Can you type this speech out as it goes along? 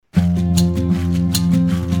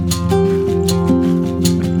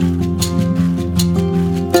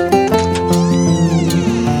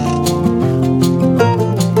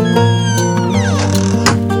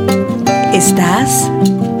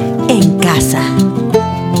Casa.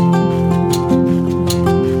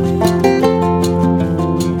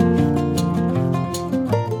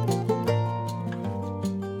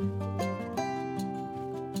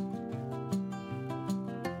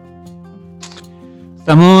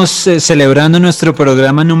 Estamos celebrando nuestro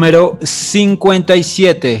programa número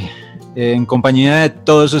 57 en compañía de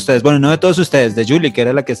todos ustedes. Bueno, no de todos ustedes, de Julie, que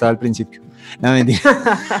era la que estaba al principio. No, mentira.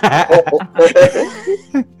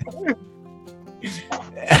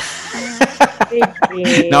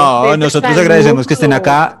 No, nosotros agradecemos que estén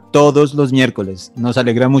acá todos los miércoles. Nos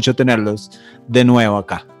alegra mucho tenerlos de nuevo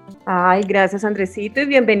acá. Ay, gracias, Andresito, y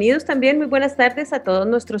bienvenidos también. Muy buenas tardes a todos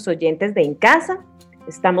nuestros oyentes de En Casa.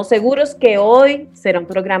 Estamos seguros que hoy será un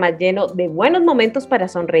programa lleno de buenos momentos para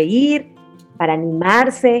sonreír, para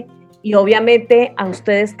animarse y obviamente a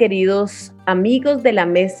ustedes, queridos amigos de la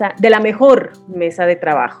mesa, de la mejor mesa de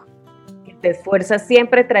trabajo, que te esfuerza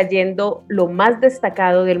siempre trayendo lo más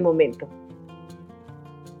destacado del momento.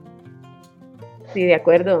 Sí, de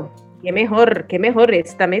acuerdo. Qué mejor,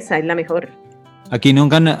 esta mesa es la mejor. Aquí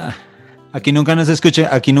nunca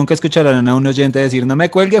escucharán a un oyente decir, no me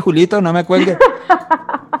cuelgue, Julito, no me cuelgue.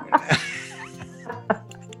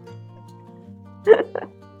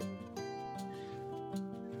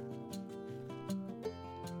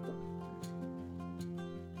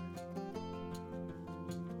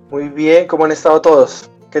 Muy bien, ¿cómo han estado todos?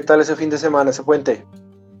 ¿Qué tal ese fin de semana, ese puente?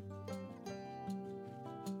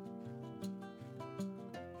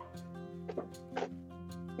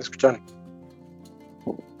 ¿Me escuchan?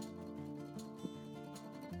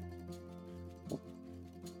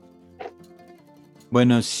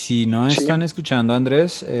 Bueno, si no están escuchando a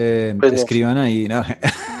Andrés, pues escriban ahí. No.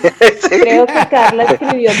 Creo que Carla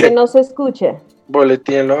escribió que no se escucha.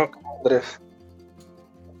 Boletíenlo, Andrés.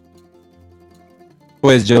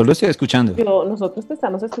 Pues yo lo estoy escuchando. Nosotros te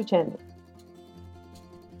estamos escuchando.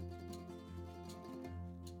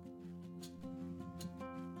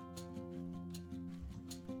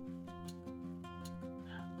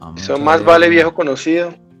 Eso más vale viejo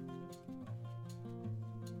conocido.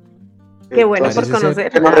 Qué bueno por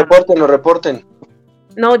conocer. Que nos reporten.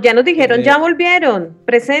 No, ya nos dijeron, ya volvieron,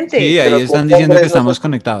 presentes. Sí, ahí están diciendo que estamos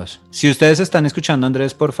conectados. Si ustedes están escuchando a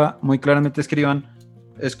Andrés, porfa, muy claramente escriban,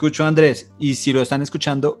 escucho a Andrés, y si lo están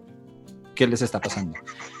escuchando, ¿qué les está pasando?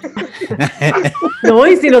 No,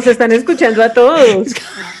 y si nos están escuchando a todos.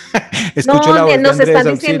 Escucho la voz de nos Andrés,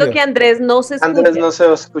 están diciendo auxilio. Que Andrés no se escucha.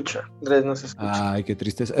 Andrés no se escucha. Ay, qué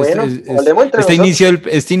tristeza. Bueno, este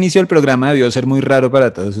inicio del programa debió ser muy raro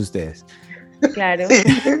para todos ustedes. Claro, sí.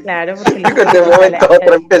 Claro. Porque de momento a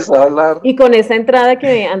otro empezó a hablar. Y con esa entrada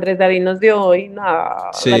que Andrés David nos dio hoy, no,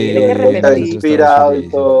 sí, la tiene que repetir. Está inspirado y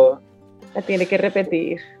todo. La tiene que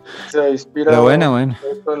repetir. Se ha inspirado. Pero bueno.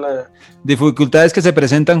 Dificultades que se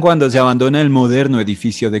presentan cuando se abandona el moderno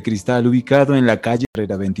edificio de cristal ubicado en la calle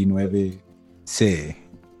Herrera 29C.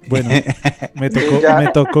 Bueno, me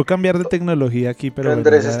tocó cambiar de tecnología aquí, pero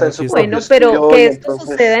Andrés está en su bueno, pero que esto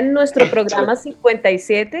suceda en nuestro programa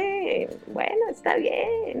 57, bueno, está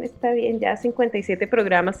bien, ya 57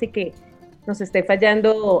 programas y que nos esté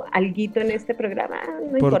fallando alguito en este programa,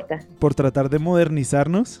 no importa. Por tratar de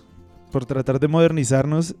modernizarnos,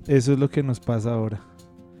 eso es lo que nos pasa ahora.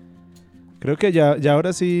 Creo que ya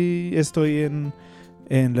ahora sí estoy en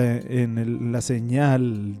la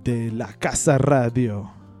señal de la Casa Radio.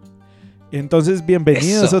 Entonces,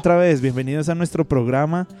 bienvenidos otra vez, bienvenidos a nuestro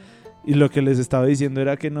programa. Y lo que les estaba diciendo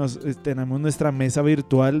era que tenemos nuestra mesa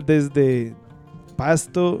virtual desde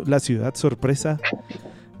Pasto, la ciudad sorpresa,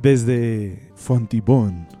 desde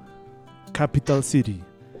Fontibón, Capital City,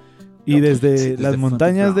 y desde las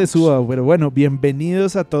montañas de Suba. Pero bueno,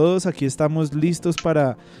 bienvenidos a todos, aquí estamos listos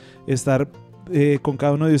para estar con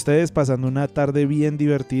cada uno de ustedes, pasando una tarde bien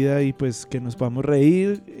divertida y pues que nos podamos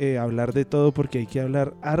reír, hablar de todo, porque hay que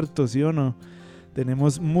hablar harto, ¿sí o no?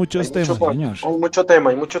 Tenemos muchos temas. Hay mucho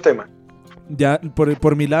tema. Ya,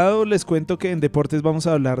 por mi lado les cuento que en deportes vamos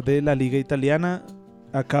a hablar de la Liga Italiana.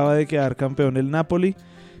 Acaba de quedar campeón el Napoli.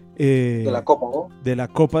 De la Copa, ¿no? De la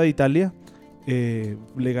Copa de Italia. Le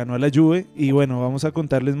ganó a la Juve. Y bueno, vamos a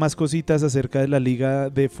contarles más cositas acerca de la Liga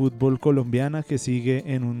de Fútbol colombiana, que sigue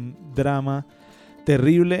en un drama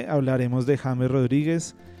terrible. Hablaremos de James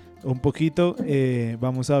Rodríguez un poquito.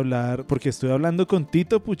 Vamos a hablar, porque estoy hablando con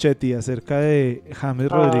Tito Puchetti acerca de James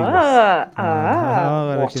Rodríguez.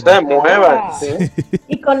 No se muevan. ¿Sí?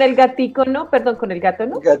 Y con el gatico, ¿no? Perdón, con el gato,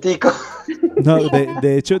 ¿no? Gatico. No,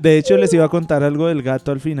 de hecho les iba a contar algo del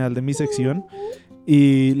gato al final de mi sección.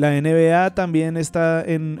 Y la NBA también está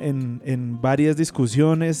en varias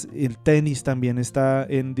discusiones, el tenis también está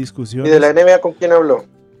en discusiones. ¿Y de la NBA con quién habló?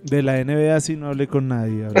 De la NBA sí no hablé con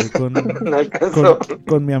nadie, hablé No alcanzó.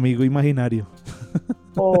 con mi amigo imaginario.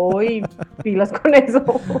 Uy, pilas con eso.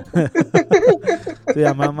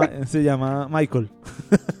 Se llama Michael.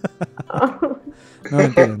 No,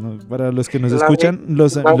 mentira, no. Para los que nos escuchan,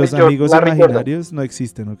 los amigos imaginarios no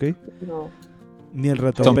existen, ¿ok? No. Ni el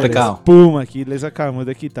ratón Son Pérez. pecado. ¡Pum! Aquí les acabamos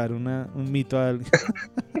de quitar un mito a alguien.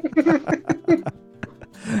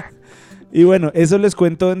 Y bueno, eso les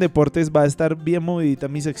cuento en deportes. Va a estar bien movidita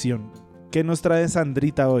mi sección. ¿Qué nos trae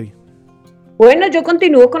Sandrita hoy? Bueno, yo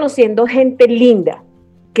continúo conociendo gente linda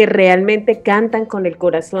que realmente cantan con el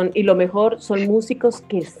corazón y lo mejor son músicos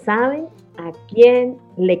que saben a quién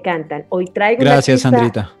le cantan. Hoy traigo Gracias, una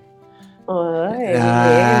artista... Sandrita.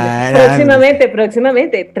 Ay,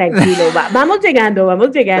 próximamente, tranquilo, vamos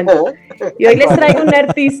llegando. Y hoy les traigo una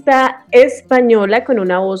artista española con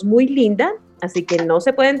una voz muy linda, así que no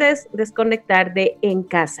se pueden desconectar de En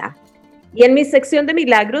Casa. Y en mi sección de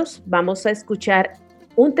milagros vamos a escuchar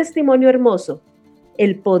un testimonio hermoso,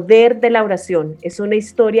 el poder de la oración. Es una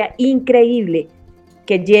historia increíble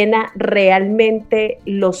que llena realmente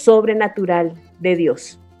lo sobrenatural de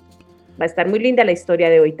Dios. Va a estar muy linda la historia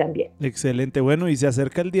de hoy también. Excelente. Bueno, y se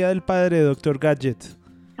acerca el Día del Padre, Dr. Gadget.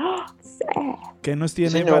 ¡Oh, sí! ¿Qué nos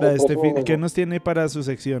tiene Señor, para ¿Qué nos tiene para su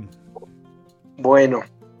sección? Bueno,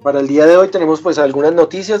 para el día de hoy tenemos pues algunas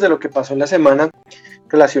noticias de lo que pasó en la semana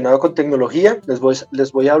relacionado con tecnología. Les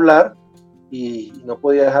voy a hablar y no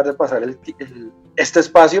podía dejar de pasar este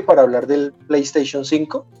espacio para hablar del PlayStation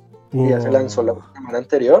 5, que ya se lanzó la semana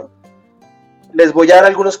anterior. Les voy a dar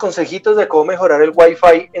algunos consejitos de cómo mejorar el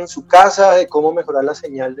Wi-Fi en su casa, de cómo mejorar la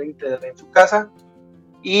señal de internet en su casa.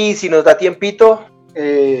 Y si nos da tiempito,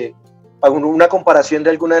 hago una comparación de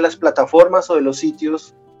alguna de las plataformas o de los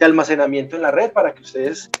sitios de almacenamiento en la red para que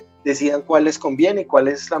ustedes decidan cuál les conviene y cuál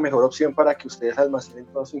es la mejor opción para que ustedes almacenen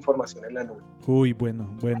toda su información en la nube. Uy, bueno,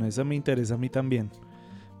 eso me interesa a mí también.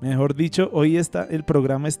 Mejor dicho, hoy el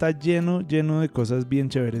programa está lleno de cosas bien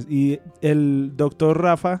chéveres. Y el doctor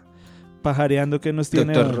Rafa pajareando que nos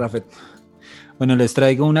tiene. Doctor Rafet. Bueno, les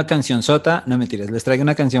traigo una canción sota, no mentiras, les traigo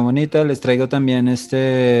una canción bonita, les traigo también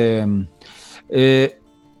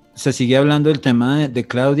se sigue hablando del tema de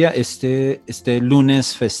Claudia, este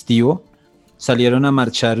lunes festivo salieron a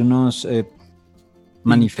marchar unos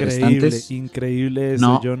manifestantes. Increíble eso,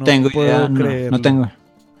 no yo no tengo puedo idea, creerlo.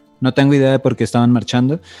 No tengo idea de por qué estaban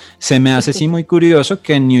marchando. Se me hace sí muy curioso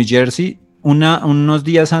que en New Jersey unos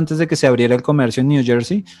días antes de que se abriera el comercio en New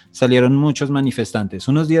Jersey, salieron muchos manifestantes.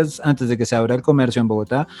 Unos días antes de que se abra el comercio en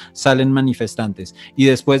Bogotá, salen manifestantes. Y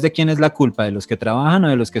después, ¿de quién es la culpa? ¿De los que trabajan o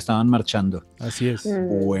de los que estaban marchando? Así es.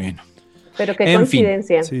 Bueno. Pero qué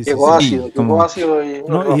coincidencia. Sí, llegó ácido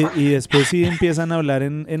y después sí empiezan a hablar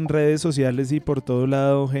en redes sociales y por todo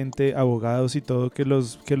lado, gente, abogados y todo, que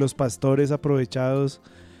los pastores aprovechados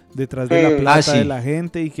detrás de la plata de la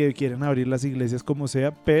gente y que quieren abrir las iglesias como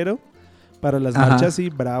sea, pero para las marchas sí,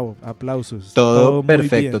 bravo, aplausos. Todo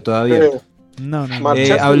perfecto, todo bien. No.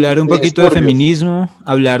 Hablar un poquito de feminismo,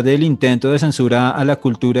 hablar del intento de censura a la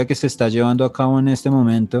cultura que se está llevando a cabo en este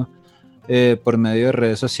momento por medio de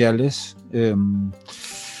redes sociales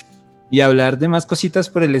y hablar de más cositas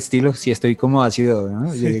por el estilo. Si estoy como ácido,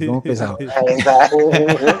 ¿no? Llegué como pesado.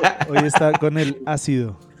 Hoy está con el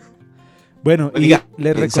ácido. Bueno, Oiga, y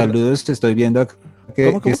le recuerdo. Saludos, te estoy viendo acá.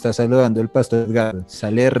 ¿Cómo? Que está saludando el pastor Edgardo.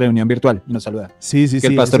 Sale de reunión virtual y nos saluda. Sí.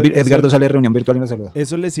 El pastor Edgardo sale de reunión virtual y nos saluda.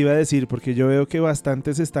 Eso les iba a decir, porque yo veo que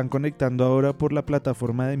bastantes se están conectando ahora por la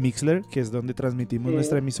plataforma de Mixler, que es donde transmitimos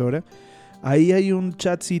nuestra emisora. Ahí hay un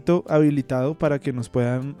chatcito habilitado para que nos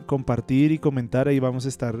puedan compartir y comentar. Ahí vamos a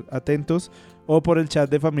estar atentos. O por el chat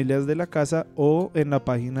de Familias de la Casa o en la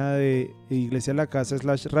página de Iglesia La Casa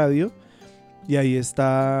 /radio. Y ahí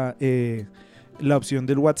está la opción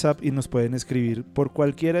del WhatsApp y nos pueden escribir por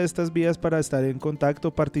cualquiera de estas vías para estar en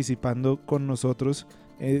contacto, participando con nosotros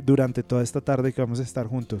durante toda esta tarde que vamos a estar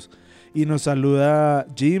juntos. Y nos saluda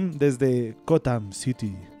Jim desde Gotham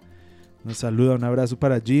City. Nos saluda, un abrazo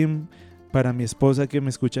para Jim, para mi esposa que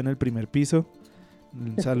me escucha en el primer piso.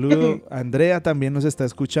 Un saludo. Andrea también nos está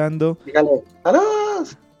escuchando. Dígale,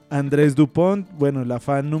 ¡adiós! Andrés Dupont, bueno, la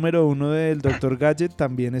fan número 1 del Dr. Gadget,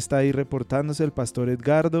 también está ahí reportándose, el pastor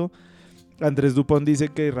Edgardo. Andrés Dupont dice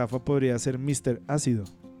que Rafa podría ser Mr. Ácido.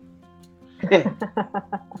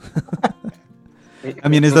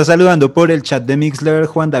 También está saludando por el chat de Mixler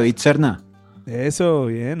Juan David Serna. Eso,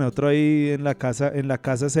 bien, otro ahí en la casa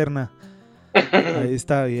Serna. Ahí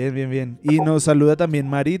está, bien. Y nos saluda también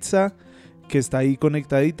Maritza, que está ahí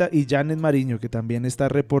conectadita, y Janet Mariño, que también está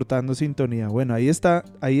reportando sintonía. Bueno, ahí está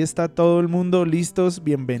todo el mundo listos,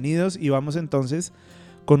 bienvenidos, y vamos entonces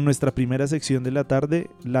con nuestra primera sección de la tarde,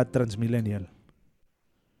 la Transmillennial.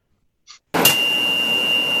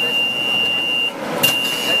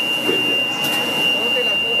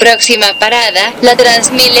 Próxima parada, la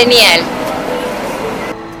Transmilenial.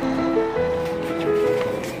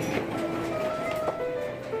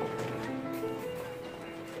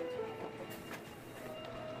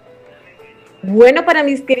 Bueno, para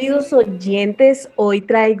mis queridos oyentes, hoy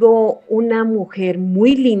traigo una mujer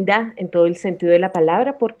muy linda en todo el sentido de la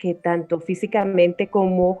palabra, porque tanto físicamente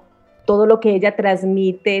como todo lo que ella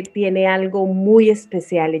transmite tiene algo muy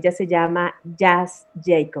especial. Ella se llama Jazz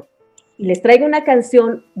Jacob. Y les traigo una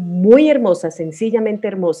canción muy hermosa, sencillamente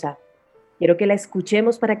hermosa. Quiero que la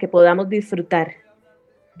escuchemos para que podamos disfrutar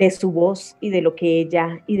de su voz y de lo que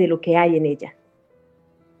ella y de lo que hay en ella.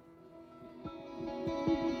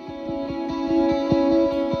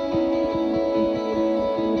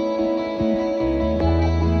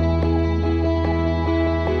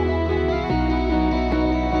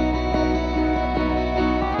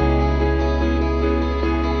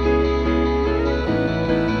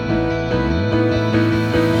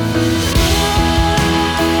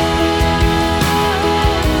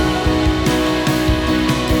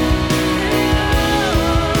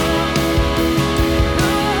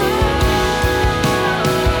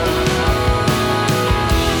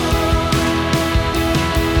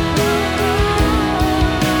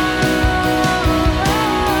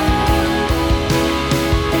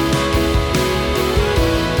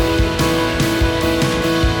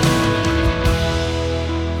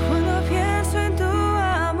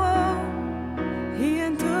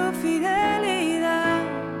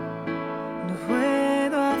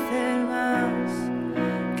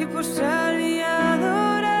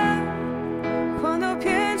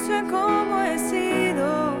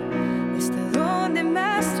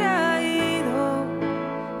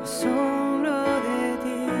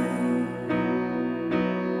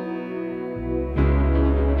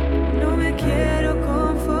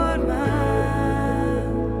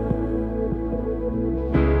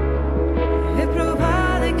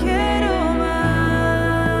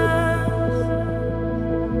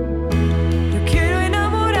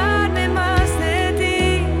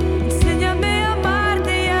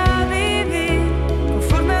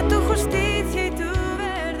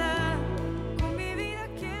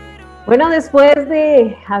 Bueno, después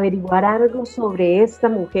de averiguar algo sobre esta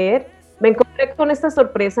mujer, me encontré con esta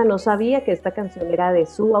sorpresa. No sabía que esta canción era de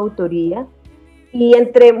su autoría. Y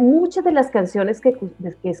entre muchas de las canciones que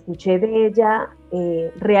escuché de ella,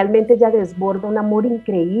 realmente ella desborda un amor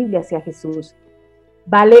increíble hacia Jesús.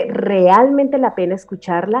 Vale realmente la pena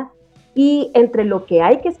escucharla. Y entre lo que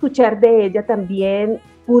hay que escuchar de ella también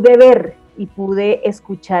pude ver y pude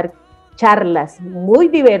escuchar charlas muy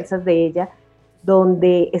diversas de ella,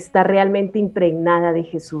 donde está realmente impregnada de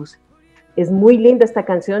Jesús. Es muy linda esta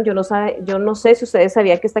canción. Yo no sé si ustedes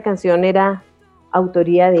sabían que esta canción era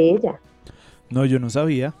autoría de ella. No, yo no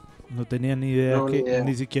sabía. No tenía ni idea,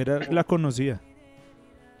 ni siquiera la conocía.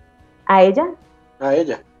 ¿A ella? A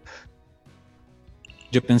ella.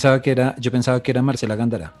 Yo pensaba que era Marcela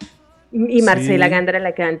Gándara. Y Marcela Gándara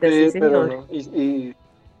la canta, sí, señor. Pero no. Y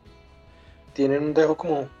tienen un dejo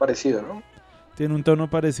como parecido, ¿no? Tiene un tono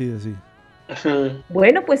parecido, sí.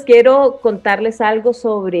 Bueno, pues quiero contarles algo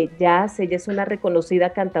sobre Jazz. Ella es una reconocida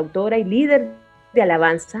cantautora y líder de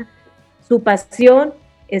alabanza. Su pasión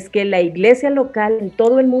es que la iglesia local en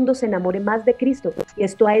todo el mundo se enamore más de Cristo, y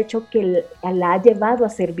esto ha hecho que la ha llevado a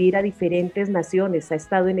servir a diferentes naciones. Ha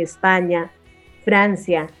estado en España,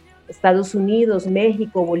 Francia, Estados Unidos,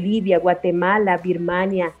 México, Bolivia, Guatemala,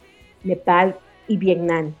 Birmania, Nepal y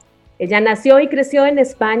Vietnam. Ella nació y creció en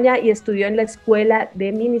España y estudió en la escuela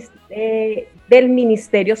del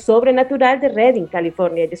Ministerio Sobrenatural de Redding,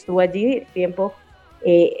 California. Ella estuvo allí tiempo,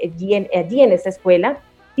 allí en esa escuela,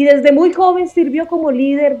 y desde muy joven sirvió como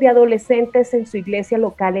líder de adolescentes en su iglesia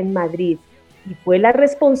local en Madrid, y fue la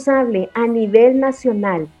responsable a nivel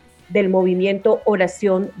nacional del movimiento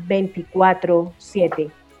Oración 24/7.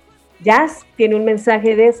 Jazz tiene un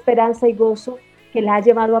mensaje de esperanza y gozo que la ha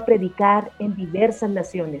llevado a predicar en diversas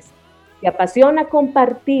naciones. Se apasiona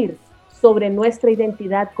compartir sobre nuestra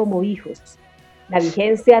identidad como hijos, la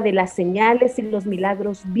vigencia de las señales y los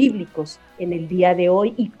milagros bíblicos en el día de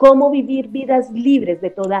hoy y cómo vivir vidas libres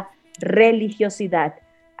de toda religiosidad.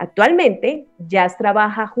 Actualmente, Jazz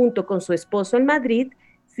trabaja junto con su esposo en Madrid,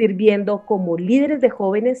 sirviendo como líderes de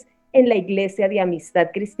jóvenes en la Iglesia de Amistad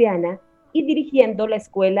Cristiana y dirigiendo la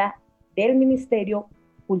escuela del Ministerio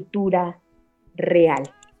Cultura Real.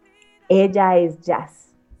 Ella es Jazz.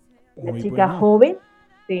 Una chica joven,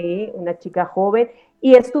 sí, una chica joven,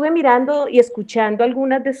 y estuve mirando y escuchando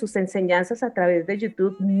algunas de sus enseñanzas a través de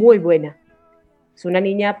YouTube, muy buena. Es una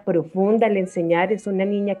niña profunda al enseñar, es una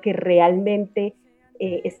niña que realmente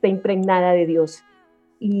está impregnada de Dios.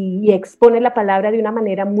 y expone la palabra de una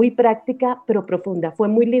manera muy práctica, pero profunda. Fue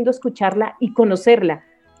muy lindo escucharla y conocerla,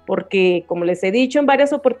 porque como les he dicho en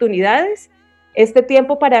varias oportunidades, este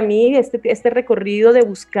tiempo para mí, este recorrido de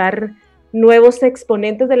buscar nuevos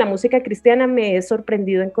exponentes de la música cristiana, me he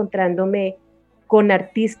sorprendido encontrándome con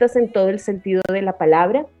artistas en todo el sentido de la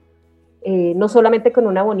palabra, no solamente con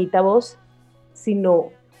una bonita voz, sino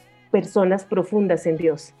personas profundas en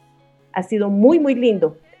Dios. Ha sido muy, muy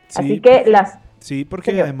lindo. Sí, así que sí,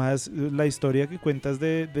 porque Señor. además la historia que cuentas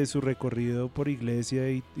de su recorrido por iglesia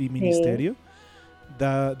y ministerio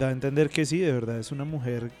da a entender que sí, de verdad es una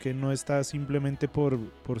mujer que no está simplemente por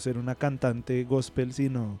ser una cantante gospel,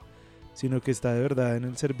 sino que está de verdad en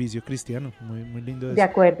el servicio cristiano. Muy, muy lindo eso. De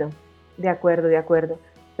acuerdo.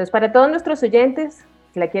 Entonces, para todos nuestros oyentes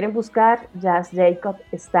que la quieren buscar, Jazz Jacob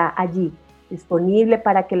está allí, disponible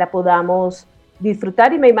para que la podamos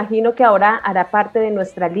disfrutar, y me imagino que ahora hará parte de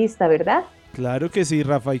nuestra lista, ¿verdad? Claro que sí,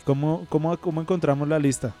 Rafa. ¿Y cómo encontramos la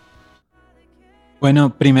lista?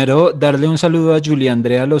 Bueno, primero darle un saludo a Julia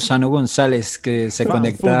Andrea Lozano González, que se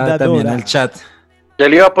conecta también al chat. Ya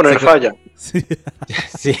le iba a poner falla. Sí.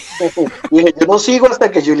 Sí. Dije, yo no sigo hasta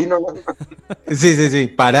que Julie no. Sí.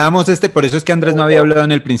 Paramos por eso es que Andrés no había hablado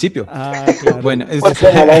en el principio. Ah, claro. Bueno,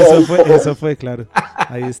 eso fue, claro.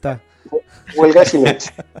 Ahí está. Huelga de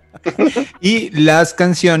silencio. Y las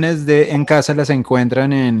canciones de En Casa las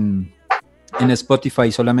encuentran en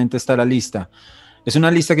Spotify, solamente está la lista. Es una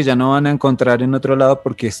lista que ya no van a encontrar en otro lado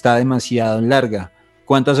porque está demasiado larga.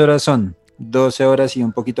 ¿Cuántas horas son? 12 horas y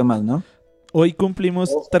un poquito más, ¿no? Hoy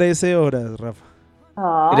cumplimos 13 horas, Rafa.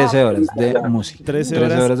 13 horas de música. 13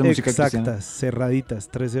 horas de música exactas, cristiana. Cerraditas,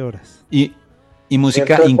 13 horas. Y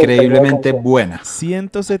música increíblemente buena.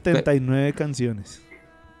 179 canciones.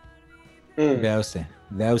 Vea usted.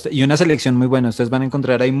 Y una selección muy buena. Ustedes van a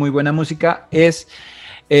encontrar ahí muy buena música. Es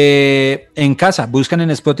En Casa. Buscan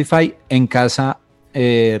en Spotify En Casa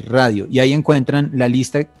Radio. Y ahí encuentran la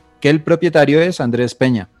lista que el propietario es Andrés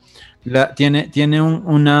Peña. Tiene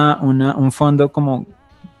un fondo como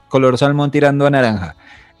color salmón tirando a naranja.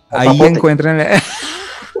 Ahí encuentran...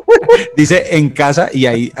 Dice En Casa y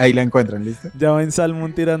ahí la encuentran, ¿listo? Ya ven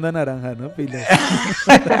salmón tirando a naranja, ¿no, Pilar?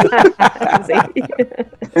 Sí.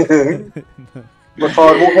 Por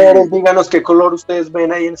favor, mujeres, díganos qué color ustedes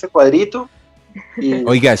ven ahí en ese cuadrito. Y...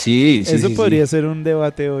 Oiga, sí. Eso podría ser un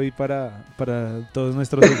debate hoy para todos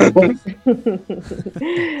nuestros oyentes.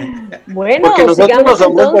 Bueno, porque nosotros sigamos los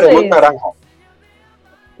hombres entonces. veremos naranja.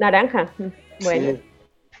 Naranja. Bueno. Sí.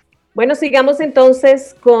 Bueno, sigamos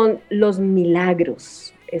entonces con los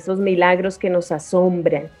milagros, esos milagros que nos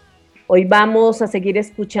asombran. Hoy vamos a seguir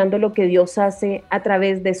escuchando lo que Dios hace a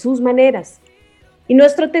través de sus maneras. Y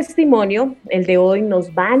nuestro testimonio, el de hoy,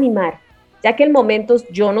 nos va a animar, ya que en momentos,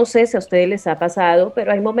 yo no sé si a ustedes les ha pasado,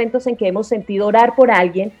 pero hay momentos en que hemos sentido orar por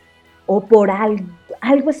alguien o por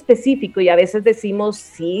algo específico, y a veces decimos,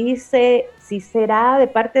 sí será de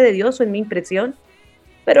parte de Dios o en mi impresión,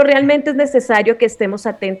 pero realmente es necesario que estemos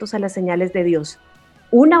atentos a las señales de Dios.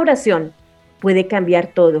 Una oración puede cambiar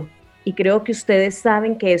todo, y creo que ustedes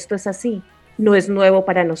saben que esto es así, no es nuevo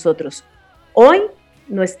para nosotros. Hoy,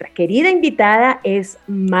 nuestra querida invitada es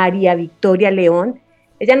María Victoria León.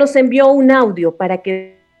 Ella nos envió un audio para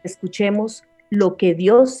que escuchemos lo que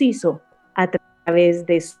Dios hizo a través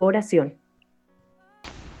de su oración.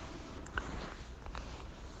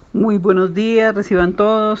 Muy buenos días, reciban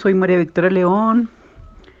todos. Soy María Victoria León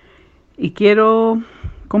y quiero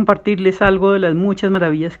compartirles algo de las muchas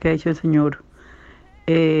maravillas que ha hecho el Señor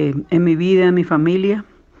en mi vida, en mi familia.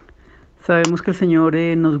 Sabemos que el Señor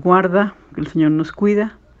nos guarda, que el Señor nos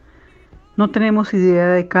cuida. No tenemos idea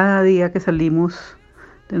de cada día que salimos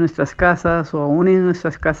de nuestras casas o aún en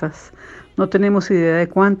nuestras casas. No tenemos idea de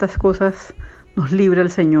cuántas cosas nos libra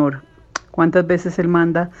el Señor. Cuántas veces Él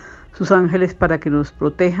manda sus ángeles para que nos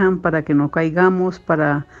protejan, para que no caigamos,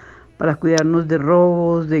 para cuidarnos de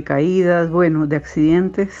robos, de caídas, bueno, de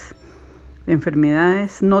accidentes, de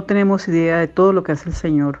enfermedades. No tenemos idea de todo lo que hace el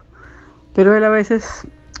Señor. Pero Él a veces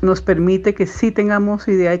nos permite que sí tengamos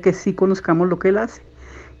idea y que sí conozcamos lo que Él hace.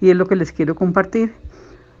 Y es lo que les quiero compartir.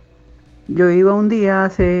 Yo iba un día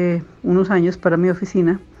hace unos años para mi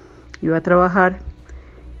oficina, iba a trabajar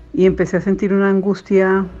y empecé a sentir una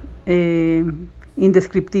angustia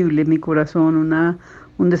indescriptible en mi corazón,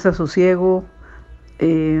 un desasosiego.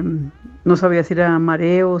 No sabía si era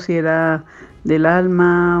mareo, si era del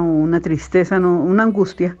alma o una tristeza, no, una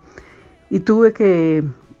angustia. Y tuve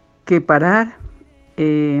que parar,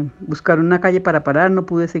 buscar una calle para parar, no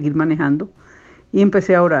pude seguir manejando. Y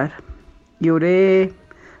empecé a orar. Y oré,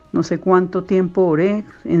 no sé cuánto tiempo oré,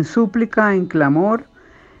 en súplica, en clamor.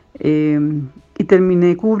 y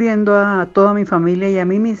terminé cubriendo a toda mi familia y a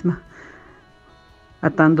mí misma,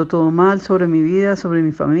 atando todo mal sobre mi vida, sobre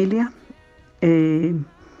mi familia,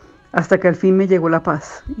 hasta que al fin me llegó la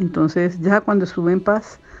paz. Entonces ya cuando estuve en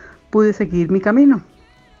paz pude seguir mi camino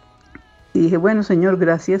y dije, bueno, Señor,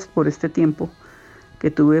 gracias por este tiempo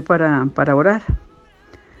que tuve para orar.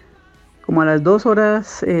 Como a las 2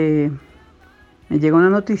 horas me llegó una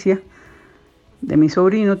noticia de mi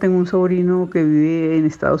sobrino. Tengo un sobrino que vive en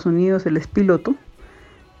Estados Unidos, él es piloto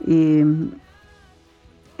y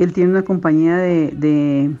él tiene una compañía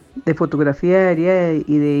de fotografía aérea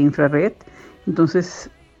y de infrared. Entonces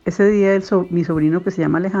ese día mi sobrino, que se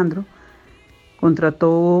llama Alejandro,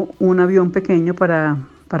 contrató un avión pequeño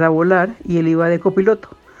para volar y él iba de copiloto.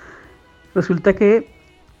 Resulta que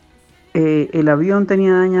el avión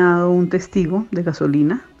tenía dañado un testigo de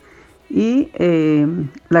gasolina y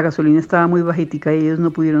la gasolina estaba muy bajitica y ellos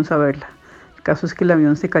no pudieron saberla. El caso es que el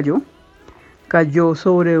avión se cayó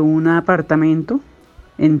sobre un apartamento,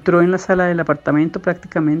 entró en la sala del apartamento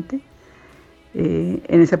prácticamente.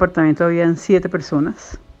 En ese apartamento habían 7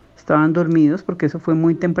 personas, estaban dormidos porque eso fue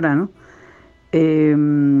muy temprano.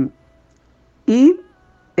 Y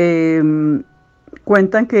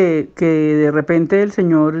cuentan que de repente el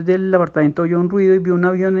señor del apartamento oyó un ruido y vio un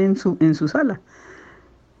avión en su sala.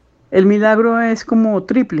 El milagro es como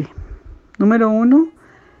triple. Número 1,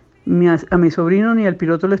 a mi sobrino ni al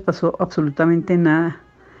piloto les pasó absolutamente nada.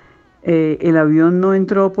 El avión no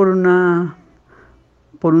entró por un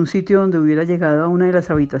sitio donde hubiera llegado a una de las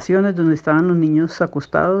habitaciones donde estaban los niños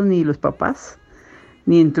acostados, ni los papás,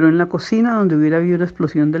 ni entró en la cocina donde hubiera habido una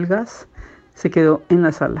explosión del gas. Se quedó en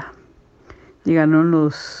la sala. Llegaron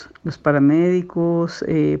los paramédicos,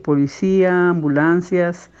 policía,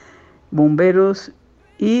 ambulancias, bomberos,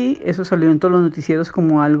 y eso salió en todos los noticieros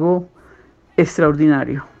como algo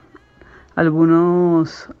extraordinario.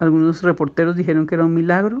 Algunos reporteros dijeron que era un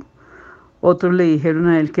milagro, otros le dijeron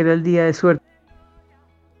a él que era el día de suerte.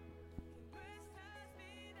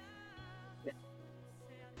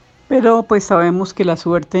 Pero pues sabemos que la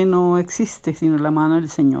suerte no existe, sino la mano del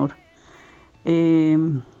Señor.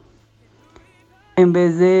 En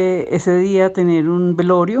vez de ese día tener un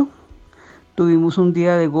velorio, tuvimos un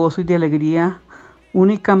día de gozo y de alegría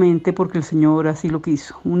únicamente porque el Señor así lo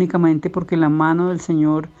quiso, únicamente porque la mano del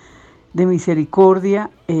Señor de misericordia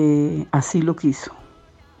así lo quiso.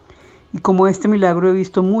 Y como este milagro he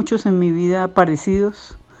visto muchos en mi vida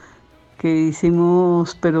parecidos, que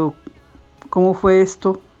decimos, pero ¿cómo fue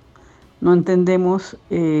esto? No entendemos.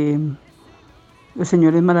 El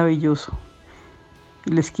Señor es maravilloso.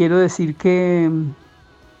 Y les quiero decir que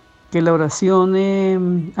la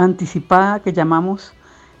oración anticipada que llamamos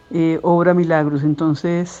obra milagros.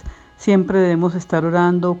 Entonces siempre debemos estar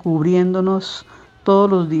orando, cubriéndonos todos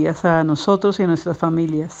los días a nosotros y a nuestras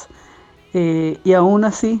familias. Y aún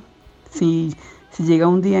así, si llega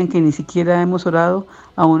un día en que ni siquiera hemos orado,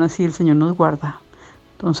 aún así el Señor nos guarda.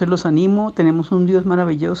 Entonces los animo, tenemos un Dios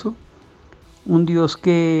maravilloso, un Dios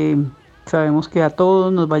que sabemos que a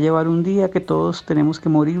todos nos va a llevar un día, que todos tenemos que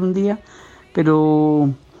morir un día,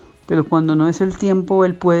 pero cuando no es el tiempo,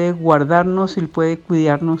 Él puede guardarnos, Él puede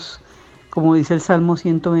cuidarnos, como dice el Salmo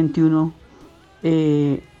 121,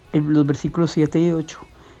 los versículos 7 y 8.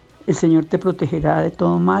 El Señor te protegerá de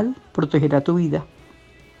todo mal, protegerá tu vida.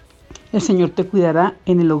 El Señor te cuidará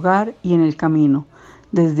en el hogar y en el camino,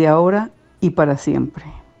 desde ahora y para siempre.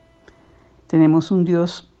 Tenemos un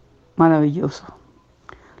Dios maravilloso.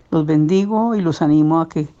 Los bendigo y los animo a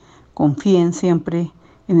que confíen siempre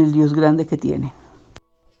en el Dios grande que tienen.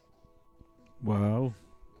 Wow.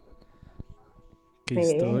 Qué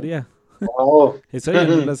Sí. historia. Wow. Eso yo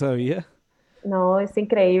no la sabía. No, es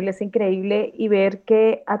increíble y ver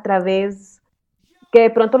que a través, que de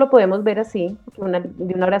pronto lo podemos ver así,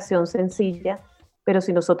 de una oración sencilla, pero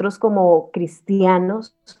si nosotros como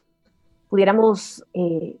cristianos pudiéramos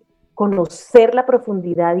conocer la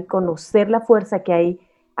profundidad y conocer la fuerza que hay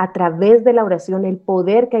a través de la oración, el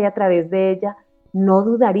poder que hay a través de ella, no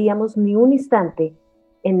dudaríamos ni un instante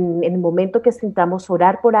en el momento que sintamos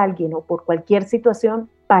orar por alguien o por cualquier situación,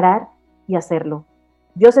 parar y hacerlo.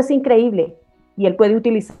 Dios es increíble y Él puede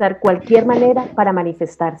utilizar cualquier manera para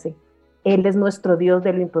manifestarse. Él es nuestro Dios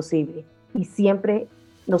de lo imposible y siempre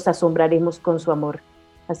nos asombraremos con su amor.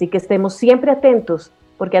 Así que estemos siempre atentos,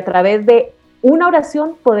 porque a través de una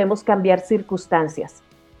oración podemos cambiar circunstancias.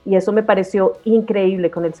 Y eso me pareció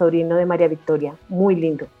increíble con el sobrino de María Victoria. Muy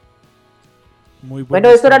lindo. Muy bueno,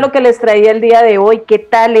 eso era lo que les traía el día de hoy. ¿Qué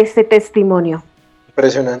tal ese testimonio?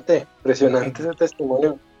 Impresionante ese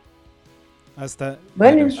testimonio. Hasta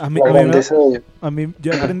Bueno,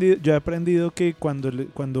 yo he aprendido que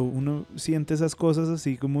cuando uno siente esas cosas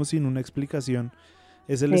así como sin una explicación,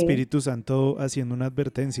 es el sí, Espíritu Santo haciendo una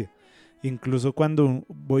advertencia. Incluso cuando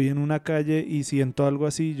voy en una calle y siento algo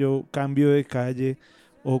así, yo cambio de calle,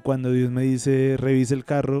 o cuando Dios me dice revise el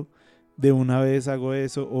carro, de una vez hago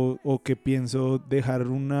eso, o que pienso dejar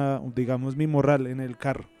digamos, mi morral en el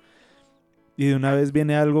carro, y de una vez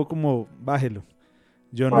viene algo como bájelo.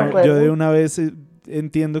 de Yo de acuerdo. una vez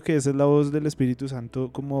entiendo que esa es la voz del Espíritu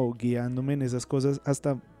Santo como guiándome en esas cosas,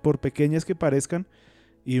 hasta por pequeñas que parezcan,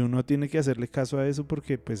 y uno tiene que hacerle caso a eso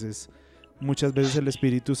porque pues es muchas veces el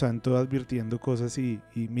Espíritu Santo advirtiendo cosas y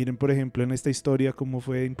miren por ejemplo en esta historia cómo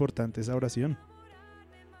fue importante esa oración.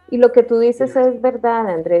 Y lo que tú dices es verdad,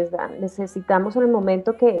 Andrés. Necesitamos en el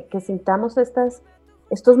momento que sintamos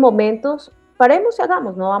estos momentos, paremos y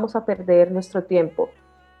hagamos, no vamos a perder nuestro tiempo.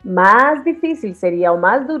 Más difícil sería o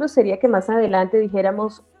más duro sería que más adelante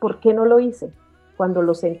dijéramos, ¿por qué no lo hice? Cuando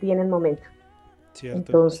lo sentí en el momento. Cierto.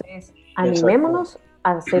 Entonces, Exacto. animémonos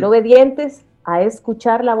a ser obedientes, a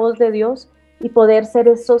escuchar la voz de Dios y poder ser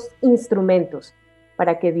esos instrumentos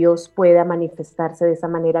para que Dios pueda manifestarse de esa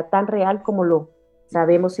manera tan real como lo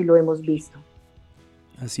sabemos y lo hemos visto.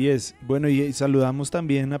 Así es. Bueno, y saludamos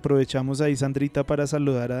también, aprovechamos ahí Sandrita para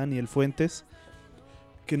saludar a Daniel Fuentes,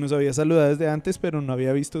 que nos había saludado desde antes, pero no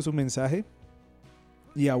había visto su mensaje.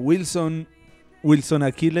 Y a Wilson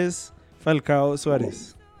Aquiles Falcao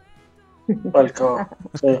Suárez. Falcao,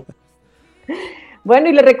 sí. Bueno,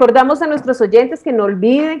 y le recordamos a nuestros oyentes que no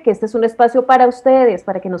olviden que este es un espacio para ustedes,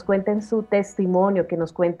 para que nos cuenten su testimonio, que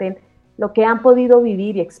nos cuenten lo que han podido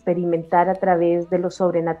vivir y experimentar a través de lo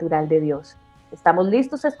sobrenatural de Dios. Estamos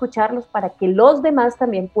listos a escucharlos para que los demás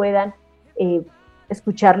también puedan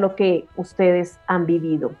escuchar lo que ustedes han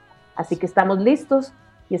vivido. Así que estamos listos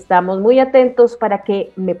y estamos muy atentos para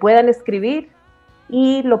que me puedan escribir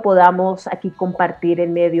y lo podamos aquí compartir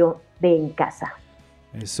en medio de En Casa.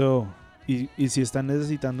 Eso. Y si están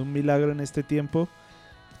necesitando un milagro en este tiempo,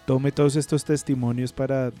 tome todos estos testimonios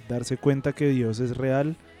para darse cuenta que Dios es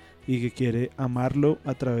real y que quiere amarlo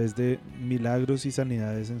a través de milagros y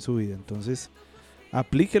sanidades en su vida. Entonces,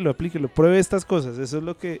 aplíquelo, pruebe estas cosas. Eso es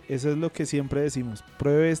lo que siempre decimos.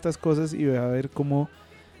 Pruebe estas cosas y va a ver cómo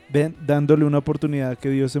dándole una oportunidad a que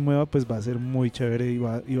Dios se mueva, pues va a ser muy chévere y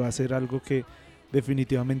va a ser algo que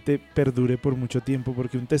definitivamente perdure por mucho tiempo,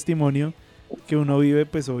 porque un testimonio que uno vive,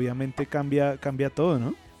 pues obviamente cambia todo,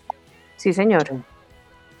 ¿no? Sí, señor.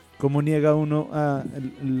 ¿Cómo niega uno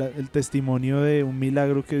el testimonio de un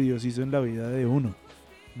milagro que Dios hizo en la vida de uno?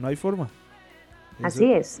 No hay forma.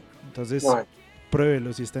 Así es. Entonces, No.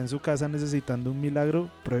 pruébelo. Si está en su casa necesitando un milagro,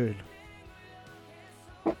 pruébelo.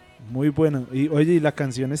 Muy bueno. Y oye, y la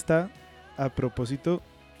canción está, a propósito,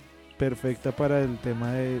 perfecta para el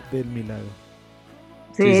tema del milagro.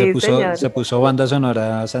 Sí, Sí, se puso banda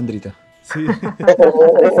sonora Sandrita. Sí.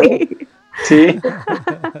 Sí.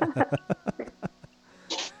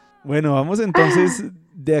 Bueno, vamos entonces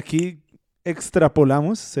de aquí,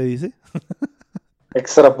 extrapolamos, se dice.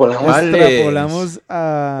 Extrapolamos. Extrapolamos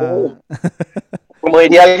a... Como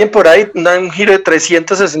diría alguien por ahí, un giro de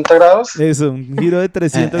 360 grados. Eso, un giro de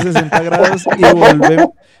 360 grados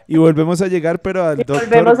y volvemos a llegar, pero al Dr.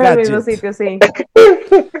 Volvemos al mismo Gadget. sitio, sí.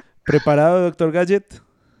 ¿Preparado, Dr. Gadget?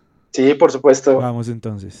 Sí, por supuesto. Vamos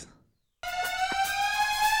entonces.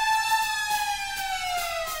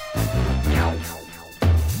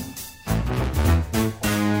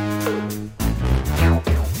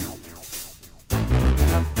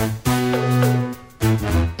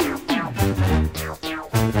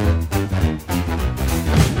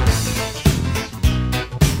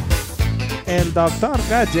 El Dr.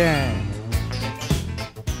 Gadget.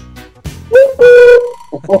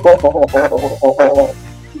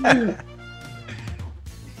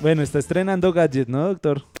 Bueno, está estrenando Gadget, ¿no,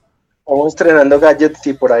 doctor? Estamos estrenando gadgets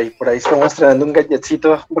y por ahí estamos estrenando un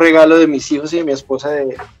gadgetcito, un regalo de mis hijos y de mi esposa del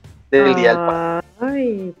Día del Padre.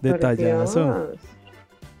 Ay, por Detallazo.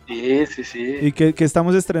 Dios. Sí. ¿Y qué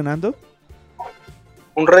estamos estrenando?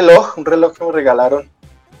 Un reloj que me regalaron.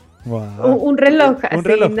 Wow. Un reloj, así, Un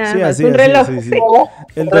reloj, nada sí, más, así, un reloj. sí. Sí.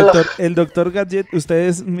 El doctor Gadget,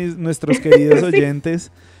 ustedes, nuestros queridos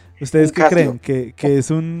oyentes, ¿ustedes Un qué Casio. creen? ¿Que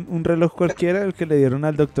es un reloj cualquiera el que le dieron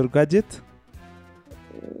al doctor Gadget?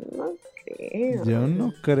 No creo. Yo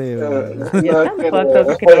no creo. Yo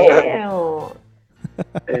tampoco creo.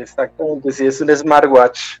 Exactamente, sí, es un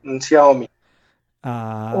smartwatch, un Xiaomi.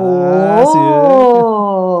 Oh.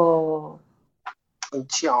 Un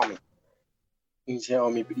Xiaomi.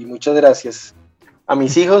 Y muchas gracias a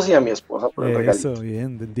mis hijos y a mi esposa por el regalito. Eso,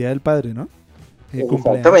 bien, del Día del Padre, ¿no? Y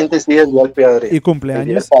cumpleaños. Exactamente, sí, es Día del Padre. Y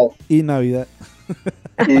cumpleaños y Navidad.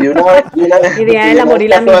 Y de una vez. Y Día del Amor y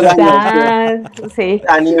la Amistad. Sí.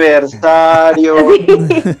 Aniversario.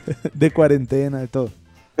 De cuarentena, de todo.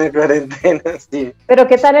 De cuarentena, sí. Pero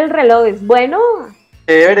 ¿qué tal el reloj? ¿Es bueno?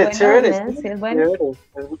 Chévere, Bueno, chévere. ¿verdad? Sí, es bueno. Chévere,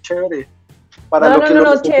 es muy chévere.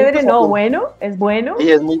 No, chévere, no, bueno, es bueno.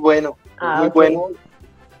 Sí, es muy bueno. Ah, es muy ok. bueno.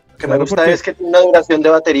 Lo que me Claro, gusta porque- es que tiene una duración de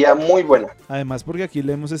batería muy buena. Además, porque aquí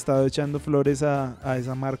le hemos estado echando flores a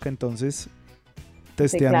esa marca, entonces,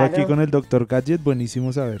 testeando claro. aquí con el Dr. Gadget,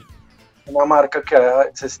 buenísimo saber. Una marca que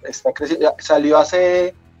está creciendo. Salió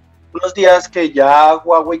hace unos días que ya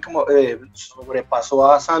Huawei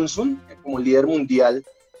sobrepasó a Samsung como líder mundial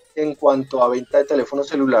en cuanto a venta de teléfonos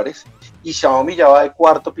celulares, y Xiaomi ya va de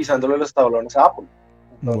cuarto pisándole los tablones a Apple.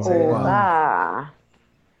 Entonces, Wow. Opa.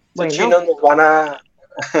 los Bueno. chinos nos van a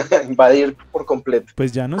invadir por completo.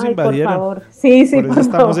 Pues ya nos Ay, por invadieron. favor. Sí, Por eso por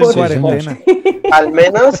estamos en favor. cuarentena. Al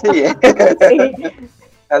menos sí. Sí.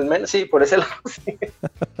 Al menos sí, por ese lado sí.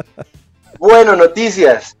 Bueno,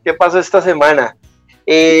 noticias. ¿Qué pasó esta semana?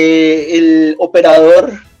 El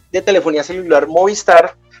operador de telefonía celular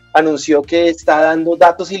Movistar anunció que está dando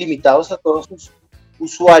datos ilimitados a todos sus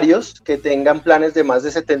usuarios que tengan planes de más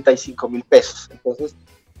de 75,000 pesos. Entonces,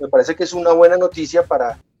 me parece que es una buena noticia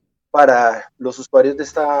para los usuarios de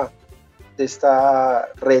esta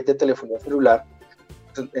red de telefonía celular.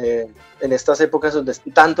 En estas épocas donde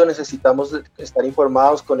tanto necesitamos estar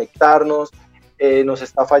informados, conectarnos, nos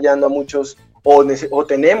está fallando a muchos, o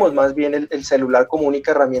tenemos más bien el celular como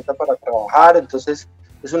única herramienta para trabajar. Entonces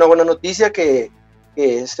es una buena noticia que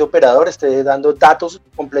este operador esté dando datos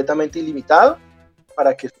completamente ilimitados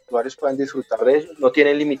para que los usuarios puedan disfrutar de ellos. No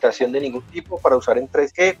tienen limitación de ningún tipo para usar en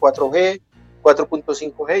 3G, 4G,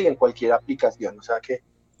 4.5G y en cualquier aplicación. O sea que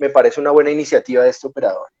me parece una buena iniciativa de este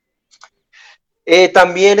operador.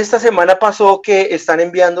 También esta semana pasó que están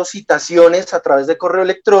enviando citaciones a través de correo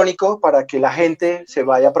electrónico para que la gente se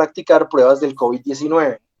vaya a practicar pruebas del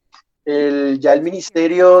COVID-19. Ya el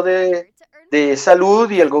Ministerio de Salud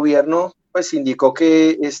y el gobierno pues indicó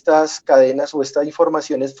que estas cadenas o esta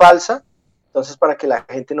información es falsa, entonces para que la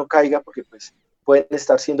gente no caiga, porque pues pueden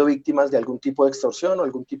estar siendo víctimas de algún tipo de extorsión o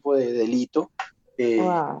algún tipo de delito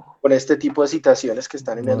con este tipo de citaciones que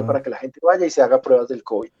están enviando para que la gente vaya y se haga pruebas del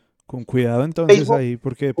COVID. Con cuidado entonces Facebook, ahí,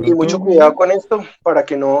 porque de y pronto... mucho cuidado con esto para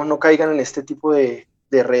que no caigan en este tipo de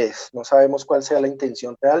redes. No sabemos cuál sea la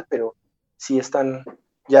intención real, pero sí están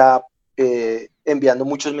ya enviando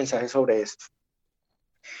muchos mensajes sobre esto.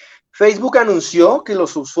 Facebook anunció que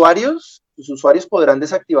los usuarios podrán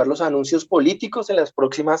desactivar los anuncios políticos en las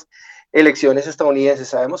próximas elecciones estadounidenses.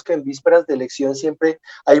 Sabemos que en vísperas de elección siempre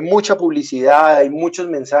hay mucha publicidad, hay muchos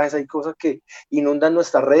mensajes, hay cosas que inundan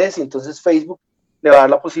nuestras redes, y entonces Facebook le va a dar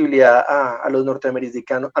la posibilidad a los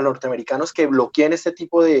norteamericanos que bloqueen este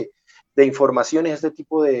tipo de informaciones, este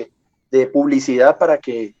tipo de publicidad, para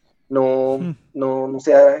que no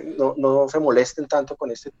se molesten tanto con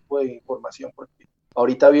este tipo de información, porque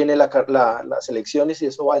ahorita vienen las elecciones y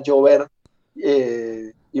eso va a llover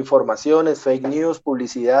informaciones, fake news,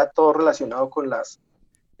 publicidad, todo relacionado con las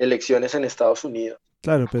elecciones en Estados Unidos.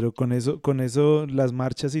 Claro, pero con eso las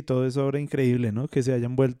marchas y todo eso ahora increíble, ¿no? Que se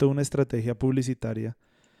hayan vuelto una estrategia publicitaria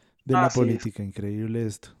de la política. Increíble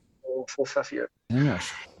esto. Eso es cierto.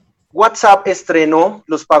 WhatsApp estrenó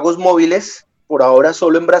los pagos móviles, por ahora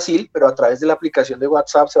solo en Brasil, pero a través de la aplicación de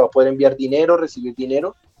WhatsApp se va a poder enviar dinero, recibir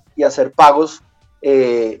dinero y hacer pagos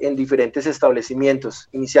en diferentes establecimientos.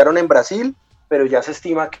 Iniciaron en Brasil, pero ya se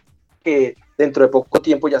estima que dentro de poco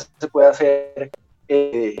tiempo ya se puede hacer,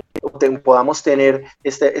 podamos tener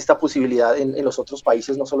esta posibilidad en los otros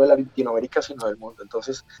países, no solo de Latinoamérica, sino del mundo.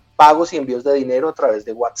 Entonces, pagos y envíos de dinero a través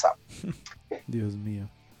de WhatsApp. Dios mío.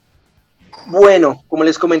 Bueno, como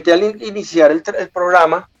les comenté al iniciar el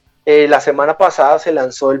programa, la semana pasada se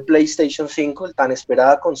lanzó el PlayStation 5, el tan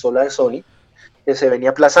esperada consola de Sony, que se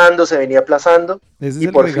venía aplazando. Ese es y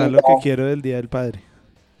el por regalo fin, que quiero del Día del Padre.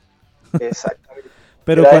 Exactamente.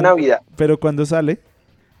 Pero Era de Navidad. ¿Pero cuándo sale?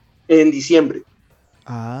 En diciembre.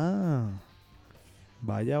 Ah,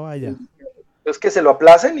 vaya. Es que se lo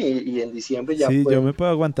aplacen y en diciembre ya. Sí, pueden yo me puedo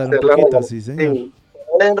aguantar un hacer la poquito, regalo. sí, señor. Sí.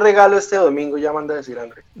 Den regalo este domingo, ya manda a decir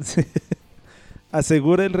Andrés. Sí.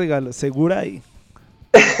 Asegura el regalo, segura ahí.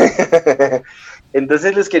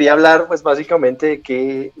 Entonces les quería hablar, pues básicamente de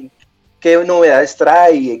qué novedades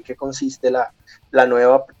trae y en qué consiste la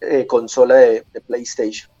nueva consola de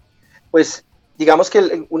PlayStation. Pues digamos que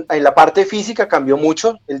en la parte física cambió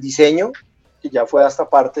mucho el diseño, que ya fue hasta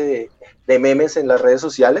parte de memes en las redes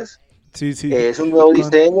sociales. Sí. Es un nuevo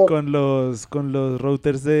diseño. Con los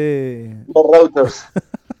routers de... Los routers.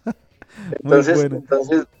 Muy bueno.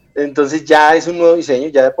 Entonces Entonces ya es un nuevo diseño,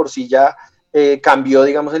 ya de por sí ya cambió,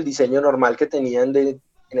 digamos, el diseño normal que tenían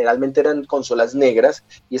generalmente eran consolas negras,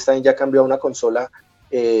 y esta vez ya cambió a una consola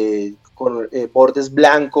con bordes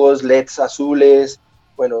blancos, LEDs azules.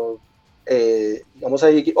 Bueno, digamos,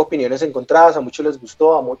 hay opiniones encontradas, a muchos les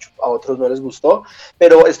gustó, a otros no les gustó,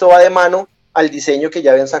 pero esto va de mano al diseño que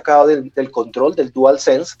ya habían sacado del control, del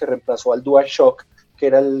DualSense, que reemplazó al DualShock, que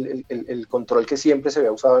era el control que siempre se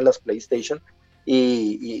había usado en las PlayStation,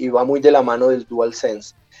 y va muy de la mano del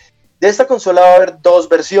DualSense. De esta consola va a haber dos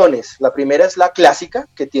versiones. La primera es la clásica,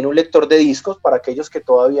 que tiene un lector de discos para aquellos que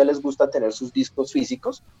todavía les gusta tener sus discos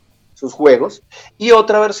físicos, sus juegos, y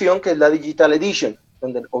otra versión que es la Digital Edition,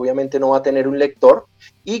 donde obviamente no va a tener un lector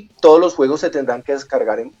y todos los juegos se tendrán que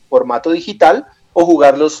descargar en formato digital o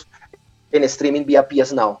jugarlos en streaming vía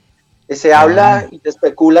PS Now. Se habla y se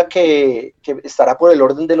especula que estará por el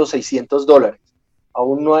orden de los $600.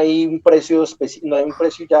 Aún no hay un precio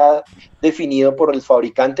ya definido por el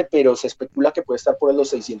fabricante, pero se especula que puede estar por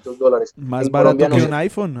los $600. Más en barato Colombia que no un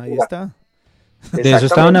iPhone, ahí está. De eso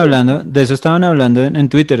estaban hablando en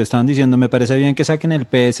Twitter, estaban diciendo, me parece bien que saquen el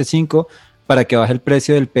PS5 para que baje el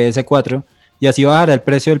precio del PS4 y así bajará el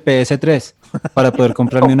precio del PS3 para poder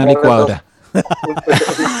comprarme una licuadora.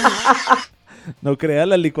 No crea,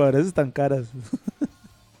 las licuadoras están caras.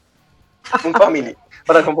 Un family,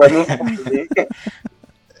 para comprarme un family.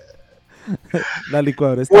 La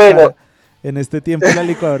licuadora está cara. En este tiempo la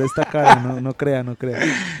licuadora está cara, no crea.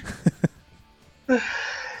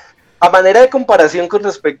 A manera de comparación con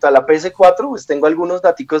respecto a la PS4, pues tengo algunos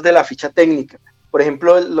daticos de la ficha técnica. Por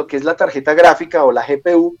ejemplo, lo que es la tarjeta gráfica o la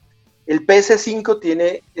GPU, el PS5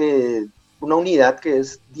 tiene una unidad que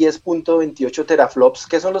es 10.28 teraflops.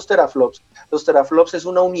 ¿Qué son los teraflops? Los teraflops es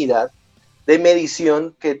una unidad de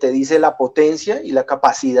medición que te dice la potencia y la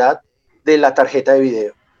capacidad de la tarjeta de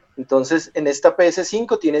video. Entonces, en esta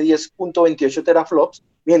PS5 tiene 10.28 teraflops,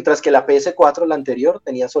 mientras que la PS4, la anterior,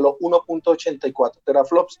 tenía solo 1.84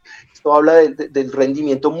 teraflops. Esto habla del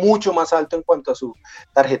rendimiento mucho más alto en cuanto a su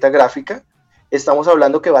tarjeta gráfica. Estamos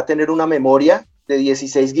hablando que va a tener una memoria de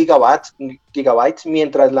 16 gigabytes,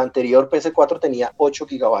 mientras la anterior PS4 tenía 8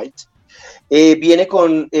 gigabytes. Viene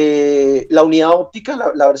con la unidad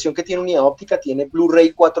óptica, la versión que tiene unidad óptica tiene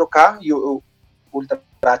Blu-ray 4K y Ultra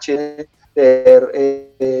HD,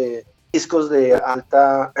 discos de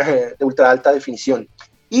ultra alta definición.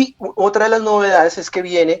 Y otra de las novedades es que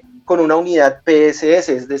viene con una unidad PSS,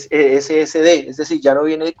 SSD, es decir, ya no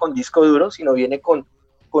viene con disco duro, sino viene con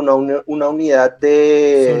una unidad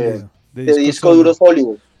de disco duro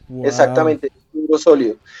sólido. Wow. Exactamente, disco duro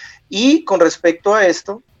sólido. Y con respecto a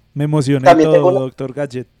esto, me emocioné todo, doctor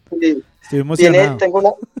Gadget. Estoy emocionado.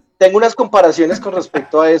 Tengo unas comparaciones con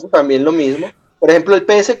respecto a eso, también lo mismo. Por ejemplo, el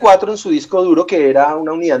PS4 en su disco duro, que era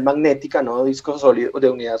una unidad magnética, no disco sólido, de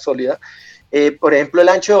unidad sólida. Por ejemplo, el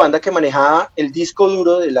ancho de banda que manejaba el disco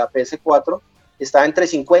duro de la PS4 estaba entre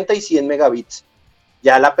 50 y 100 megabits.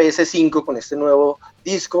 Ya la PS5 con este nuevo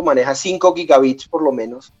disco maneja 5 gigabits por lo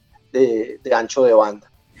menos de ancho de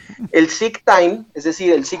banda. El seek time, es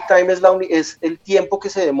decir, el seek time es el tiempo que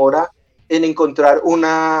se demora en encontrar un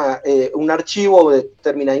archivo o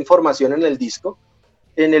determinada información en el disco.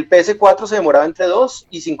 En el PS4 se demoraba entre 2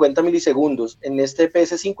 y 50 milisegundos. En este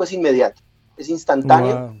PS5 es inmediato, es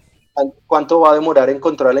instantáneo. Wow. ¿Cuánto va a demorar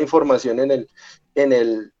encontrar la información en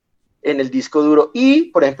el disco duro? Y,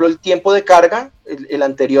 por ejemplo, el tiempo de carga, el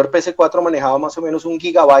anterior PS4 manejaba más o menos 1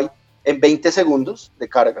 gigabyte en 20 segundos de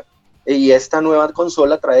carga. Y esta nueva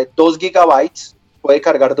consola trae 2 gigabytes, puede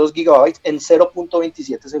cargar 2 gigabytes en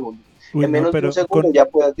 0.27 segundos. En menos de un segundo ya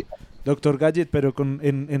puedes... Doctor Gadget, pero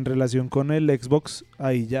en relación con el Xbox,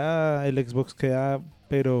 ahí ya el Xbox queda,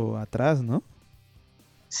 pero atrás, ¿no?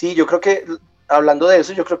 Sí, yo creo que, hablando de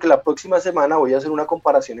eso, yo creo que la próxima semana voy a hacer una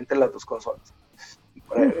comparación entre las dos consolas.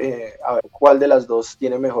 A ver cuál de las dos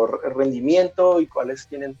tiene mejor rendimiento y cuáles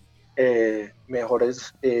tienen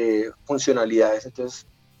mejores funcionalidades. Entonces,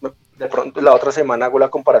 de pronto la otra semana hago la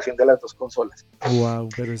comparación de las dos consolas. Wow,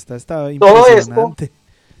 pero esta estaba impresionante.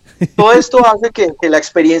 Todo esto hace que la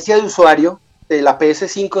experiencia de usuario de la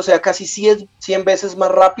PS5 sea casi 100 veces más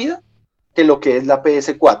rápida que lo que es la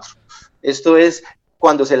PS4. Esto es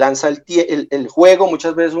cuando se lanza el juego,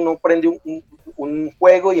 muchas veces uno prende un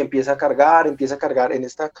juego y empieza a cargar. En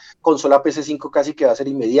esta consola PS5 casi que va a ser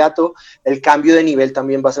inmediato. El cambio de nivel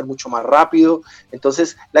también va a ser mucho más rápido.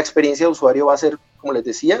 Entonces la experiencia de usuario va a ser, como les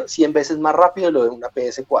decía, 100 veces más rápido de lo de una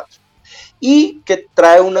PS4. Y que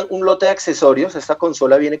trae un lote de accesorios. Esta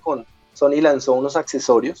consola Sony lanzó unos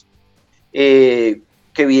accesorios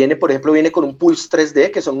que viene con un Pulse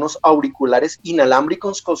 3D, que son unos auriculares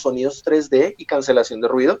inalámbricos con sonidos 3D y cancelación de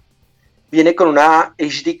ruido. Viene con una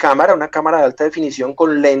HD cámara, una cámara de alta definición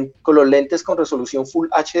con los lentes con resolución Full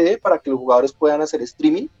HD para que los jugadores puedan hacer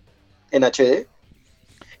streaming en HD.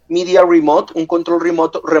 Media Remote, un control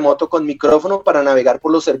remoto con micrófono para navegar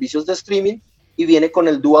por los servicios de streaming, y viene con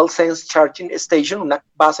el DualSense Charging Station, una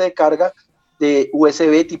base de carga de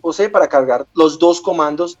USB tipo C para cargar los dos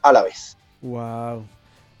comandos a la vez. Wow.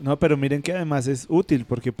 No, pero miren que además es útil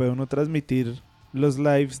porque puede uno transmitir los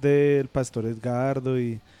lives del Pastor Edgardo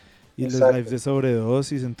y los lives de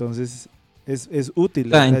sobredosis, entonces es útil.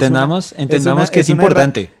 O sea, entendamos que es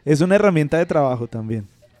importante. Es una herramienta de trabajo también.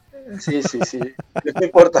 Sí, es muy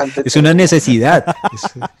importante. Es una necesidad.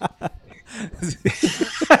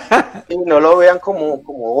 Y no lo vean como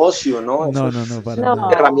ocio, ¿no? No, para nada.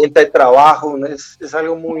 Una herramienta de trabajo, es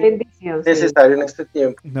algo muy necesario en este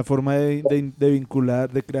tiempo. Una forma de vincular,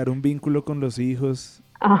 de crear un vínculo con los hijos.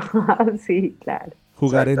 Sí, claro.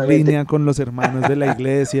 Jugar en línea con los hermanos de la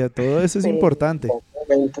iglesia, todo eso es importante.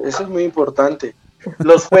 Exactamente, eso es muy importante.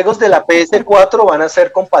 Los juegos de la PS4 van a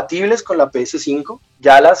ser compatibles con la PS5.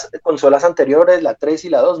 Ya las consolas anteriores, la 3 y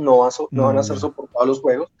la 2, no van a ser soportados los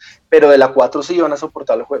juegos, pero de la 4 sí van a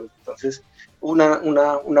soportar los juegos. Entonces,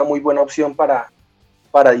 una muy buena opción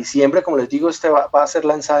para diciembre. Como les digo, va a ser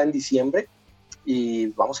lanzada en diciembre y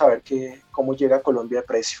vamos a ver cómo llega a Colombia de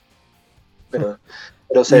precio. Pero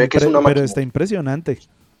se ve que es una máquina. Pero está impresionante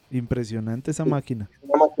esa máquina.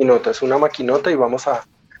 Es una maquinota y vamos a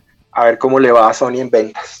ver cómo le va a Sony en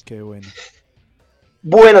ventas. Qué bueno.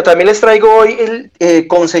 Bueno, también les traigo hoy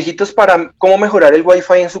consejitos para cómo mejorar el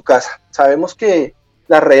Wi-Fi en su casa. Sabemos que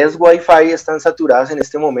las redes Wi-Fi están saturadas en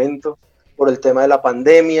este momento por el tema de la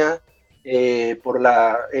pandemia, por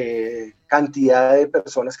la cantidad de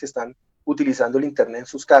personas que están utilizando el internet en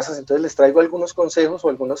sus casas. Entonces les traigo algunos consejos o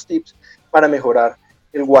algunos tips para mejorar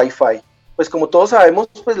el Wi-Fi. Pues como todos sabemos,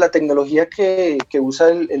 pues la tecnología que usa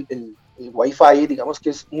el Wi-Fi, digamos que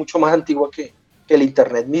es mucho más antigua que el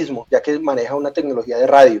internet mismo, ya que maneja una tecnología de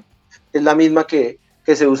radio. Es la misma que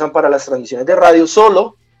se usan para las transmisiones de radio,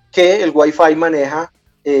 solo que el Wi-Fi maneja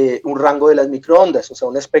un rango de las microondas, o sea,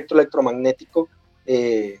 un espectro electromagnético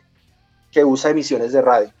que usa emisiones de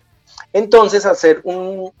radio. Entonces,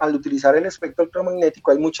 al utilizar el espectro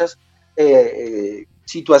electromagnético, hay muchas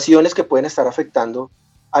situaciones que pueden estar afectando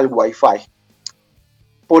al Wi-Fi.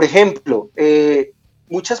 Por ejemplo,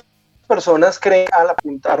 muchas personas creen al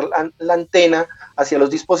apuntar la antena hacia los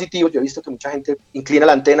dispositivos. Yo he visto que mucha gente inclina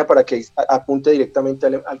la antena para que apunte directamente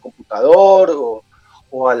al computador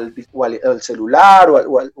o al celular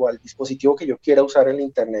o al dispositivo que yo quiera usar en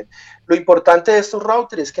internet. Lo importante de estos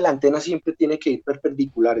routers es que la antena siempre tiene que ir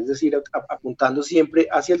perpendicular, es decir, apuntando siempre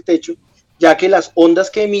hacia el techo, ya que las ondas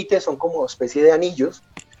que emite son como una especie de anillos,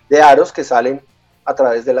 de aros que salen a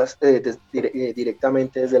través de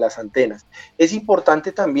directamente desde las antenas. Es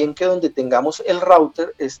importante también que donde tengamos el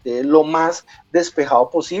router esté lo más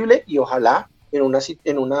despejado posible y ojalá en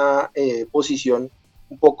una posición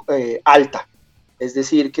un poco alta. Es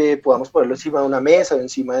decir, que podamos ponerlo encima de una mesa o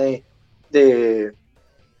encima de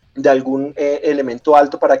algún elemento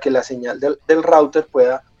alto para que la señal del router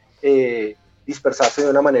pueda dispersarse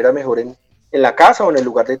de una manera mejor en la casa o en el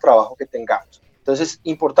lugar de trabajo que tengamos. Entonces,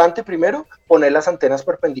 importante primero poner las antenas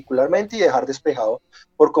perpendicularmente y dejar despejado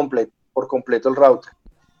por completo el router.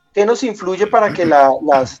 ¿Qué nos influye para que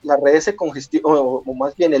las redes se congestionen, o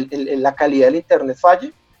más bien la calidad del internet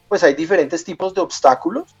falle? Pues hay diferentes tipos de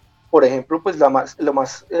obstáculos. Por ejemplo, pues lo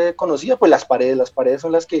más conocida, pues las paredes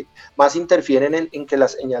son las que más interfieren en que la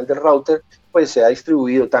señal del router pues sea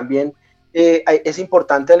distribuido. También es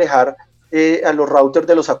importante alejar a los routers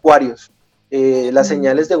de los acuarios. Las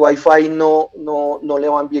señales de Wi-Fi no le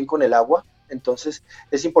van bien con el agua, entonces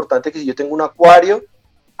es importante que si yo tengo un acuario,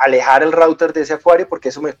 alejar el router de ese acuario, porque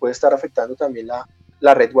eso me puede estar afectando también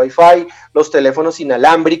la red Wi-Fi. Los teléfonos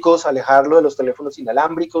inalámbricos, alejarlo de los teléfonos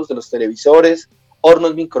inalámbricos, de los televisores,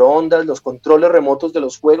 hornos microondas, los controles remotos de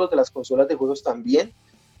los juegos, de las consolas de juegos también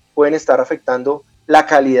pueden estar afectando la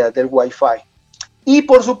calidad del Wi-Fi. Y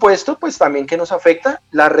por supuesto, pues también que nos afecta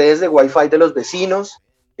las redes de Wi-Fi de los vecinos.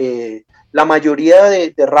 La mayoría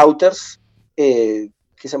de routers que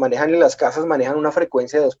se manejan en las casas manejan una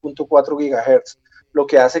frecuencia de 2.4 GHz, lo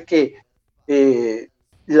que hace que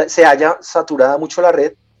se haya saturada mucho la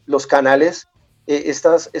red. Los canales,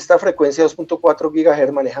 esta frecuencia de 2.4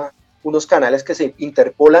 GHz maneja unos canales que se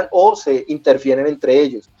interpolan o se interfieren entre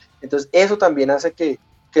ellos. Entonces eso también hace que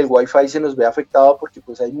el Wi-Fi se nos vea afectado, porque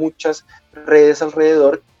pues hay muchas redes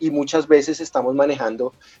alrededor y muchas veces estamos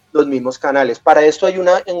manejando los mismos canales. Para esto hay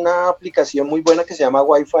una aplicación muy buena que se llama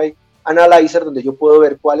Wi-Fi Analyzer, donde yo puedo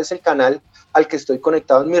ver cuál es el canal al que estoy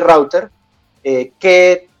conectado en mi router,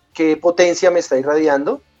 qué potencia me está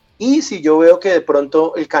irradiando, Y si yo veo que de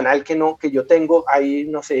pronto el canal que yo tengo, hay,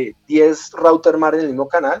 no sé, 10 router más en el mismo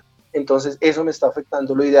canal, entonces eso me está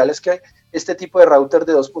afectando. Lo ideal es que este tipo de router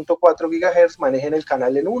de 2.4 GHz manejen el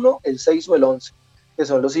canal el 1, el 6 o el 11, que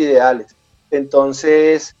son los ideales.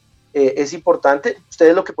 Entonces, es importante.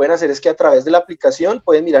 Ustedes lo que pueden hacer es que a través de la aplicación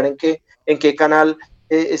pueden mirar en qué canal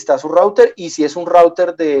está su router, y si es un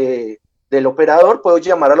router del operador, puedo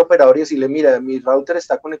llamar al operador y decirle, mira, mi router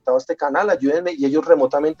está conectado a este canal, ayúdenme, y ellos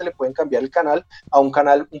remotamente le pueden cambiar el canal a un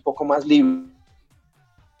canal un poco más libre.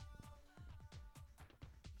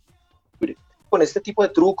 Con este tipo de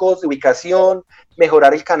trucos de ubicación,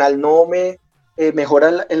 mejorar el canal NOME,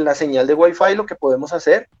 mejora la señal de Wi-Fi, lo que podemos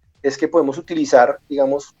hacer es que podemos utilizar,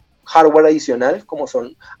 digamos, hardware adicional, como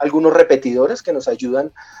son algunos repetidores que nos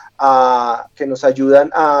ayudan a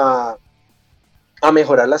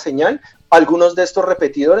mejorar la señal. Algunos de estos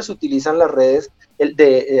repetidores utilizan las redes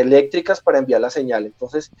eléctricas para enviar la señal.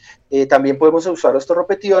 Entonces, también podemos usar estos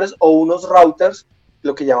repetidores o unos routers,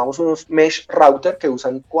 lo que llamamos unos mesh router, que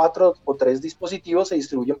usan 4 o 3 dispositivos, se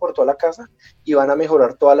distribuyen por toda la casa y van a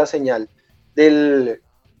mejorar toda la señal del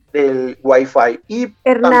Wi-Fi. Y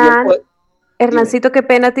Hernancito, qué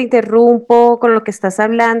pena te interrumpo con lo que estás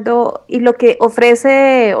hablando, y lo que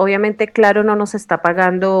ofrece, obviamente, claro, no nos está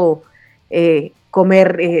pagando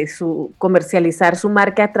comercializar su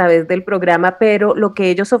marca a través del programa, pero lo que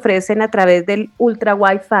ellos ofrecen a través del Ultra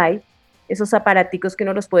Wi-Fi, esos aparaticos que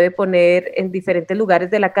uno los puede poner en diferentes lugares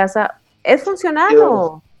de la casa, ¿es funcional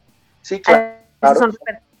o? Sí, claro. ¿Son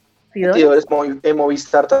repetidores?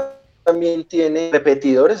 Movistar también tiene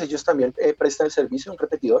repetidores, ellos también prestan el servicio, un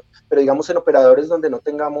repetidor, pero digamos en operadores donde no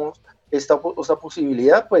tengamos esta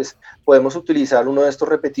posibilidad, pues podemos utilizar uno de estos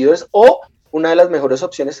repetidores, o una de las mejores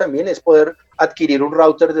opciones también es poder adquirir un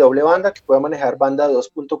router de doble banda que pueda manejar banda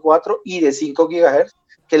 2.4 y de 5 GHz,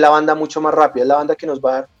 que es la banda mucho más rápida, es la banda que nos va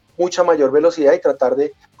a dar mucha mayor velocidad, y tratar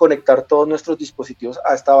de conectar todos nuestros dispositivos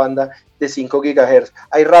a esta banda de 5 GHz.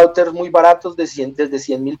 Hay routers muy baratos desde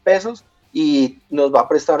 100,000 pesos y nos va a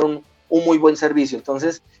prestar un muy buen servicio.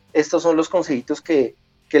 Entonces, estos son los consejitos que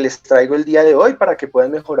les traigo el día de hoy para que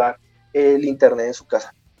puedan mejorar el internet en su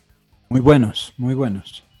casa. Muy buenos, muy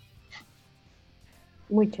buenos.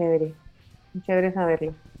 Muy chévere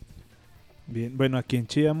saberlo. Bien, bueno, aquí en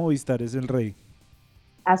Chía Movistar es el rey.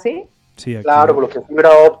 ¿Ah, sí? Sí, aquí. Claro, por lo que es fibra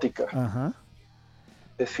óptica. Ajá.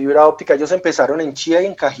 Es fibra óptica. Ellos empezaron en Chía y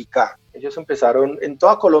en Cajicá. Ellos empezaron, en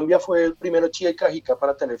toda Colombia fue el primero Chía y Cajicá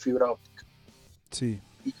para tener fibra óptica. Sí.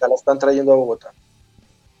 Y ya la están trayendo a Bogotá.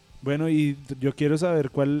 Bueno, y yo quiero saber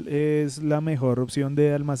cuál es la mejor opción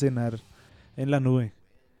de almacenar en la nube.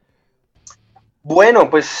 Bueno,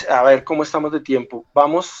 pues a ver cómo estamos de tiempo.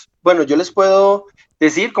 Bueno, yo les puedo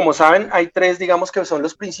decir, como saben, hay 3, digamos, que son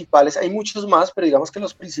los principales. Hay muchos más, pero digamos que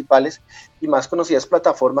los principales y más conocidas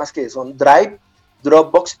plataformas, que son Drive,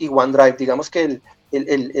 Dropbox y OneDrive. Digamos que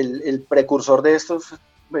el precursor de estos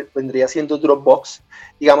vendría siendo Dropbox.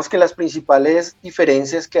 Digamos que las principales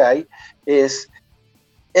diferencias que hay es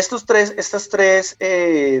estas tres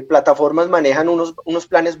plataformas manejan unos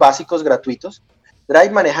planes básicos gratuitos. Drive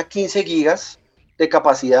maneja 15 gigas de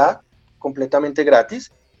capacidad completamente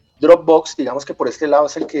gratis. Dropbox, digamos que por este lado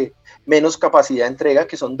es el que menos capacidad entrega,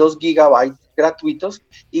 que son 2 gigabytes gratuitos,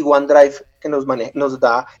 y OneDrive, que nos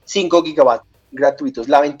da 5 gigabytes gratuitos.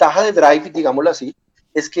 La ventaja de Drive, digámoslo así,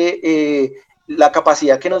 es que la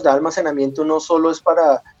capacidad que nos da almacenamiento no solo es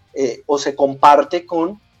o se comparte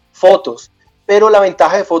con fotos, pero la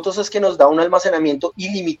ventaja de fotos es que nos da un almacenamiento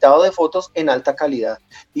ilimitado de fotos en alta calidad.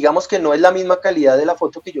 Digamos que no es la misma calidad de la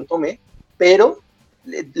foto que yo tomé, pero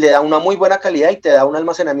le da una muy buena calidad y te da un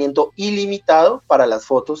almacenamiento ilimitado para las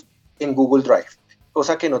fotos en Google Drive,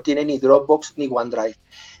 cosa que no tiene ni Dropbox ni OneDrive.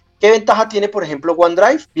 ¿Qué ventaja tiene, por ejemplo,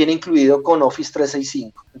 OneDrive? Viene incluido con Office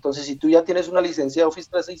 365. Entonces, si tú ya tienes una licencia de Office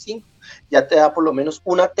 365, ya te da por lo menos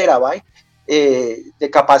 1 terabyte de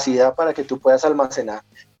capacidad para que tú puedas almacenar.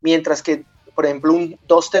 Mientras que, por ejemplo,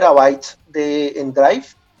 2 terabytes en Drive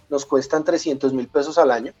nos cuestan 300,000 pesos al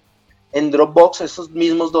año. En Dropbox, estos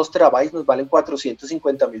mismos 2 terabytes nos valen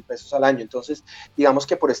 450,000 pesos al año. Entonces, digamos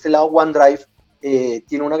que por este lado OneDrive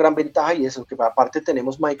tiene una gran ventaja, y eso, que aparte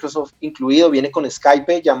tenemos Microsoft incluido, viene con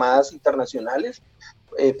Skype, llamadas internacionales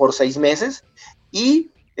por 6 meses, y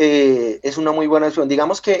es una muy buena opción.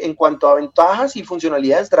 Digamos que en cuanto a ventajas y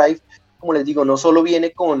funcionalidades, Drive, como les digo, no solo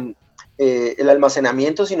viene con el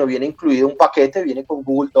almacenamiento, sino viene incluido un paquete, viene con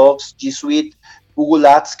Google Docs, G Suite, Google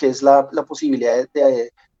Ads, que es la posibilidad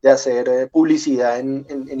de hacer publicidad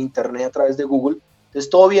en internet a través de Google. Entonces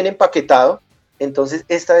todo viene empaquetado. Entonces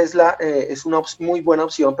esta es una muy buena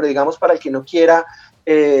opción, pero digamos, para el que no quiera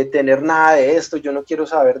tener nada de esto, yo no quiero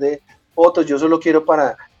saber de fotos, yo solo quiero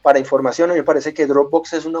para para información. A mí me parece que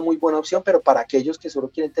Dropbox es una muy buena opción, pero para aquellos que solo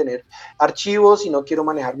quieren tener archivos y no quiero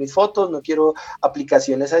manejar mis fotos, no quiero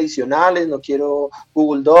aplicaciones adicionales, no quiero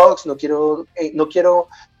Google Docs, no quiero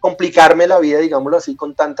complicarme la vida, digámoslo así,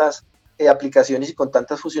 con tantas aplicaciones y con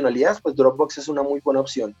tantas funcionalidades, pues Dropbox es una muy buena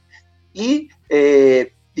opción. Y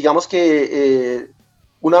digamos que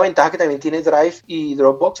una ventaja que también tiene Drive y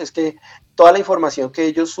Dropbox es que toda la información que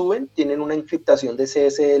ellos suben tienen una encriptación de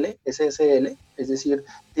SSL, es decir,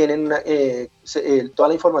 tienen toda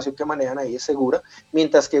la información que manejan ahí es segura,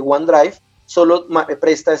 mientras que OneDrive solo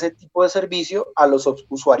presta ese tipo de servicio a los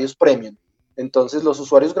usuarios premium. Entonces los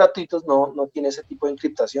usuarios gratuitos no tienen ese tipo de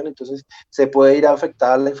encriptación, entonces se puede ir a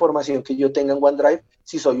afectar la información que yo tenga en OneDrive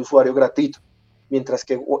si soy usuario gratuito, mientras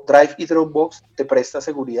que Drive y Dropbox te presta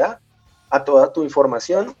seguridad a toda tu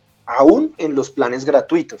información, aún en los planes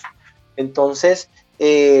gratuitos. Entonces,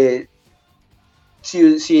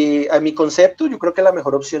 si a mi concepto, yo creo que la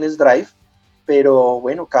mejor opción es Drive, pero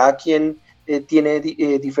bueno, cada quien tiene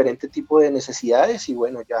diferente tipo de necesidades y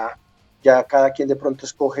bueno, ya cada quien de pronto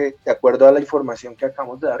escoge, de acuerdo a la información que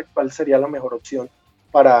acabamos de dar, cuál sería la mejor opción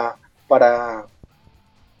para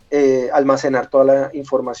almacenar toda la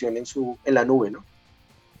información en la nube, ¿no?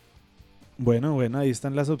 Bueno, ahí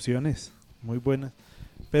están las opciones, muy buenas.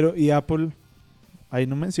 Pero, ¿y Apple? Ahí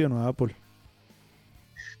no mencionó a Apple.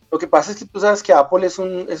 Lo que pasa es que tú sabes que Apple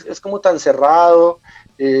es como tan cerrado.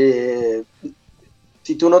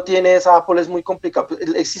 Si tú no tienes Apple es muy complicado.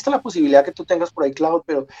 Existe la posibilidad que tú tengas por ahí cloud,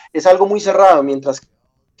 pero es algo muy cerrado, mientras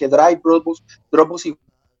que Drive, Dropbox y...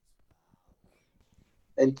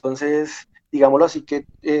 Entonces, digámoslo así que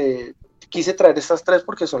quise traer estas tres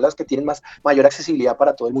porque son las que tienen mayor accesibilidad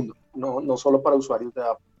para todo el mundo, no solo para usuarios de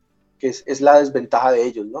Apple, que es la desventaja de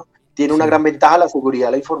ellos, ¿no? Tiene una gran ventaja la seguridad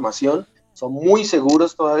de la información, son muy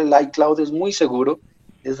seguros, todo el iCloud es muy seguro,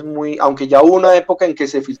 aunque ya hubo una época en que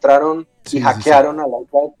se filtraron y hackearon al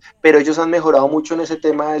iCloud, pero ellos han mejorado mucho en ese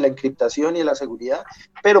tema de la encriptación y de la seguridad,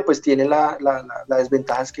 pero pues tiene la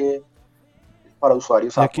desventaja es que para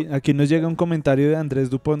usuarios aquí nos llega un comentario de Andrés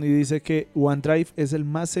Dupont y dice que OneDrive es el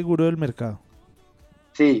más seguro del mercado.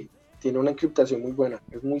 Sí, tiene una encriptación muy buena,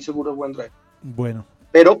 es muy seguro OneDrive. Bueno.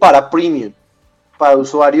 Pero para premium, para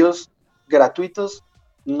usuarios gratuitos,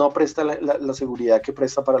 no presta la seguridad que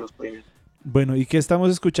presta para los premium. Bueno, ¿y qué estamos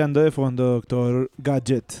escuchando de fondo, doctor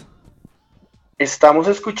Gadget? Estamos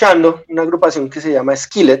escuchando una agrupación que se llama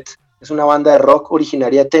Skillet, es una banda de rock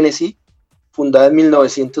originaria de Tennessee, fundada en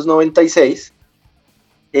 1996,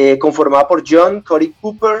 conformada por John, Cody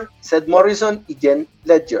Cooper, Seth Morrison y Jen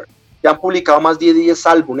Ledger. Ya han publicado más de 10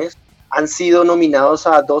 álbumes, han sido nominados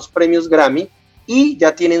a 2 premios Grammy y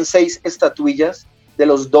ya tienen 6 estatuillas de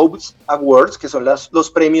los Doves Awards, que son los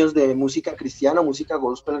premios de música cristiana, música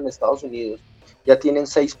gospel en Estados Unidos. Ya tienen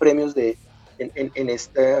 6 premios en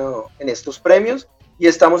estos premios y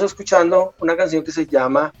estamos escuchando una canción que se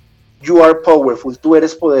llama You Are Powerful, tú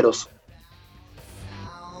eres poderoso.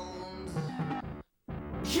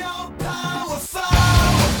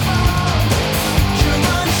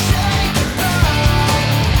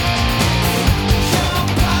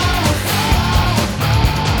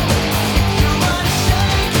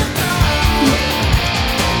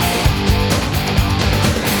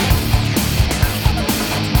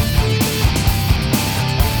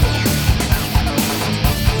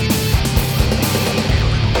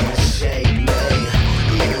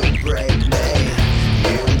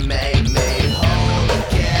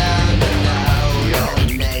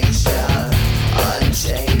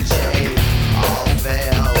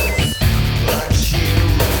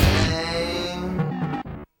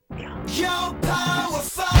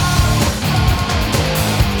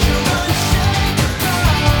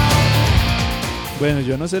 Bueno,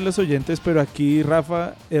 yo no sé los oyentes, pero aquí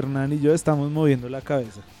Rafa, Hernán y yo estamos moviendo la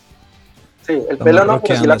cabeza. Sí, el pelo no,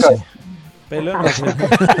 pero sí la cabeza. Pelo no.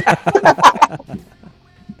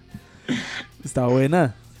 Está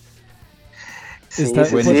buena. Sí, Está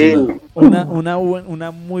sí.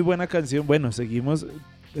 una muy buena canción. Bueno, seguimos.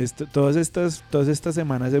 Todas estas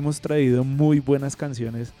semanas hemos traído muy buenas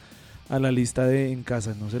canciones a la lista de En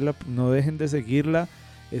Casa. No dejen de seguirla.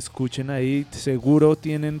 Escuchen ahí, seguro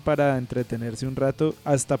tienen para entretenerse un rato,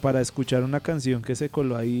 hasta para escuchar una canción que se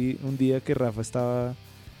coló ahí un día que Rafa estaba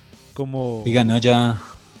como... Diga, no, ya...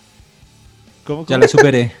 ¿Cómo? Ya la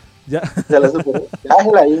superé. Ya la superé.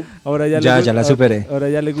 Déjala ahí. Ahora ya la superé. Ahora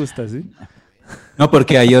ya le gusta, ¿sí? No,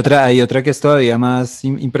 porque hay otra que es todavía más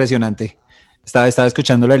impresionante. Estaba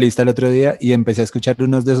escuchando la lista el otro día y empecé a escuchar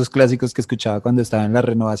unos de esos clásicos que escuchaba cuando estaba en la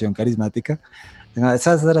renovación carismática.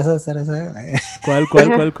 ¿Cuál?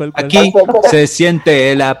 Aquí se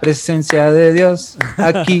siente la presencia de Dios.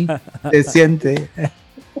 Aquí se siente.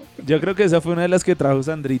 Yo creo que esa fue una de las que trajo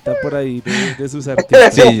Sandrita por ahí de sus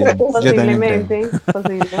artistas. Sí, yo también creo.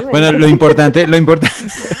 Posiblemente. Bueno, lo importante.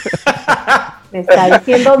 ¿Me está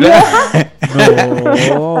diciendo vieja?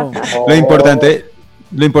 No. Lo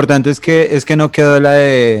importante es que no quedó la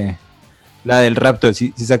del rapto.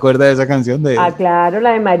 ¿Sí se acuerda de esa canción? Ah, claro,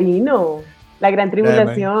 la de Marino. La gran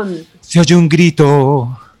tribulación. Se oye un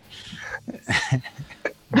grito.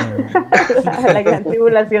 La gran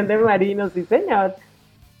tribulación de Marino, sí, señor.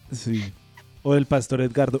 Sí. O el pastor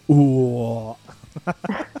Edgardo.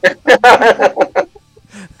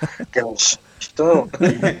 Qué bonito.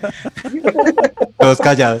 Todos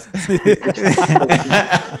callados.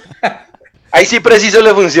 Ahí sí preciso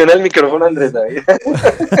le funciona el micrófono a Andrés David.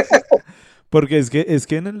 Porque es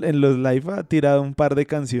que en los live ha tirado un par de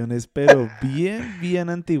canciones, pero bien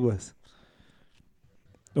antiguas.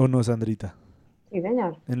 ¿O no, Sandrita? Sí,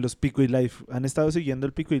 señor. En los Pico y Live. ¿Han estado siguiendo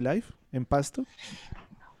el Pico y Live en Pasto?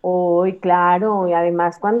 Uy, claro, y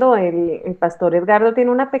además cuando el pastor Edgardo tiene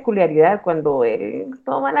una peculiaridad, cuando él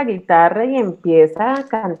toma la guitarra y empieza a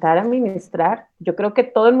cantar, a ministrar, yo creo que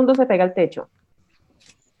todo el mundo se pega al techo.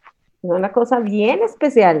 Es una cosa bien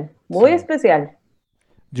especial, muy especial.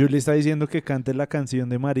 Julie está diciendo que cante la canción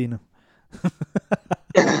de Marino.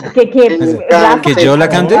 Rafa, ¿Que yo la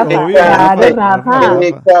cante? Rafa, Obvio, claro, Rafa. Rafa.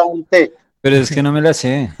 Pero es que no me la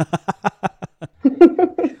sé.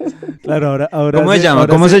 Claro, ahora ¿Cómo se llama?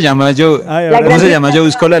 ¿Cómo se llama? Yo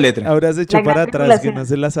busco la letra. Ahora se echó La para gran atrás, que tribulación. no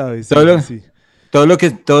se la sabe. Sí, Todo lo- sí.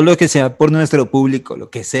 todo lo que sea por nuestro público, lo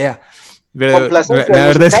que sea. Pero Complacencia la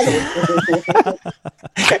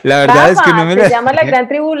verdad es que no me se la llama La Gran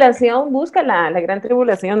Tribulación, búscala, La Gran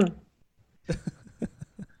Tribulación.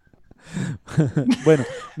 Bueno,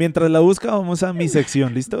 mientras la busca, vamos a mi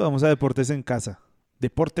sección, ¿listo? Vamos a Deportes en Casa.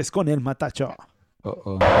 Deportes con el Matacho.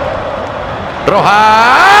 Oh.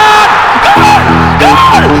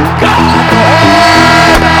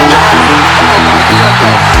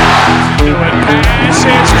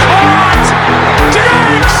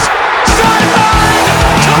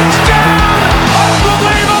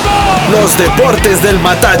 Los deportes del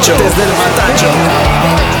Matacho.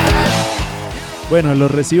 Bueno, lo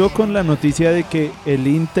recibo con la noticia de que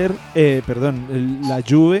la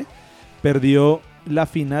Juve perdió la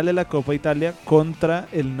final de la Copa Italia contra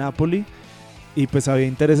el Napoli y pues había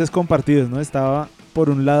intereses compartidos, ¿no? Estaba por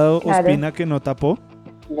un lado Claro. Ospina, que no tapó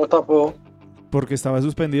No tapó. porque estaba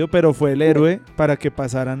suspendido, pero fue el héroe para que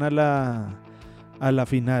pasaran a la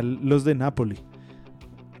final los de Napoli.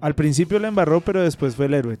 Al principio la embarró, pero después fue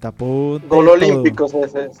el héroe, tapó de Gol todo. olímpico.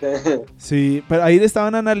 Sí, pero ahí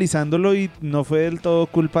estaban analizándolo y no fue del todo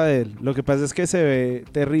culpa de él. Lo que pasa es que se ve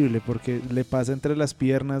terrible porque le pasa entre las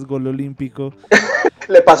piernas, gol olímpico.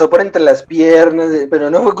 Le pasó por entre las piernas, pero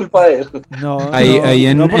no fue culpa de él. No, Ahí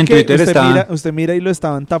en porque Twitter está. usted mira y lo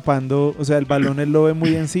estaban tapando, o sea, el balón él lo ve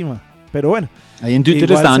muy encima. Pero bueno, Ahí en Twitter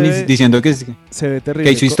igual estaban se ve- diciendo que se ve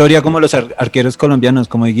terrible. hizo historia como los arqueros colombianos,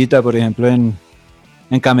 como Higuita, por ejemplo, en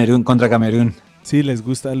Camerún, contra Camerún. Sí, les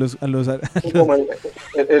gusta Como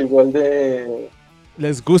el gol de...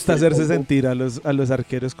 les gusta hacerse sentir a los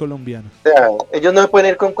arqueros colombianos. O sea, ellos no pueden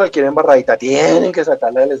ir con cualquier embarradita, tienen que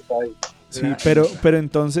sacarla del estadio. Sí, pero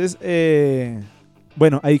entonces,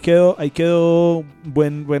 bueno, ahí quedó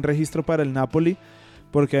buen registro para el Napoli,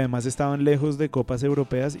 porque además estaban lejos de copas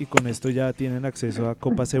europeas y con esto ya tienen acceso a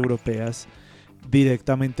copas europeas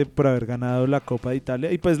directamente por haber ganado la Copa de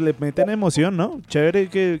Italia y pues le meten emoción, ¿no? Chévere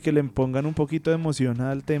que le pongan un poquito de emoción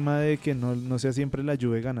al tema de que no sea siempre la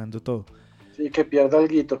Juve ganando todo. Sí, que pierda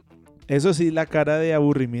alguito. Eso sí, la cara de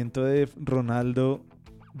aburrimiento de Ronaldo,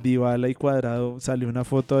 Dybala y Cuadrado, salió una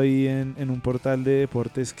foto ahí en un portal de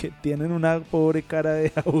deportes que tienen una pobre cara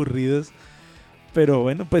de aburridos, pero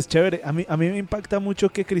bueno, pues chévere. A mí me impacta mucho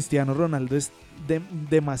que Cristiano Ronaldo es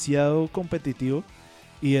demasiado competitivo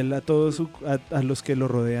y él a los que lo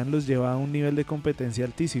rodean los lleva a un nivel de competencia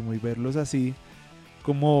altísimo y verlos así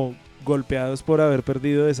como golpeados por haber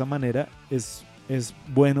perdido de esa manera es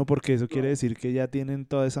bueno porque eso quiere decir que ya tienen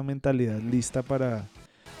toda esa mentalidad lista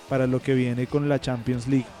para lo que viene con la Champions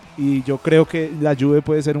League y yo creo que la Juve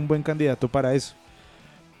puede ser un buen candidato para eso.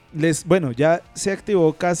 Bueno, ya se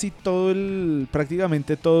activó casi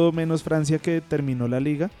prácticamente todo menos Francia que terminó la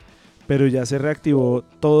liga, pero ya se reactivó,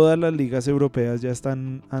 todas las ligas europeas ya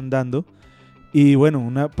están andando y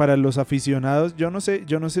bueno, para los aficionados, yo no sé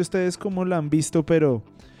ustedes cómo la han visto, pero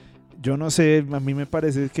yo no sé, a mí me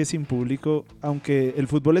parece que sin público, aunque el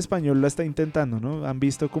fútbol español la está intentando, ¿no? ¿Han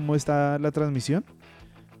visto cómo está la transmisión?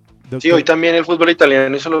 Doctor. Sí, hoy también el fútbol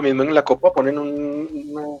italiano hizo lo mismo en la Copa, ponen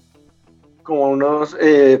como unos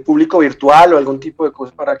público virtual o algún tipo de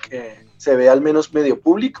cosas para que se vea al menos medio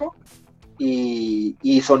público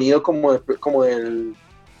y sonido como de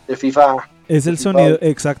FIFA. Es el FIFA. sonido,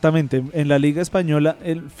 exactamente. En la Liga Española,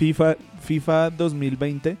 el FIFA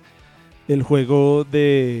 2020, el juego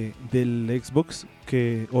del Xbox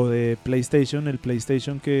o de PlayStation, el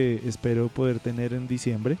PlayStation que espero poder tener en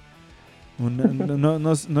diciembre.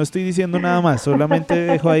 No estoy diciendo nada más, solamente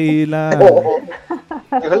dejo ahí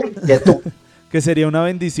que sería una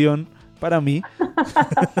bendición para mí.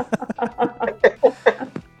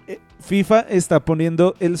 FIFA está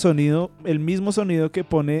poniendo el sonido, el mismo sonido que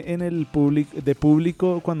pone en el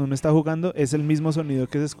público cuando uno está jugando, es el mismo sonido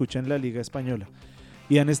que se escucha en la Liga Española.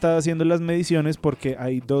 Y han estado haciendo las mediciones porque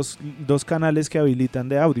hay dos canales que habilitan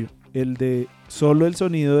de audio. El de solo el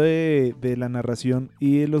sonido de la narración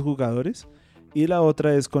y de los jugadores. Y la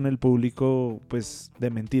otra es con el público, pues, de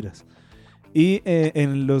mentiras. Y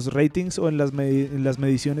en los ratings o en las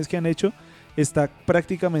mediciones que han hecho, está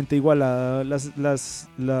prácticamente igualada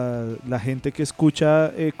la gente que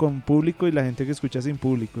escucha con público y la gente que escucha sin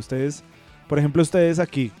público. Ustedes, por ejemplo, ustedes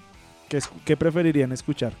aquí, ¿qué preferirían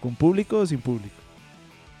escuchar? ¿Con público o sin público?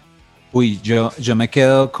 Uy, yo me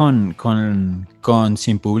quedo con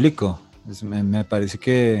sin público. Me parece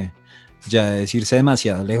que ya es irse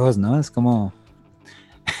demasiado lejos, ¿no? Es como...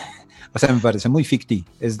 o sea, me parece muy ficti.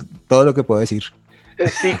 Es todo lo que puedo decir.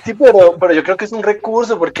 Es ficti, pero yo creo que es un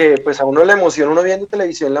recurso, porque pues a uno la emoción, uno viendo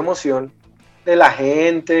televisión, la emoción de la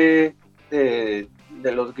gente, de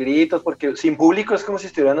los gritos, porque sin público es como si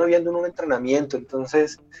estuvieran viendo un entrenamiento,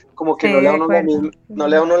 entonces como que Sí, no le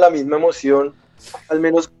da de uno la misma emoción, al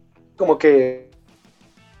menos como que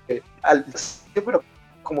pero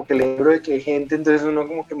como que le hablo de que hay gente, entonces uno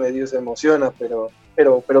como que medio se emociona, pero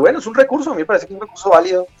bueno, es un recurso, a mí me parece que es un recurso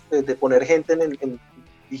válido de poner gente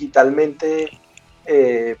digitalmente,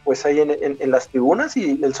 pues ahí en las tribunas,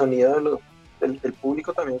 y el sonido del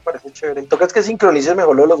público también me parece chévere. Toca es que sincronice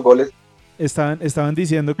mejor lo de los goles. Estaban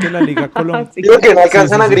diciendo que la Liga Colombiana... Digo que no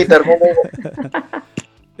alcanzan a gritar.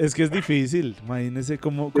 Es que es difícil, imagínense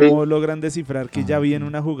cómo logran descifrar que ya viene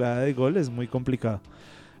una jugada de gol, es muy complicado.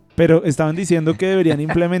 Pero estaban diciendo que deberían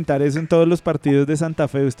implementar eso en todos los partidos de Santa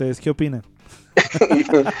Fe. ¿Ustedes qué opinan?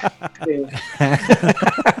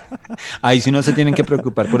 Ahí sí no se tienen que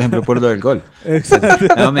preocupar, por ejemplo, por lo del gol.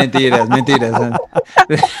 Exacto. No, mentiras.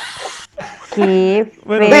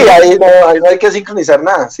 Bueno, sí, ahí no hay que sincronizar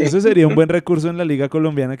nada. Sí. Eso sería un buen recurso en la Liga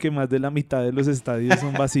Colombiana, que más de la mitad de los estadios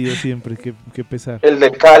son vacíos siempre. Qué pesar. El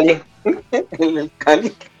del Cali. El del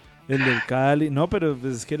Cali. No, pero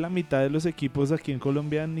es que la mitad de los equipos aquí en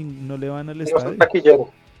Colombia no le van al No estadio. son taquilleros.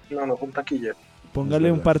 No son taquilleros.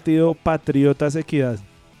 Póngale un partido Patriotas Equidad.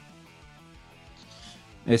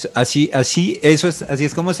 Así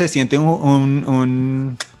es como se siente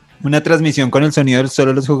una transmisión con el sonido de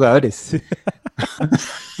solo los jugadores. Sí.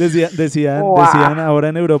 Decían ahora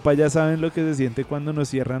en Europa, ya saben lo que se siente cuando nos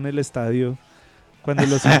cierran el estadio, cuando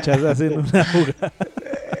los hinchas hacen una jugada.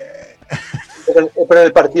 Pero en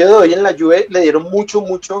el partido de hoy en la Juve le dieron mucho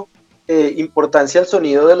importancia al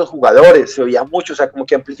sonido de los jugadores, se oía mucho, o sea, como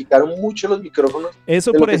que amplificaron mucho los micrófonos.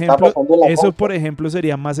 Eso, por ejemplo,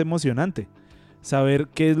 sería más emocionante. Saber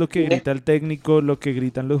qué es lo que grita el técnico, lo que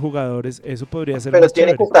gritan los jugadores, eso podría ser pero más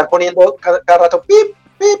tiene chévere. que estar poniendo cada rato pip,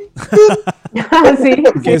 pip, pip.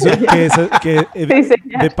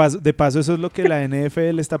 De paso, eso es lo que la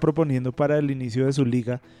NFL está proponiendo para el inicio de su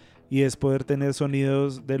liga, y es poder tener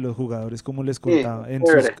sonidos de los jugadores, como les contaba,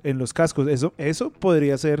 en los cascos. Eso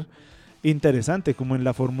podría ser interesante, como en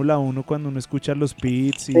la Fórmula 1 cuando uno escucha los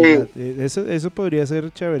pits, y eso podría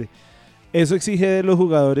ser chévere. Eso exige de los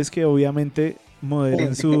jugadores que obviamente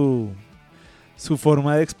moderen su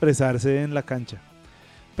forma de expresarse en la cancha.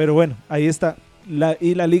 Pero bueno, ahí está.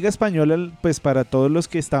 Y la Liga Española, pues para todos los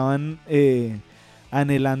que estaban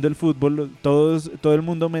anhelando el fútbol, todo el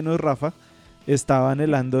mundo menos Rafa, estaba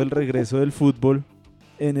anhelando el regreso del fútbol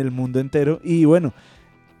en el mundo entero. Y bueno,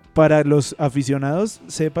 para los aficionados,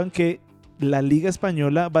 sepan que la Liga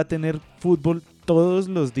Española va a tener fútbol todos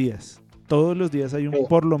los días. Todos los días hay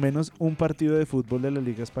por lo menos un partido de fútbol de la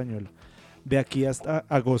Liga Española, de aquí hasta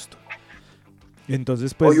agosto.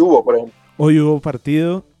 Entonces, pues, hoy hubo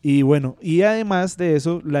partido, y bueno, y además de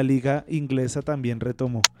eso, la Liga Inglesa también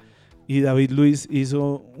retomó. Y David Luiz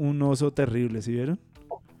hizo un oso terrible, ¿sí vieron?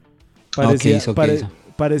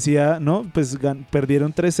 Parecía, ¿no? Pues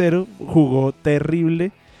perdieron 3-0, jugó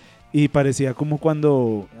terrible, y parecía como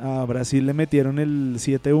cuando a Brasil le metieron el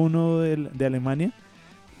 7-1 de Alemania.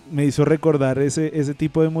 Me hizo recordar ese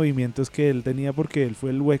tipo de movimientos que él tenía, porque él fue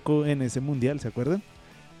el hueco en ese mundial, ¿se acuerdan?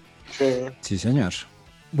 Sí, señor.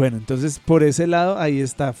 Bueno, entonces por ese lado ahí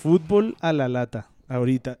está, fútbol a la lata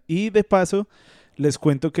ahorita. Y de paso les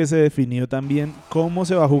cuento que se definió también cómo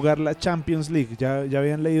se va a jugar la Champions League. ¿Ya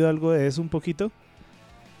habían leído algo de eso un poquito?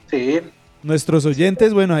 Sí. Nuestros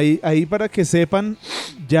oyentes, bueno, ahí para que sepan,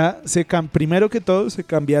 ya primero que todo se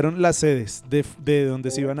cambiaron las sedes de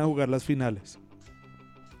donde se iban a jugar las finales.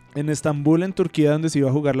 En Estambul, en Turquía, donde se iba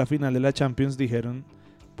a jugar la final de la Champions, dijeron,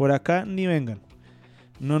 por acá ni vengan.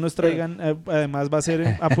 No nos traigan, además va a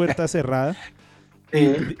ser a puerta cerrada.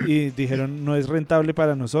 Y dijeron, no es rentable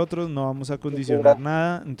para nosotros, no vamos a condicionar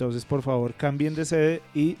nada, entonces por favor cambien de sede,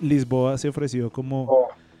 y Lisboa se ofreció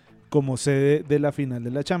como sede de la final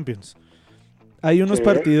de la Champions. Hay unos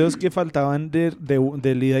partidos que faltaban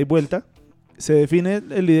del ida y vuelta. Se define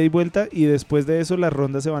el ida y vuelta y después de eso las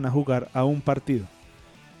rondas se van a jugar a un partido.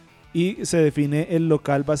 Y se define el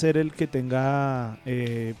local va a ser el que tenga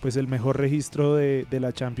pues el mejor registro de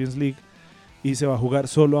la Champions League, y se va a jugar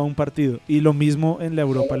solo a un partido. Y lo mismo en la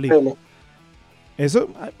Europa League.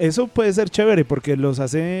 Eso puede ser chévere porque los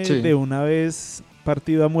hace de una vez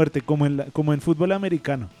partido a muerte, como en fútbol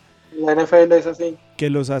americano. La NFL es así.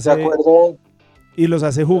 Que los hace... ¿De acuerdo? Y los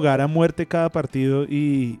hace jugar a muerte cada partido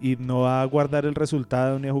y no va a guardar el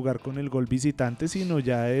resultado ni a jugar con el gol visitante, sino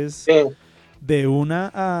ya es de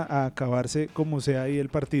una a acabarse como sea ahí el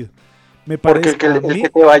partido. Me parece porque el que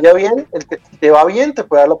te vaya bien, el que te va bien te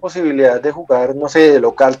puede dar la posibilidad de jugar, no sé, de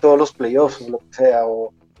local todos los playoffs, lo que sea,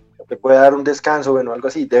 o te puede dar un descanso, bueno, algo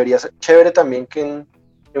así. Debería ser chévere también que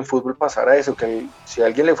en fútbol pasara eso, que si a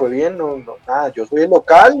alguien le fue bien, nada, yo soy el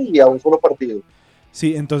local y a un solo partido.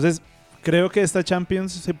 Sí, entonces creo que esta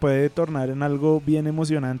Champions se puede tornar en algo bien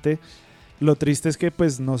emocionante. Lo triste es que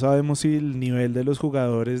pues no sabemos si el nivel de los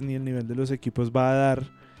jugadores ni el nivel de los equipos va a dar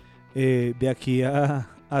de aquí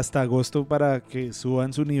hasta agosto para que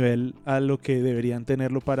suban su nivel a lo que deberían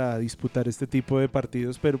tenerlo para disputar este tipo de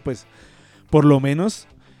partidos, pero pues por lo menos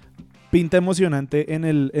pinta emocionante en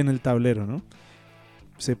el tablero, ¿no?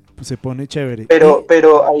 Se pone chévere.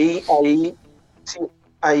 Pero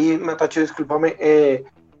ahí, Matacho, discúlpame,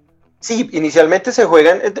 sí, inicialmente se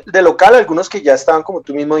juegan de local, algunos que ya estaban, como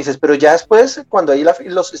tú mismo dices, pero ya después, cuando ahí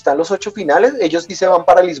están los 8 finales, ellos sí se van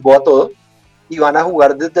para Lisboa todo, y van a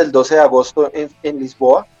jugar desde el 12 de agosto en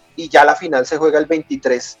Lisboa, y ya la final se juega el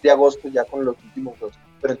 23 de agosto, ya con los últimos 2.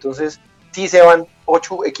 Pero entonces sí se van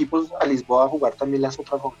 8 equipos a Lisboa a jugar también las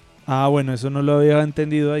otras jornadas. Ah, bueno, eso no lo había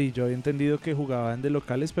entendido ahí. Yo había entendido que jugaban de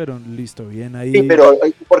locales, pero listo, bien ahí. Sí, pero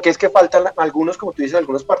porque es que faltan algunos, como tú dices,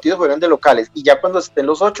 algunos partidos juegan de locales, y ya cuando estén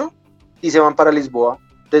los 8, sí se van para Lisboa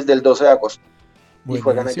desde el 12 de agosto. Buenísimo. Y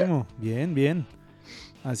juegan allá. Bien.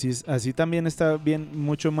 Así también está bien,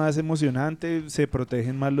 mucho más emocionante, se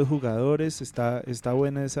protegen más los jugadores, está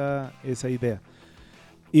buena esa idea.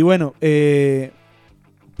 Y bueno,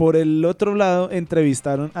 por el otro lado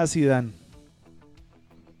entrevistaron a Zidane.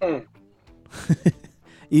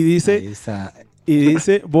 y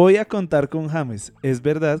dice, voy a contar con James. Es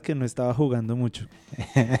verdad que no estaba jugando mucho.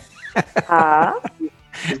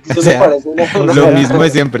 O sea, lo mismo de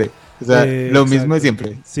siempre. O sea, lo mismo de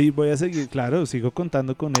siempre. Sí, voy a seguir, claro, sigo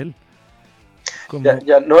contando con él.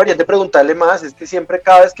 Ya no deberían de preguntarle más, es que siempre,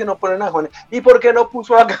 cada vez que no ponen a James, ¿y por qué no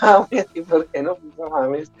puso a James? ¿Y por qué no puso a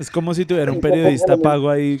James? Es como si tuviera un periodista pago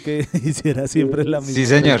ahí que hiciera siempre la misma. Sí,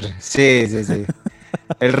 señor. Sí.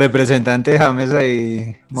 El representante de James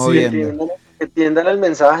ahí moviendo. Que entiendan el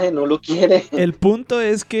mensaje, no lo quiere. El punto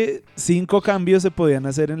es que 5 cambios se podían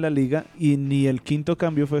hacer en la liga y ni el quinto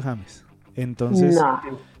cambio fue James. Entonces,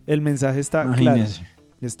 el mensaje está claro.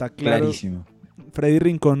 Está claro. Clarísimo. Freddy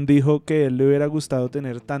Rincón dijo que a él le hubiera gustado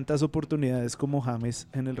tener tantas oportunidades como James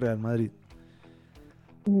en el Real Madrid.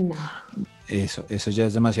 No. Eso ya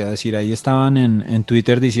es demasiado decir. Ahí estaban en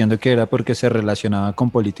Twitter diciendo que era porque se relacionaba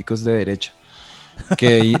con políticos de derecha.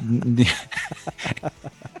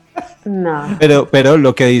 No. Pero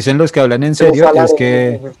lo que dicen los que hablan en serio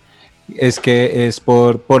es que es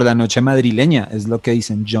por la noche madrileña, es lo que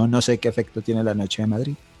dicen. Yo no sé qué efecto tiene la noche de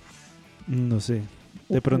Madrid. No sé.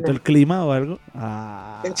 ¿De pronto el clima o algo?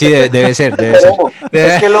 Sí, debe ser.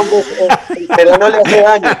 Es que el hombre, el sereno le hace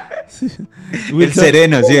daño. El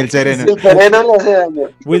sereno. El sereno le hace daño.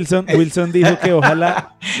 Wilson dijo que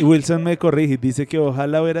ojalá, Wilson me corrige, dice que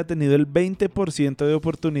ojalá hubiera tenido el 20% de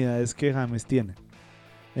oportunidades que James tiene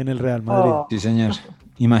en el Real Madrid. Sí, señor.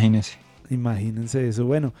 Imagínense eso.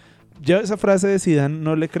 Bueno, yo esa frase de Zidane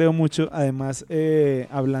no le creo mucho. Además,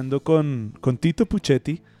 hablando con Tito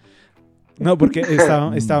Puchetti, no, porque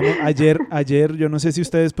estábamos ayer, yo no sé si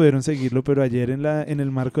ustedes pudieron seguirlo, pero ayer en el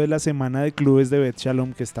marco de la semana de clubes de Bet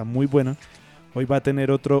Shalom, que está muy buena, hoy va a tener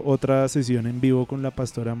otra sesión en vivo con la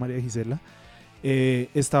pastora María Gisela,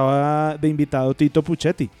 estaba de invitado Tito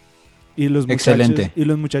Puchetti. Y los Excelente.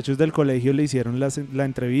 muchachos del colegio le hicieron la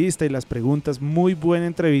entrevista y las preguntas. Muy buena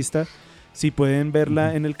entrevista. Si pueden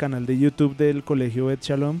verla en el canal de YouTube del Colegio Bet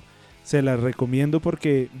Shalom, se la recomiendo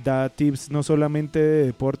porque da tips no solamente de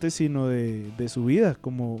deporte, sino de su vida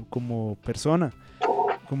como persona.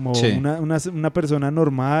 Como Sí. una persona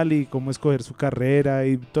normal y cómo escoger su carrera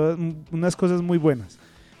y todas unas cosas muy buenas.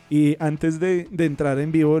 Y antes de entrar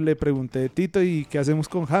en vivo le pregunté, Tito, ¿y qué hacemos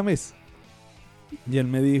con James? Y él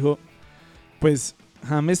me dijo, pues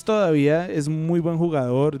James todavía es muy buen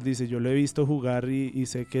jugador, dice, yo lo he visto jugar y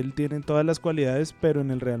sé que él tiene todas las cualidades, pero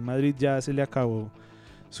en el Real Madrid ya se le acabó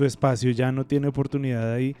su espacio, ya no tiene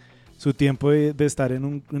oportunidad ahí. Su tiempo de estar en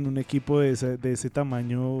un equipo de ese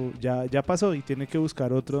tamaño ya pasó y tiene que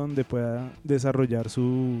buscar otro donde pueda desarrollar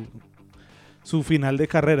su final de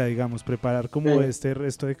carrera, digamos, preparar como este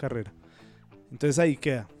resto de carrera. Entonces ahí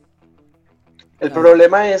queda. El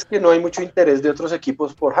problema es que no hay mucho interés de otros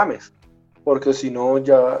equipos por James, porque si no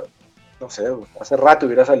ya, no sé, hace rato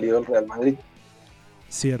hubiera salido el Real Madrid.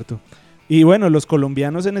 Cierto. Y bueno, los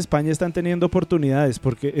colombianos en España están teniendo oportunidades,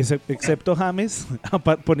 porque excepto James,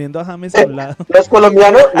 poniendo a James a un lado. Los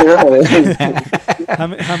colombianos,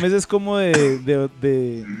 James es como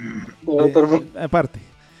de aparte.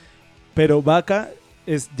 Pero Vaca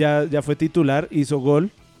ya fue titular, hizo gol,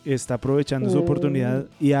 está aprovechando su oportunidad.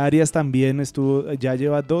 Y Arias también ya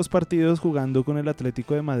lleva 2 partidos jugando con el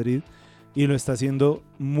Atlético de Madrid y lo está haciendo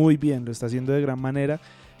muy bien, lo está haciendo de gran manera.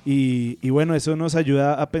 Y bueno, eso nos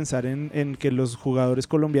ayuda a pensar en que los jugadores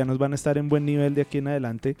colombianos van a estar en buen nivel de aquí en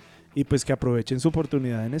adelante y pues que aprovechen su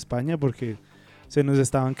oportunidad en España porque se nos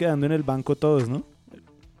estaban quedando en el banco todos, ¿no?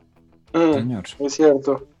 Señor. Es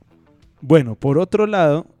cierto. Bueno, por otro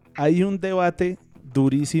lado, hay un debate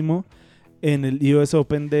durísimo en el US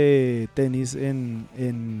Open de tenis en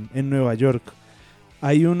Nueva York.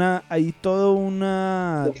 Hay todo un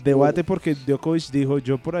debate porque Djokovic dijo,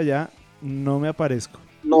 yo por allá no me aparezco.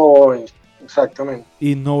 No, exactamente.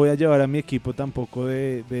 Y no voy a llevar a mi equipo tampoco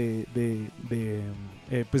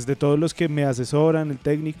pues de todos los que me asesoran, el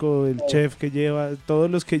técnico, el chef que lleva,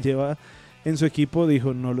 todos los que lleva en su equipo,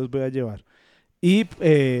 dijo, no los voy a llevar. Y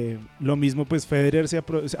lo mismo, pues Federer se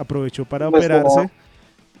aprovechó para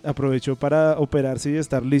operarse y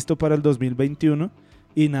estar listo para el 2021.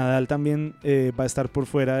 Y Nadal también va a estar por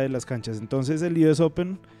fuera de las canchas. Entonces el US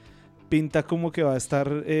Open pinta como que va a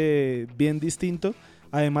estar bien distinto.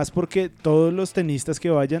 Además porque todos los tenistas que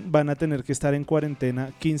vayan van a tener que estar en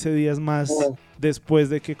cuarentena 15 días más después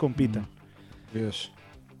de que compitan. Dios.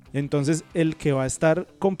 Entonces el que va a estar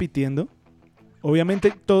compitiendo,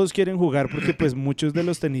 obviamente todos quieren jugar porque pues muchos de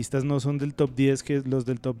los tenistas no son del top 10, que los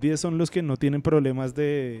del top 10 son los que no tienen problemas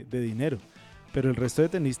de dinero. Pero el resto de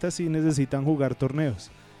tenistas sí necesitan jugar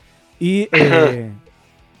torneos. Y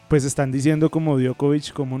pues están diciendo como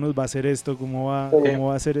Djokovic, cómo nos va a hacer esto, cómo va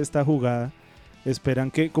a hacer esta jugada. Esperan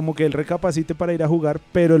que como que él recapacite para ir a jugar,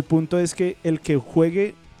 pero el punto es que el que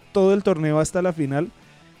juegue todo el torneo hasta la final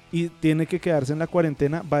y tiene que quedarse en la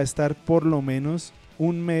cuarentena va a estar por lo menos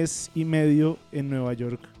 1 mes y medio en Nueva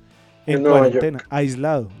York en cuarentena,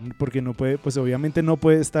 aislado, porque no puede, pues obviamente no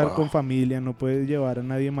puede estar con familia, no puede llevar a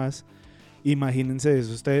nadie más. Imagínense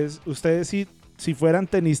eso. Ustedes si fueran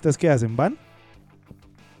tenistas, ¿qué hacen? ¿Van?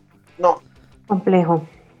 No. Complejo.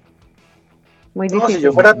 Muy difícil. No, si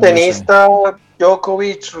yo fuera tenista,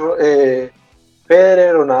 Djokovic,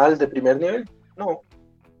 Federer o Nadal de primer nivel, no. O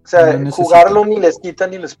sea, No jugarlo ni les quita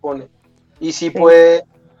ni les pone. Y sí puede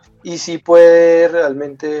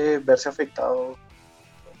realmente verse afectado.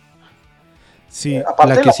 Sí,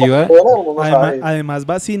 aparte la que sí va, además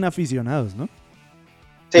va sin aficionados, ¿no?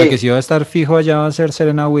 Sí. La que sí va a estar fijo allá va a ser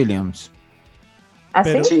Serena Williams. ¿Ah,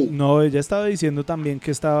 Pero sí? no, ella estaba diciendo también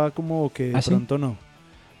que estaba como que de pronto no.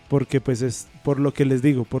 Porque pues es por lo que les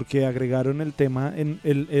digo, porque agregaron el tema,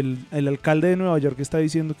 el alcalde de Nueva York está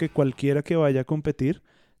diciendo que cualquiera que vaya a competir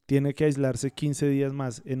tiene que aislarse 15 días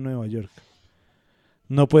más en Nueva York.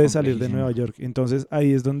 No puede salir de Nueva York. Entonces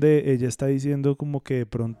ahí es donde ella está diciendo como que de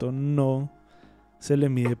pronto no se le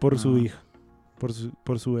mide por su hija,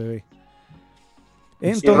 por su bebé.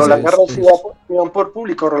 Entonces, y Roland Garros iban por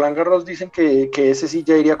público. Roland Garros dicen que ese sí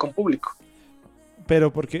ya iría con público.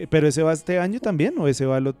 ¿Pero ese va este año también o ese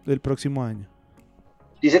va el próximo año?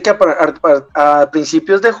 Dice que a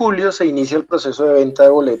principios de julio se inicia el proceso de venta de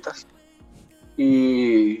boletas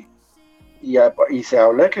y se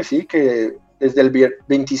habla de que sí, que desde el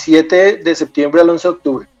 27 de septiembre al 11 de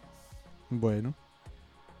octubre. Bueno,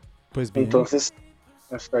 pues bien. Entonces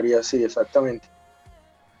estaría así, exactamente.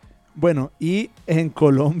 Bueno, y en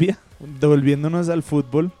Colombia, devolviéndonos al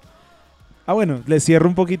fútbol. Bueno, les cierro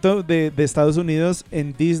un poquito de Estados Unidos.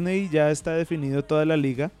 En Disney ya está definido toda la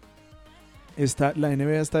liga. la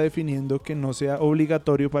NBA está definiendo que no sea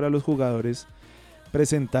obligatorio para los jugadores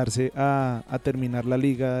presentarse a terminar la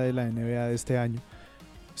liga de la NBA de este año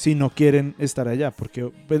si no quieren estar allá, porque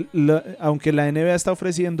pues, aunque la NBA está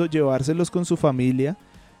ofreciendo llevárselos con su familia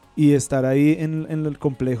y estar ahí en el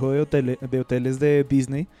complejo de hoteles de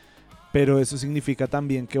Disney, pero eso significa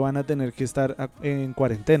también que van a tener que estar en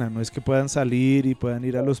cuarentena. No es que puedan salir y puedan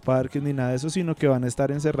ir a los parques ni nada de eso, sino que van a estar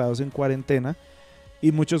encerrados en cuarentena,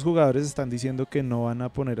 y muchos jugadores están diciendo que no van a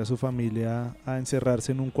poner a su familia a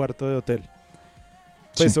encerrarse en un cuarto de hotel.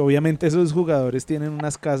 Pues sí, obviamente esos jugadores tienen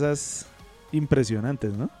unas casas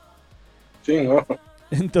impresionantes, ¿no? Sí, ¿no?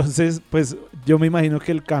 Entonces, pues yo me imagino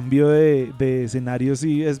que el cambio de escenario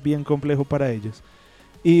sí es bien complejo para ellos.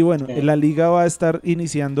 Y bueno, Sí. la liga va a estar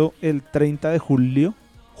iniciando el 30 de julio.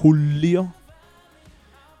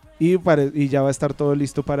 Y ya va a estar todo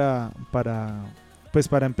listo para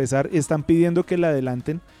empezar. Están pidiendo que la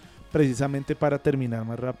adelanten precisamente para terminar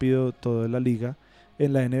más rápido toda la liga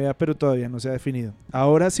en la NBA, pero todavía no se ha definido.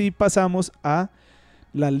 Ahora sí pasamos a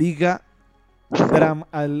la Liga Drama,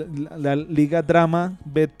 la Liga Drama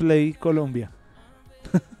Betplay Colombia.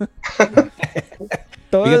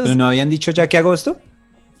 Oiga, pero ¿no habían dicho ya que agosto?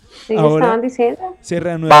 Sí, Ahora estaban diciendo. se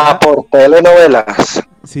reanuda. Va por telenovelas.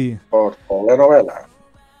 Sí, Por telenovelas.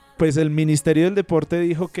 pues el Ministerio del Deporte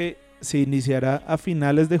dijo que se iniciará a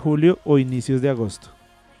finales de julio o inicios de agosto.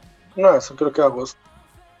 No, eso creo que agosto.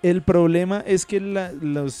 El problema es que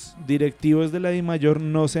los directivos de la DIMAYOR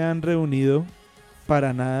no se han reunido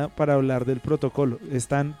para nada para hablar del protocolo.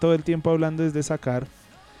 Están todo el tiempo hablando desde sacar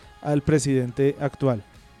al presidente actual.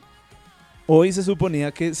 Hoy se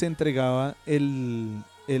suponía que se entregaba el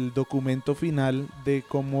documento final de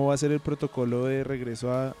cómo va a ser el protocolo de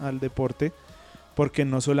regreso al deporte, porque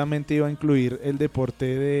no solamente iba a incluir el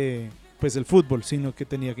deporte pues el fútbol, sino que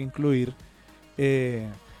tenía que incluir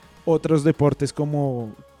otros deportes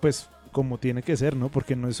como tiene que ser, ¿no?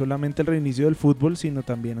 Porque no es solamente el reinicio del fútbol, sino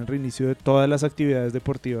también el reinicio de todas las actividades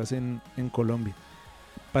deportivas en Colombia.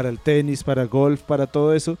 Para el tenis, para el golf, para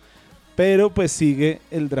todo eso. Pero pues sigue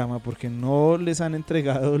el drama porque no les han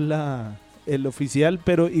entregado el oficial,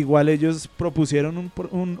 pero igual ellos propusieron un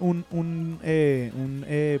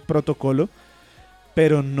protocolo,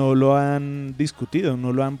 pero no lo han discutido,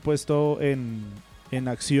 no lo han puesto en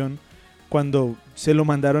acción. Cuando se lo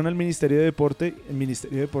mandaron al Ministerio de Deporte, el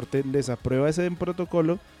Ministerio de Deporte les aprueba ese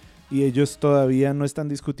protocolo y ellos todavía no están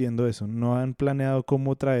discutiendo eso. No han planeado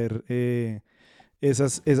cómo traer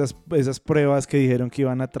esas pruebas que dijeron que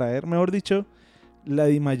iban a traer. Mejor dicho, la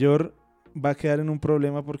DIMAYOR va a quedar en un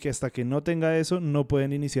problema porque hasta que no tenga eso no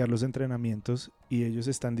pueden iniciar los entrenamientos, y ellos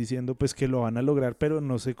están diciendo pues que lo van a lograr, pero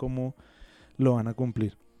no sé cómo lo van a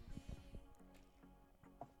cumplir.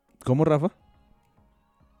 ¿Cómo, Rafa?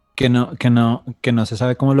 Que no se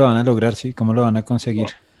sabe cómo lo van a lograr, sí, cómo lo van a conseguir.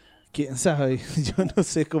 ¿Quién sabe? Yo no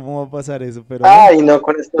sé cómo va a pasar eso, pero... Ay, no,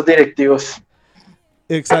 con estos directivos.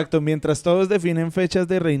 Exacto, mientras todos definen fechas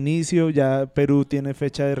de reinicio, ya Perú tiene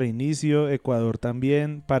fecha de reinicio, Ecuador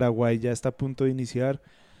también, Paraguay ya está a punto de iniciar,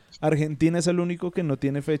 Argentina es el único que no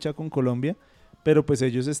tiene fecha con Colombia, pero pues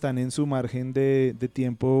ellos están en su margen de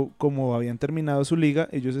tiempo. Como habían terminado su liga,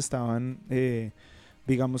 ellos estaban,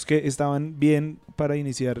 digamos que estaban bien para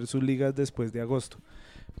iniciar sus ligas después de agosto.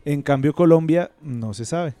 En cambio Colombia no se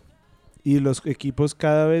sabe. Y los equipos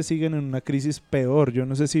cada vez siguen en una crisis peor. Yo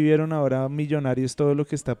no sé si vieron ahora Millonarios todo lo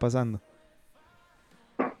que está pasando.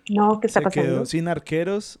 No, ¿qué está Se pasando? quedó sin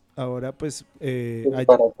arqueros. Ahora pues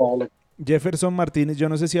Para Jefferson Martínez, yo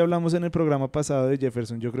no sé si hablamos en el programa pasado de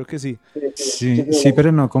Jefferson, yo creo que sí. Sí,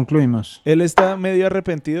 pero no concluimos. Él está medio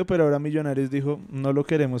arrepentido, pero ahora Millonarios dijo, no lo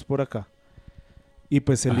queremos por acá. Y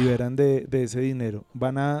pues se liberan de ese dinero.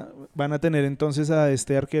 Van a tener entonces a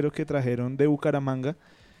este arquero que trajeron de Bucaramanga,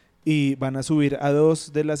 y van a subir a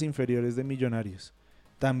 2 de las inferiores de Millonarios.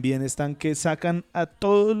 También están que sacan a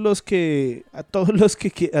todos los que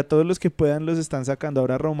puedan, los están sacando.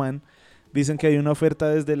 Ahora Román, dicen que hay una oferta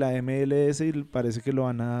desde la MLS y parece que lo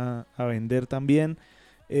van a vender también.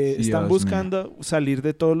 Están buscando salir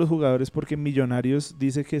de todos los jugadores porque Millonarios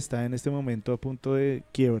dice que está en este momento a punto de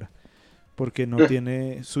quiebra, porque no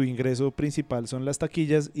tiene su ingreso principal, son las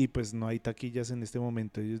taquillas, y pues no hay taquillas en este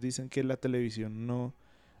momento. Ellos dicen que la televisión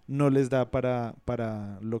no les da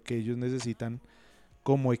para lo que ellos necesitan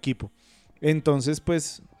como equipo. Entonces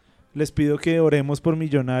pues les pido que oremos por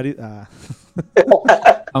Millonarios.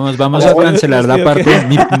 Vamos a cancelar la parte,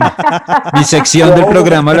 mi sección del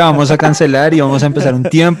programa la vamos a cancelar y vamos a empezar un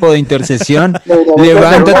tiempo de intercesión.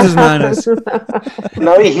 Levanta tus manos.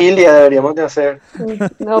 Una vigilia deberíamos de hacer.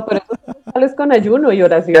 No, pero eso sales con ayuno y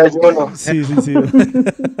oración. Ayuno. Sí.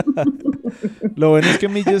 Lo bueno es que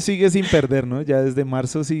Millo sigue sin perder, ¿no? Ya desde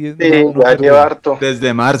marzo sigue. Sí, no ya perdió. lleva harto.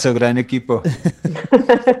 Desde marzo, gran equipo.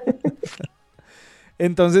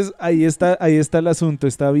 Entonces ahí está el asunto,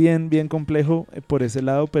 está bien complejo por ese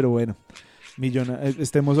lado, pero bueno,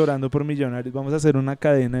 estemos orando por Millonarios, vamos a hacer una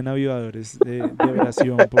cadena en avivadores de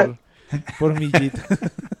oración por Millito.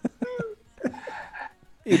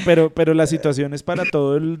 Pero la situación es para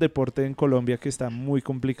todo el deporte en Colombia que está muy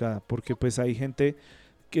complicada, porque pues hay gente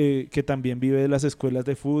que también vive de las escuelas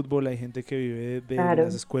de fútbol, hay gente que vive de Claro.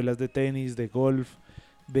 las escuelas de tenis, de golf,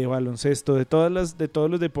 de baloncesto, de todos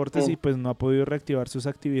los deportes, y pues no ha podido reactivar sus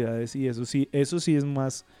actividades, y eso sí es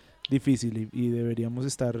más difícil, y deberíamos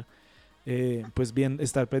estar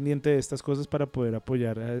estar pendiente de estas cosas para poder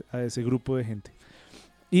apoyar a ese grupo de gente.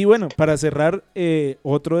 Y bueno, para cerrar,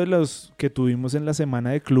 otro de los que tuvimos en la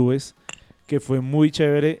semana de clubes que fue muy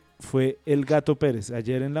chévere fue el Gato Pérez.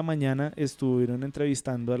 Ayer en la mañana estuvieron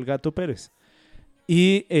entrevistando al Gato Pérez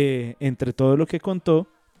y entre todo lo que contó,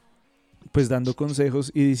 pues dando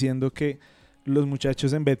consejos y diciendo que los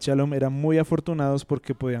muchachos en Bet Shalom eran muy afortunados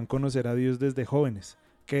porque podían conocer a Dios desde jóvenes,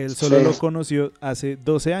 que él solo lo conoció hace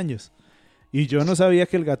 12 años. Y yo no sabía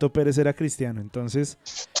que el Gato Pérez era cristiano, entonces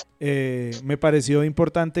me pareció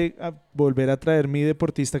importante volver a traer mi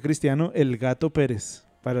deportista cristiano, el Gato Pérez.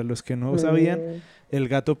 Para los que no sabían, el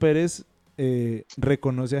Gato Pérez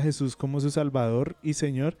reconoce a Jesús como su Salvador y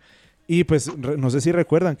Señor. Y pues no sé si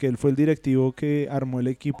recuerdan que él fue el directivo que armó el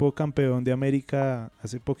equipo campeón de América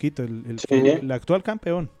hace poquito, el actual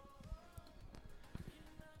campeón.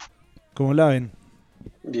 ¿Cómo la ven?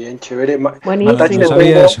 Bien, chévere. Buenísimo. Matachi, No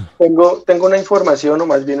sabía eso. tengo una información, o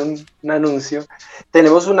más bien un anuncio.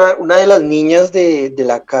 Tenemos una de las niñas de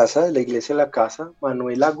la casa, de la iglesia de la casa,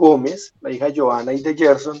 Manuela Gómez, la hija de Joana y de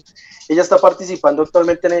Gerson. Ella está participando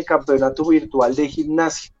actualmente en el campeonato virtual de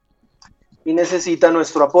gimnasia y necesita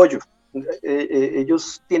nuestro apoyo.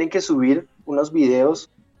 Ellos tienen que subir unos videos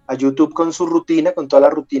a YouTube con su rutina, con todas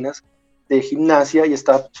las rutinas de gimnasia, y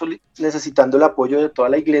está necesitando el apoyo de toda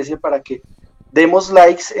la iglesia para que demos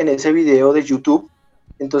likes en ese video de YouTube.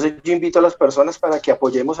 Entonces yo invito a las personas para que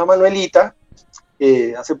apoyemos a Manuelita,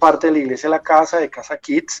 hace parte de la iglesia de la casa, de Casa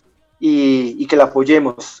Kids, y que la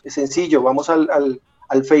apoyemos. Es sencillo, vamos al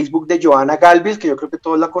Facebook de Joana Galvis, que yo creo que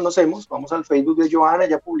todos la conocemos. Vamos al Facebook de Joana,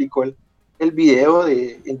 ya publicó el video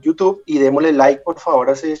en YouTube, y démosle like por favor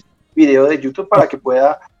a ese video de YouTube para que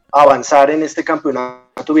pueda avanzar en este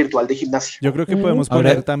campeonato virtual de gimnasia. Yo creo que podemos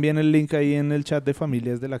poner también el link ahí en el chat de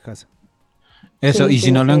familias de la casa. Eso, y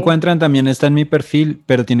si no lo encuentran, también está en mi perfil,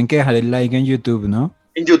 pero tienen que dejar el like en YouTube, ¿no?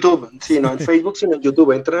 En YouTube, sí, no en Facebook, sino en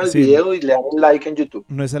YouTube. Entran al video y le dan like en YouTube.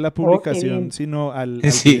 No es a la publicación, sino al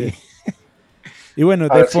video. Y bueno,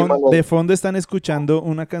 de fondo están escuchando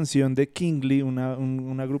una canción de Kingly,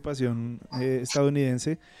 una agrupación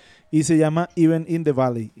estadounidense, y se llama Even in the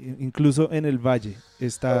Valley, incluso en el valle.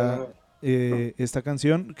 Está esta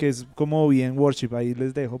canción que es como bien worship, ahí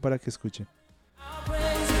les dejo para que escuchen.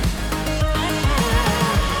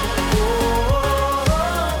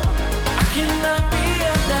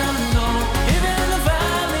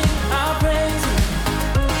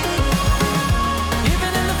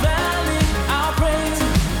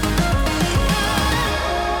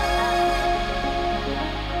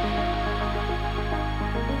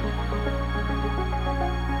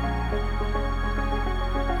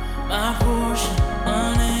 My portion,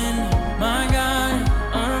 unending, my God,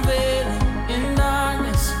 unveiling, in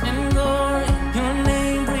darkness and glory, your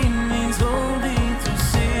name remains holy through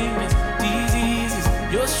sickness, diseases,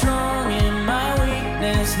 you're strong in my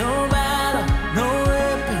weakness, no battle, no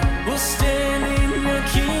weapon will stand in your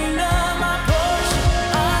kingdom, my portion,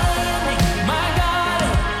 unending, my God,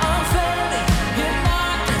 unfailing, in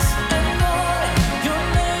darkness and glory, your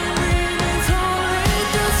name remains holy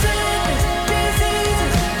through sickness,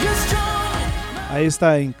 diseases, you're strong. Ahí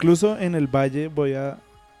está, incluso en el valle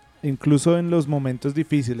incluso en los momentos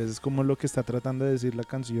difíciles, es como lo que está tratando de decir la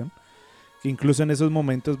canción, que incluso en esos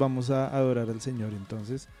momentos vamos a adorar al Señor.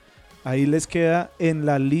 Entonces, ahí les queda en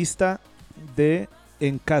la lista de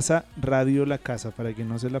En Casa Radio La Casa, para que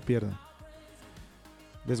no se la pierdan.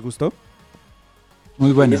 ¿Les gustó?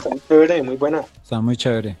 Muy buena. Está muy chévere, muy buena. Está muy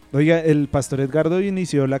chévere. Oiga, el pastor Edgardo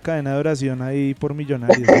inició la cadena de oración ahí por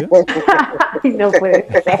Millonarios, ¿sí? Ay, no puede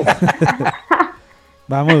ser.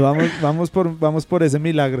 Vamos por ese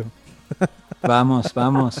milagro. Vamos,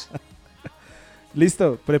 vamos.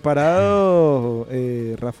 Listo, preparado,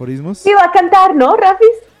 Raforismos. Sí, va a cantar, ¿no, Rafis?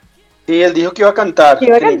 Sí, él dijo que iba a cantar, Que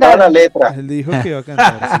iba a que necesitaba cantar. la letra. Él dijo que iba a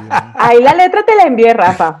cantar. Sí, ¿no? Ahí la letra te la envié,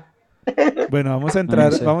 Rafa. Bueno, vamos a No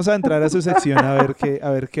entrar, sé. vamos a entrar a su sección a ver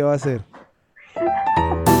qué va a hacer.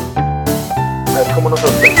 A ver cómo nos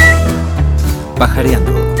sorprende.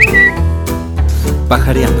 Pajareando.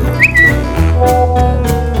 Pajareando.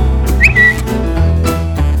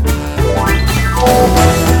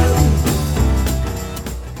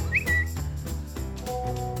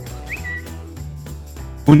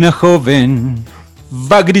 Una joven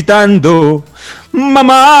va gritando,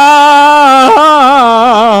 ¡mamá!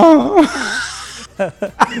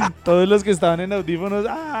 Todos los que estaban en audífonos,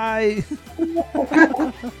 ¡ay!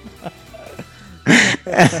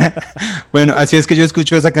 Bueno, así es que yo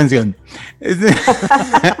escucho esa canción. Ay,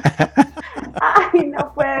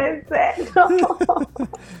 no puede ser. No.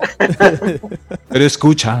 Pero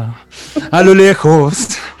escucha, a lo lejos,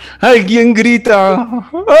 alguien grita,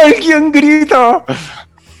 alguien grita.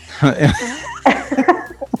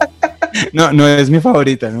 No, no es mi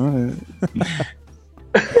favorita, ¿no?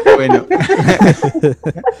 Bueno.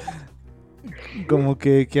 Como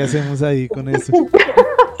que, ¿qué hacemos ahí con eso?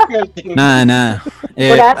 Nada, nada.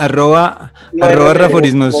 Hola. Arroba No hay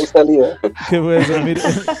raforismos. salida. ¿Qué puede ser? Mire,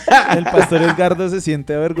 el pastor Edgardo se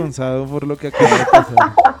siente avergonzado por lo que acaba de pasar.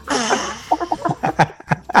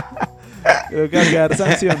 Creo que va a quedar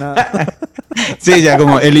sancionado. Sí, ya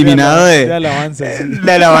como eliminado De alabanza, sí.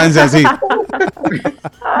 de alabanza, sí.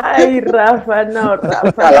 Ay, Rafa, no,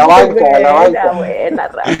 Rafa. A la banca, buena, a la banca. buena,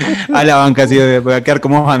 Rafa. A la banca, sí, voy a quedar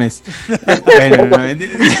como James. Bueno, no,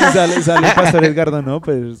 mentira. Sale el pastor Edgardo, ¿no?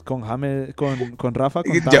 Pues con Rafa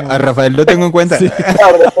contamos. Yo a Rafael lo tengo en cuenta. Sí.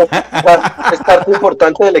 Claro, es parte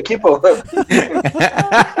importante del equipo.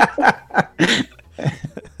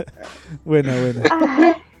 Buena.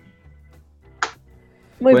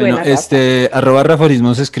 Muy Bueno, buena, Rafa. arroba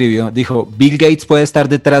raforismos escribió, dijo, Bill Gates puede estar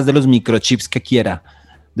detrás de los microchips que quiera,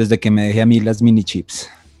 desde que me deje a mí las mini chips.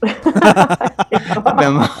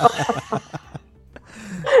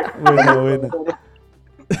 Buena.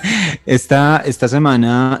 Esta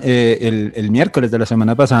semana, el miércoles de la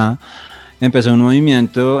semana pasada, empezó un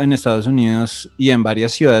movimiento en Estados Unidos y en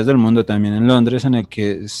varias ciudades del mundo, también en Londres, en el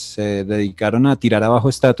que se dedicaron a tirar abajo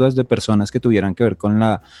estatuas de personas que tuvieran que ver con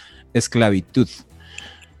la esclavitud.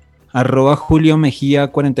 Arroba Julio Mejía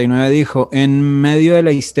 49 dijo, en medio de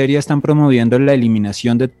la histeria están promoviendo la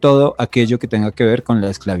eliminación de todo aquello que tenga que ver con la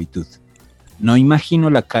esclavitud. No imagino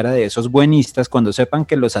la cara de esos buenistas cuando sepan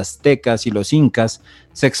que los aztecas y los incas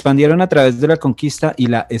se expandieron a través de la conquista y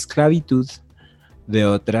la esclavitud de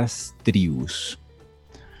otras tribus.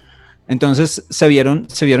 Entonces se vieron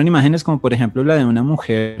imágenes como por ejemplo la de una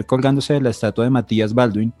mujer colgándose de la estatua de Matías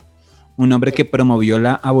Baldwin, un hombre que promovió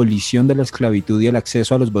la abolición de la esclavitud y el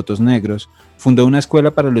acceso a los votos negros, fundó una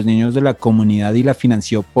escuela para los niños de la comunidad y la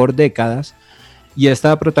financió por décadas, y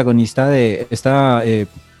esta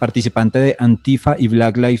participante de Antifa y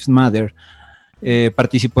Black Lives Matter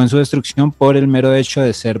participó en su destrucción por el mero hecho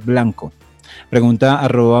de ser blanco. Pregunta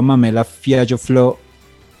arroba Mamela Fiallo Flo,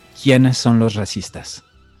 ¿quiénes son los racistas?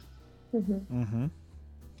 Ujú.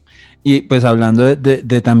 Y pues hablando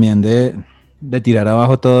también de tirar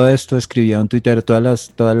abajo todo esto, escribía un tuitero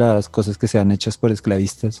todas las cosas que sean hechas por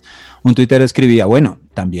esclavistas. Un tuitero escribía, bueno,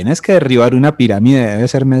 también es que derribar una pirámide debe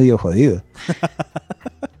ser medio jodido.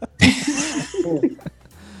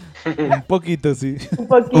 Un poquito, sí.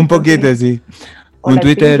 Un poquito, sí. Un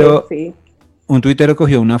tuitero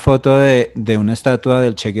cogió una foto de una estatua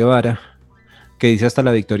del Che Guevara que dice hasta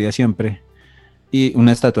la victoria siempre. Y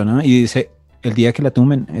una estatua, ¿no? Y dice, el día que la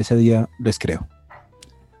tumben, ese día les creo.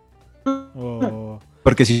 Oh.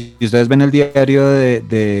 Porque si ustedes ven el diario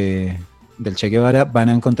del Che Guevara, van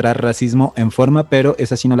a encontrar racismo en forma, pero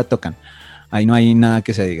esa sí no la tocan. Ahí no hay nada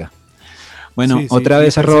que se diga. Bueno, Sí, otra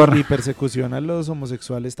vez error. Y persecución a los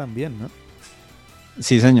homosexuales también, ¿no?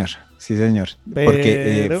 Sí, señor.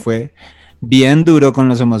 Porque Pero- fue bien duro con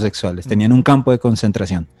los homosexuales. Tenían un campo de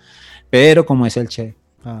concentración. Pero como es el Che,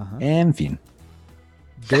 Ajá. en fin.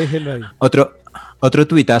 Déjelo ahí. Otro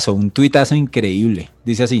tuitazo, un tuitazo increíble.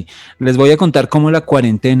 Dice así, les voy a contar cómo la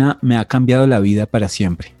cuarentena me ha cambiado la vida para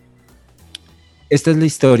siempre. Esta es la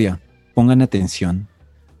historia, pongan atención,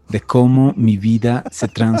 de cómo mi vida se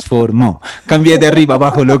transformó. Cambié de arriba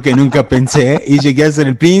abajo lo que nunca pensé y llegué a ser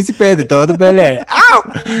el príncipe de todo Bel-Air. ¡Au!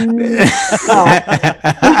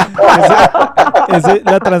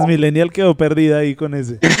 La Transmillennial quedó perdida ahí con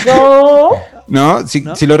ese. ¿No? ¿Sí,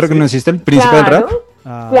 ¿No? ¿sí lo reconociste, el príncipe del rap?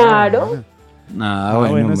 Ah, Claro. Bueno,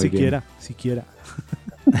 Bueno, muy siquiera. Era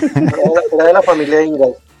de la familia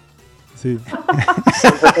Ingalls. Sí.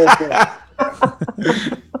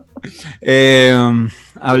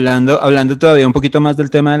 Hablando todavía un poquito más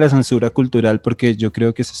del tema de la censura cultural, porque yo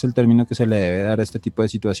creo que ese es el término que se le debe dar a este tipo de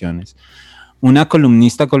situaciones. Una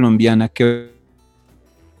columnista colombiana que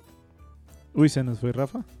Uy, se nos fue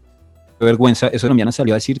Rafa. vergüenza, esa colombiana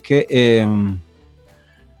salió a decir que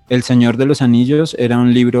El Señor de los Anillos era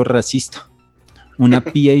un libro racista, una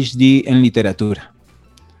PhD en literatura.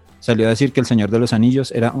 Salió a decir que El Señor de los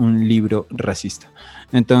Anillos era un libro racista.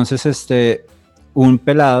 Entonces, un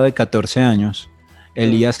pelado de 14 años,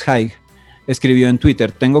 Elías Haig, escribió en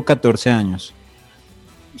Twitter: tengo 14 años.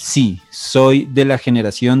 Sí, soy de la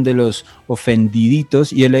generación de los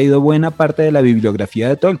ofendiditos y he leído buena parte de la bibliografía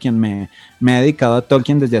de Tolkien. Me he dedicado a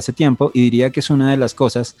Tolkien desde hace tiempo y diría que es una de las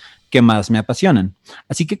cosas que más me apasionan.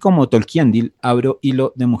 Así que como Tolkiendil, abro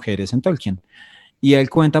hilo de mujeres en Tolkien. Y él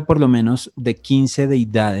cuenta por lo menos de 15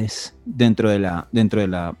 deidades dentro de la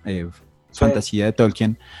fantasía de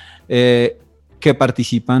Tolkien, que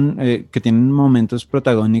participan, que tienen momentos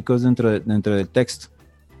protagónicos dentro del texto.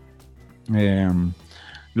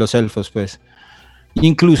 Los elfos, pues.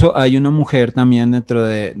 Incluso hay una mujer también dentro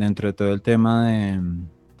de todo el tema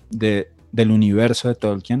del universo de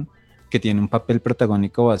Tolkien, que tiene un papel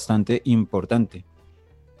protagónico bastante importante.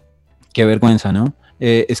 Qué vergüenza, ¿no?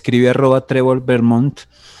 Escribe @Trevor Vermont,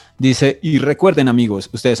 dice: y recuerden, amigos,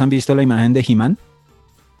 ¿ustedes han visto la imagen de He-Man?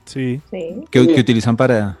 Sí. Que utilizan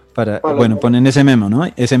para bueno, ponen ese meme, ¿no?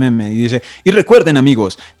 Ese meme, y dice: y recuerden,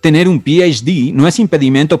 amigos, tener un PhD no es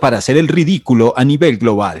impedimento para hacer el ridículo a nivel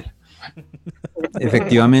global.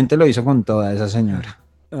 Efectivamente lo hizo con toda esa señora.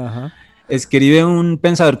 Ajá. Escribe un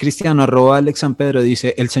pensador cristiano, @Alex San Pedro,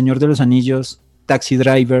 dice: El Señor de los Anillos, Taxi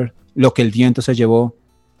Driver, Lo que el viento se llevó.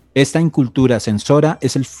 Esta incultura censora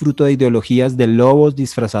es el fruto de ideologías de lobos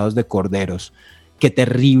disfrazados de corderos. Qué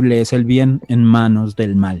terrible es el bien en manos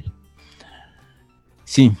del mal.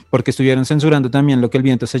 Sí, porque estuvieron censurando también Lo que el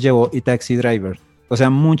viento se llevó y Taxi Driver. O sea,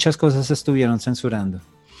 muchas cosas se estuvieron censurando.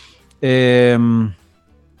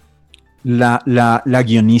 La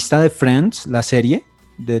guionista de Friends, la serie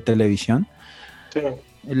de televisión, Sí.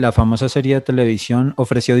 la famosa serie de televisión,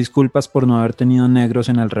 ofreció disculpas por no haber tenido negros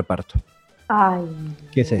en el reparto. Ay.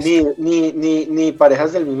 ¿Qué es esto? Ni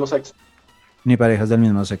parejas del mismo sexo. Ni parejas del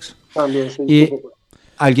mismo sexo. También sí. Y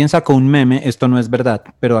alguien sacó un meme, esto no es verdad,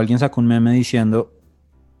 pero alguien sacó un meme diciendo: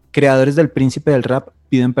 creadores del Príncipe del Rap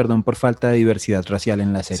piden perdón por falta de diversidad racial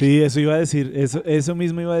en la serie. Sí, eso iba a decir, eso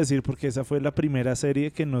mismo iba a decir, porque esa fue la primera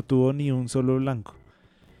serie que no tuvo ni un solo blanco.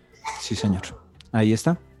 Sí, señor. Ahí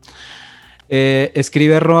está.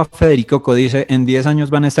 Escribe @Federico, dice: en 10 años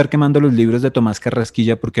van a estar quemando los libros de Tomás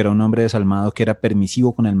Carrasquilla porque era un hombre desalmado que era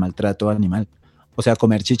permisivo con el maltrato animal. O sea,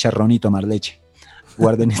 comer chicharrón y tomar leche.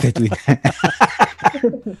 Guarden este tweet.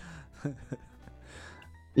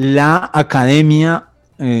 La academia,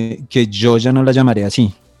 que yo ya no la llamaré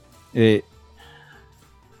así,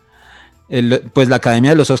 pues la academia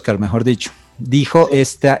de los Oscars, mejor dicho, dijo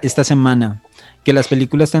esta semana que las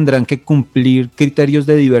películas tendrán que cumplir criterios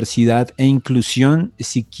de diversidad e inclusión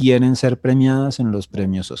si quieren ser premiadas en los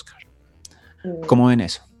premios Oscar. ¿Cómo ven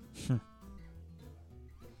eso?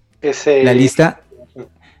 La lista,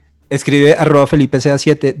 escribe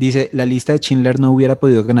 @FelipeCA7, dice: la lista de Schindler no hubiera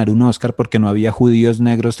podido ganar un Oscar porque no había judíos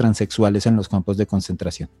negros transexuales en los campos de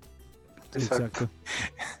concentración. Exacto.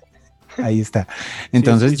 Ahí está.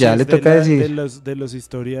 Entonces sí, ya le toca decir. De los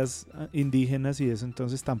historias indígenas y eso,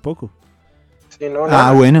 entonces tampoco. Sí,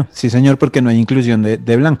 no, bueno, sí, señor, porque no hay inclusión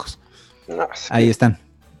de blancos. No, ahí están.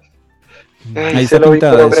 Ahí se está lo vi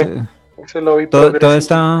pintado.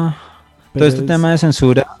 Todo este tema de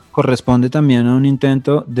censura corresponde también a un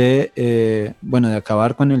intento de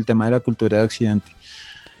acabar con el tema de la cultura de Occidente.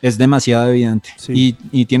 Es demasiado evidente. Sí.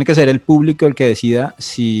 Y tiene que ser el público el que decida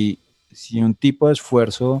si un tipo de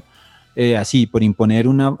esfuerzo así, por imponer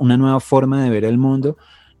una nueva forma de ver el mundo,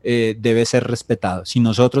 debe ser respetado. Si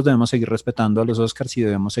nosotros debemos seguir respetando a los Oscars y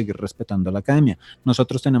debemos seguir respetando a la Academia,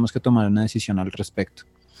 nosotros tenemos que tomar una decisión al respecto.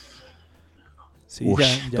 Sí,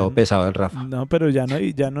 ya todo pesado el Rafa. No, pero ya no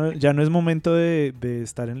es momento de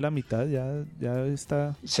estar en la mitad, ya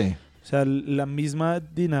está. Sí. O sea, la misma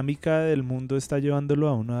dinámica del mundo está llevándolo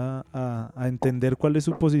a uno a entender cuál es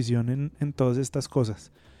su posición en todas estas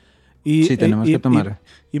cosas. Sí, tenemos que tomar.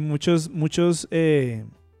 Y muchos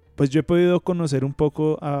pues yo he podido conocer un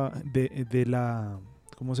poco de la,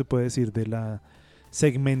 ¿cómo se puede decir? De la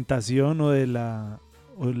segmentación o la,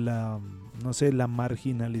 no sé, la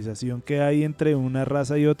marginalización que hay entre una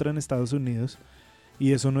raza y otra en Estados Unidos.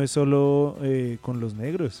 Y eso no es solo con los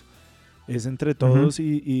negros, es entre todos.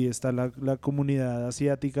 Y está la comunidad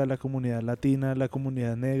asiática, la comunidad latina, la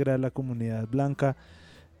comunidad negra, la comunidad blanca.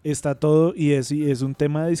 está todo y es un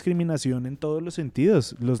tema de discriminación en todos los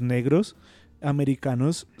sentidos. Los negros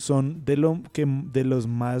americanos son de los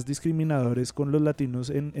más discriminadores con los latinos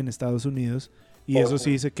en Estados Unidos, y eso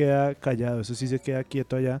sí se queda callado, eso sí se queda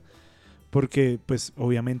quieto allá, porque pues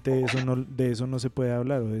obviamente de eso no se puede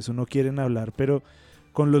hablar, o de eso no quieren hablar, pero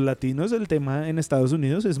con los latinos el tema en Estados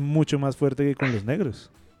Unidos es mucho más fuerte que con los negros.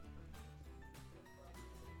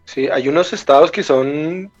 Sí, hay unos estados que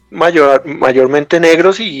son mayormente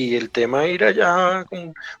negros y el tema de ir allá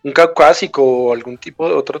con un caucásico o algún tipo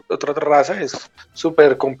de otra raza es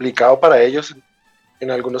súper complicado para ellos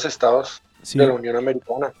en algunos estados Sí. de la Unión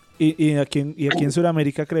Americana. Y aquí en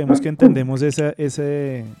Sudamérica creemos que entendemos esa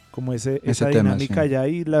tema, dinámica sí. allá,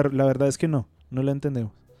 y la verdad es que no la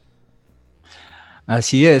entendemos.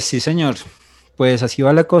 Así es, sí señor. Pues así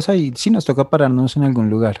va la cosa y sí nos toca pararnos en algún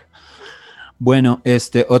lugar. Bueno,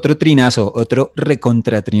 otro trinazo, otro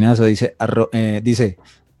recontratrinazo, dice,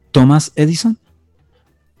 ¿Thomas Edison?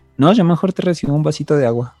 No, yo mejor te recibo un vasito de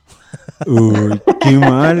agua. Uy, qué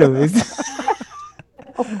malo es.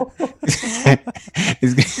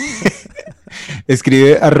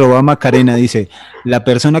 Escribe @Macarena, dice, la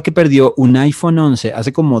persona que perdió un iPhone 11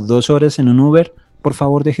 hace como 2 horas en un Uber, por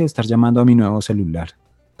favor deje de estar llamando a mi nuevo celular.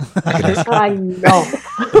 Gracias. Ay, no.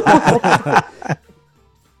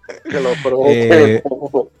 Que lo provoque.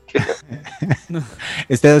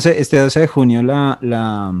 Este 12 de junio la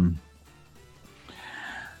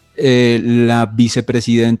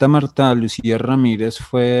vicepresidenta Marta Lucía Ramírez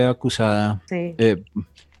fue acusada Sí.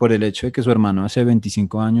 por el hecho de que su hermano hace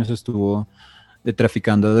 25 años estuvo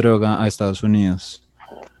traficando droga a Estados Unidos,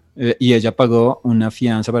 y ella pagó una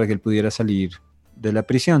fianza para que él pudiera salir de la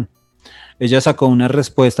prisión. Ella sacó una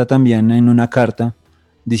respuesta también en una carta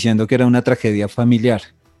diciendo que era una tragedia familiar,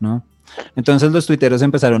 ¿no? Entonces los tuiteros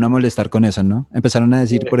empezaron a molestar con eso, ¿no? Empezaron a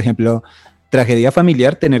decir, por ejemplo, tragedia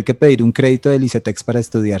familiar, tener que pedir un crédito del ICETEX para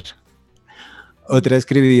estudiar. Otra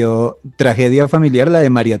escribió, tragedia familiar, la de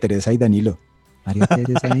María Teresa y Danilo. María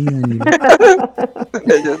Teresa y Danilo.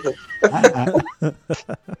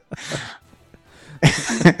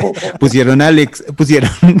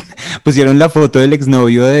 Pusieron la foto del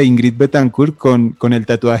exnovio de Ingrid Betancourt con el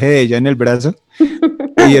tatuaje de ella en el brazo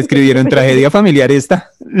y escribieron tragedia familiar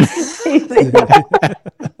esta.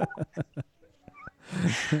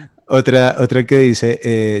 Otra que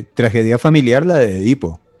dice tragedia familiar, la de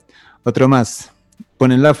Edipo. Otro más,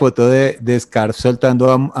 ponen la foto de Scar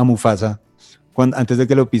soltando a Mufasa antes de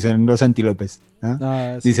que lo pisen los antílopes, ¿no?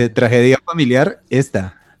 Sí. Dice tragedia familiar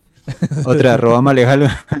esta. Otra, @Maleja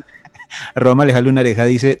Lunareja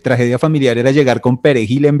dice, tragedia familiar era llegar con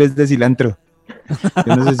perejil en vez de cilantro.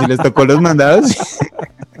 Yo no sé si les tocó los mandados.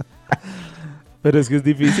 Pero es que es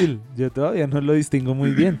difícil, yo todavía no lo distingo muy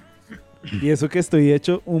bien. Y eso que estoy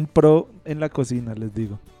hecho un pro en la cocina, les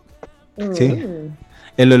digo. Sí,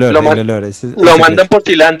 el olor. Lo mandan por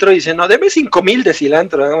cilantro y dicen, no, deme 5,000 de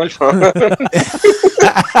cilantro, hágame el favor.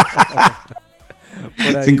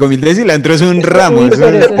 5,000 de cilantro es un ramo. Sí,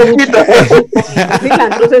 pero eso es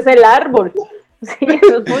cilantro es el árbol. Sí,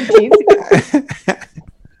 eso es muchísimo.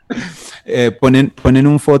 Ponen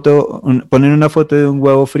una foto de un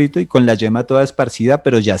huevo frito y con la yema toda esparcida,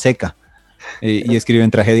 pero ya seca. Y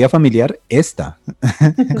escriben tragedia familiar esta.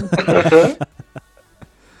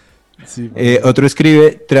 Sí, otro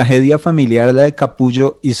escribe tragedia familiar, la de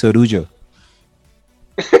capullo y sorullo,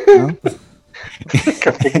 ¿no?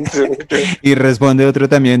 Y responde otro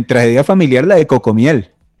también, tragedia familiar, la de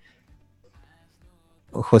cocomiel.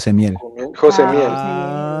 José Miel. José Miel.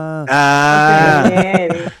 La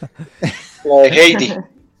de Heidi.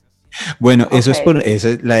 Bueno, esa es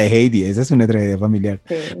la de Heidi, esa es una tragedia familiar.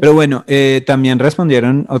 Sí. Pero bueno, también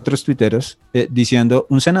respondieron otros tuiteros diciendo,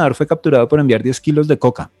 un senador fue capturado por enviar 10 kilos de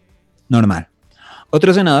coca. Normal.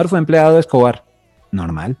 Otro senador fue empleado de Escobar.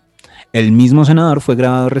 Normal. El mismo senador fue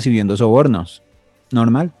grabado recibiendo sobornos.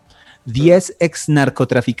 Normal. 10 ex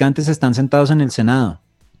narcotraficantes están sentados en el Senado.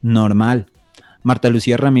 Normal. Marta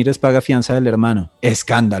Lucía Ramírez paga fianza del hermano.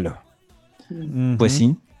 Escándalo. Pues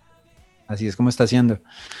sí, así es como está haciendo.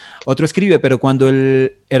 Otro escribe, pero cuando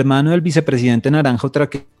el hermano del vicepresidente Naranjo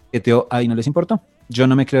traqueteó, ahí no les importó. Yo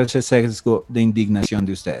no me creo ese sesgo de indignación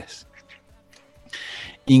de ustedes.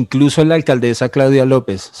 Incluso la alcaldesa Claudia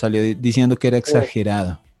López salió diciendo que era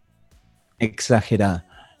exagerada.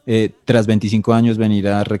 Tras 25 años venir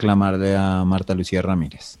a reclamarle a Marta Lucía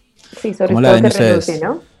Ramírez. Sí, sobre ¿Cómo todo la ven que ustedes? renuncie,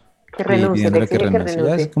 ¿no? Que renuncie, pidiéndole que exige que renuncie. Ya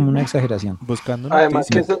renuncie. es como una exageración. buscando Además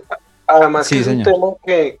que noticias. Sí, es un señor. tema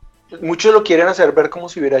que muchos lo quieren hacer ver como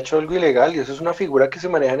si hubiera hecho algo ilegal, y eso es una figura que se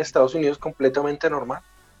maneja en Estados Unidos completamente normal.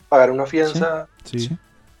 Pagar una fianza, Sí.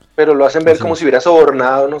 pero lo hacen ver Así como es. si hubiera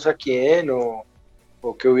sobornado no sé a quién, o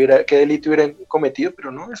o qué delito hubieran cometido,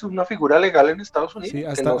 pero no, eso es una figura legal en Estados Unidos. Sí, que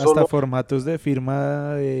hasta, no hasta solo, formatos de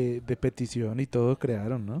firma de petición y todo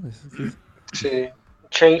crearon, ¿no? sí,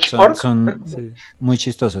 Change.org. Son Sí. muy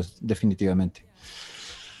chistosos, definitivamente.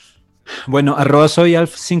 Bueno, arroba soy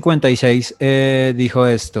Alf56 dijo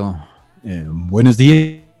esto. Buenos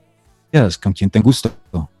días, ¿con quién tengo gusto?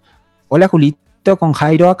 Hola, Julito, con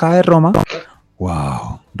Jairo acá de Roma.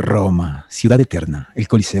 Wow, Roma, ciudad eterna, el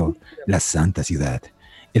Coliseo, la santa ciudad,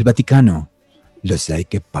 el Vaticano, los hay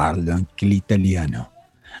que parlan l'italiano.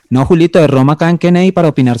 No, Julito, de Roma acá en Kennedy para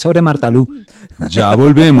opinar sobre Martalú. Ya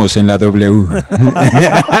volvemos en la W.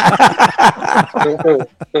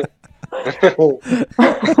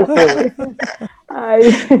 Ay.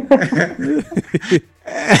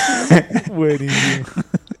 Buenísimo.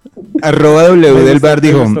 Arroba W Me del gustó- bar me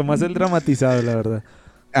dijo. gustó más el dramatizado, la verdad.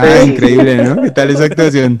 Ah, increíble, ¿no? ¿Qué tal esa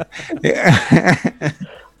actuación?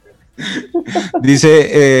 Dice,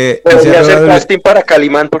 Debería dice hacer arroba casting para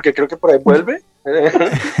Calimán, porque creo que por ahí vuelve.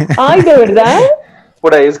 Ay, ¿de verdad?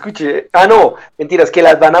 Por ahí escuché. Ah, no, mentiras, que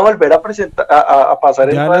las van a volver a presentar, a pasar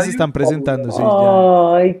en Ya radio. las están presentando, sí.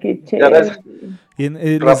 Ya. Ay, qué Ya las- chévere.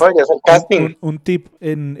 Y Rafa debería hacer casting. un tip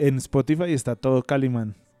en Spotify está todo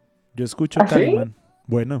Calimán. Yo escucho ¿Ah, sí? Calimán.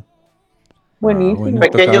 Bueno, Buenísimo. bueno.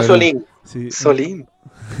 Pequeño Toca verlo. Solín. sí. Solín.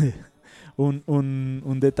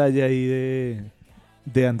 Un detalle ahí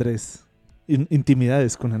de Andrés.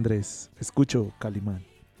 Intimidades con Andrés. Escucho Calimán.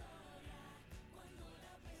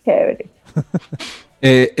 Chévere.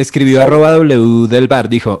 Escribió arroba W del bar,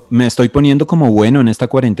 dijo, me estoy poniendo como bueno en esta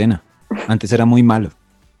cuarentena. Antes era muy malo.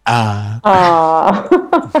 Ah,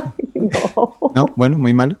 no. No, bueno,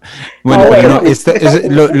 muy malo. Bueno, Ah, pero bueno.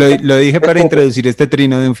 no, lo dije para introducir este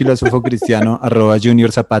trino de un filósofo cristiano, arroba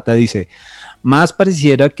Junior Zapata, dice, más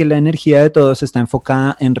pareciera que la energía de todos está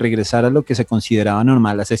enfocada en regresar a lo que se consideraba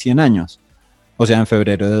normal hace 100 años, o sea, en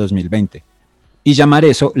febrero de 2020, y llamar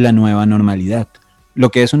eso la nueva normalidad, lo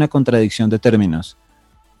que es una contradicción de términos.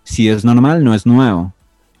 Si es normal, no es nuevo,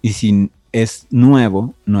 y si es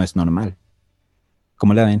nuevo, no es normal.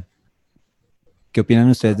 ¿Cómo la ven? ¿Qué opinan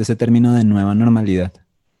ustedes de ese término de nueva normalidad?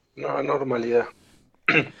 No, normalidad.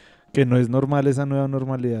 Que no es normal esa nueva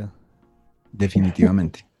normalidad.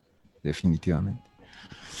 Definitivamente, definitivamente.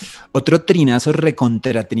 Otro trinazo,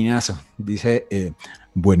 recontratrinazo. Dice,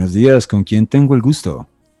 buenos días, ¿con quién tengo el gusto?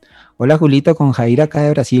 Hola, Julito, con Jair acá de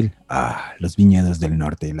Brasil. Ah, los viñedos del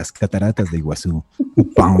norte, las cataratas de Iguazú,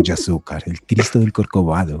 Upão de Azúcar, el Cristo del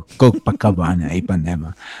Corcovado, Copacabana,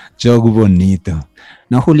 Ipanema, Jogo Bonito.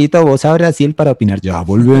 No, Julito, vos a Brasil para opinar. Ya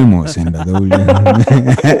volvemos en la doble.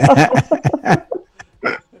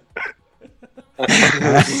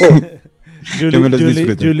 Yo me los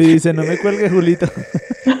disfruto. Julie dice, no me cuelgue, Julito.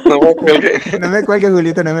 No me cuelgue. No me cuelgue,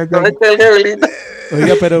 Julito, no me No me cuelgue. cuelgue, Belita.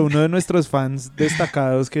 Oiga, pero uno de nuestros fans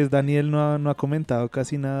destacados, que es Daniel, no ha comentado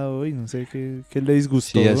casi nada hoy. No sé qué le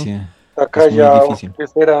disgustó. Sí, así. Está Es muy callado. difícil. ¿Qué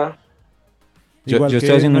será? Yo Igual estoy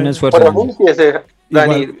que haciendo un no- esfuerzo. Daniel. Pronúnciese,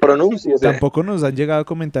 Dani, Igual- pronúnciese. Tampoco nos han llegado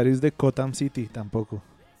comentarios de Gotham City, tampoco.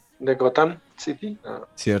 ¿De Gotham City? Ah.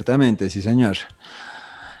 Ciertamente, sí, señor.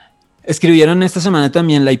 Escribieron esta semana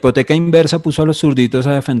también, la hipoteca inversa puso a los zurditos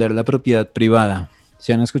a defender la propiedad privada.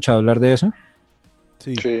 ¿Se han escuchado hablar de eso?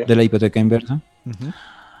 Sí. Sí. De la hipoteca inversa. Ujú.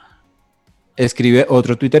 Escribe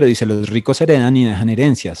otro tuitero, dice, los ricos heredan y dejan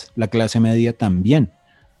herencias, la clase media también.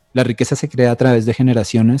 La riqueza se crea a través de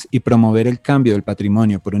generaciones y promover el cambio del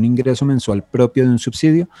patrimonio por un ingreso mensual propio de un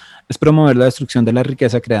subsidio es promover la destrucción de la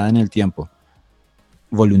riqueza creada en el tiempo.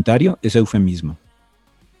 Voluntario es eufemismo.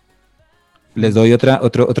 Les doy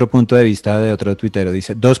otro punto de vista de otro tuitero.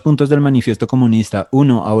 Dice, 2 puntos del manifiesto comunista.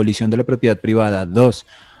 1, abolición de la propiedad privada. 2,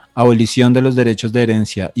 abolición de los derechos de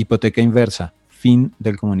herencia. Hipoteca inversa. Fin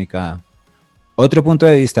del comunicado. Otro punto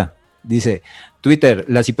de vista. Dice, Twitter,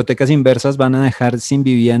 las hipotecas inversas van a dejar sin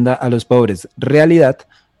vivienda a los pobres. Realidad,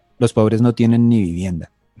 los pobres no tienen ni vivienda.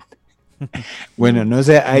 Bueno, no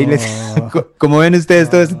sé, ahí ¿cómo ven ustedes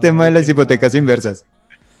todo este tema de las hipotecas inversas?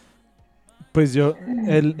 Pues yo,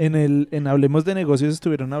 en Hablemos de Negocios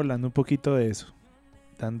estuvieron hablando un poquito de eso,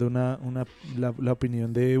 dando la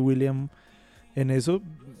opinión de William en eso,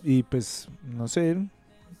 y pues, no sé,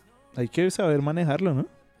 hay que saber manejarlo, ¿no?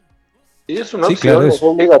 Sí, es una Sí, opción, claro, no es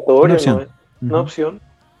obligatorio, una opción. ¿no? Es una Ujú. opción.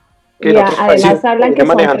 Que Y en otros además países hablan que siguen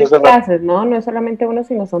son manejando 3 ese rato. clases, ¿no? No es solamente uno,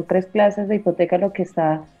 sino son 3 clases de hipoteca lo que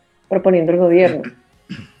está proponiendo el gobierno.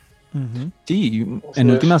 Ujú. Sí, Así en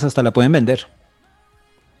es. últimas hasta la pueden vender.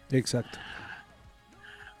 Exacto.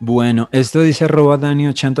 Bueno, esto dice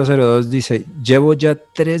 @Dani8002, dice, llevo ya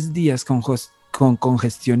 3 días con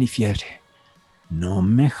congestión y fiebre. No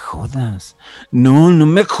me jodas. No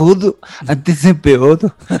me jodo. Antes de peor.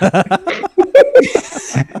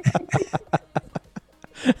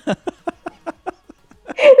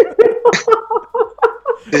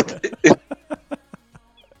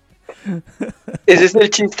 Ese es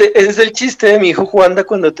el chiste de mi hijo Juanda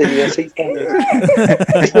cuando tenía 6 años.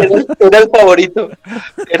 Era el favorito.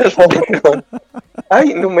 Era el favorito.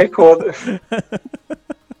 Ay, no me jodas.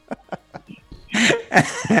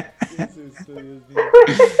 ¿Qué es esto, Dios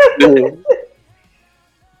mío?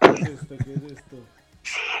 ¿Qué es esto? ¿Qué es esto?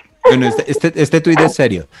 Bueno, este tuit es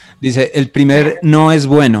serio. Dice, el primer no es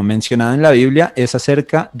bueno mencionado en la Biblia es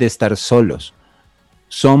acerca de estar solos.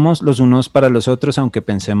 Somos los unos para los otros aunque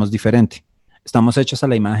pensemos diferente. Estamos hechos a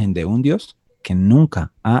la imagen de un Dios que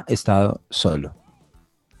nunca ha estado solo.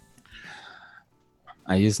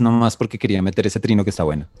 Ahí es nomás porque quería meter ese trino que está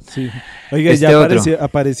bueno. Sí. Oiga, Este ya otro.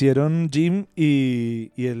 aparecieron Jim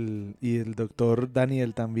y el doctor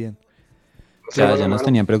Daniel también. O sea, ya nos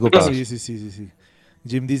tenían preocupados. Sí.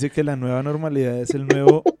 Jim dice que la nueva normalidad es el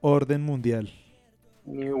nuevo orden mundial.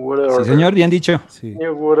 New World Sí, Order. señor, bien dicho. Sí.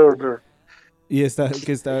 New World Order. Y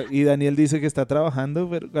Daniel dice que está trabajando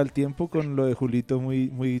pero al tiempo con lo de Julito muy,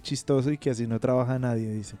 muy chistoso y que así no trabaja nadie,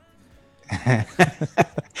 dice.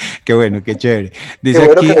 Qué bueno, qué chévere. Dice Qué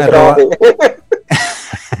bueno aquí, que no arroba... trabaje.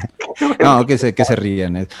 No, que se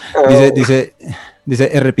rían. Dice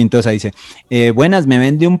R. Pintosa, dice, buenas, ¿me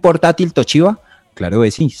vende un portátil Toshiba? Claro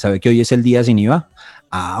que sí, ¿sabe que hoy es el día sin IVA?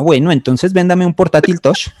 Ah, bueno, entonces véndame un portátil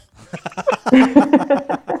Tosh.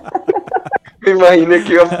 Me imaginé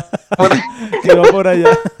que iba por... Que va por allá.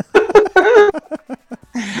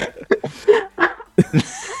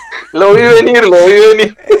 Lo vi venir.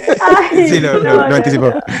 Ay, Sí, lo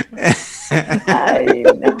anticipó. Ay,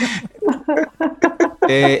 no.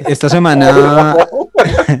 Esta semana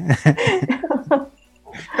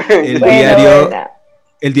el Bueno, diario... buena.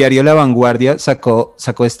 El diario La Vanguardia sacó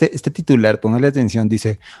este titular, póngale atención,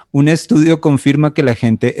 dice, un estudio confirma que la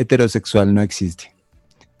gente heterosexual no existe.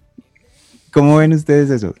 ¿Cómo ven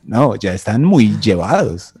ustedes eso? No, ya están muy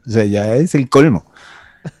llevados, o sea, ya es el colmo.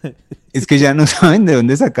 Es que ya no saben de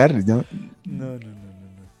dónde sacar, ¿no? No.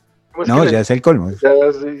 No, ya es el colmo. Ya,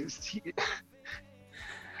 sí.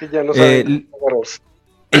 Que ya no saben.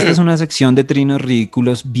 Esta es una sección de trinos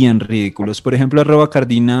ridículos, bien ridículos. Por ejemplo, arroba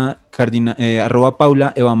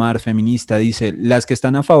Paula Evamar, feminista, dice, las que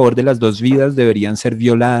están a favor de las dos vidas deberían ser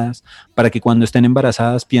violadas para que cuando estén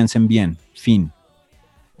embarazadas piensen bien. Fin.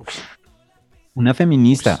 Una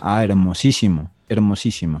feminista. Ah, hermosísimo.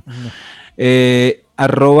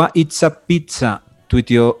 Arroba It's a Pizza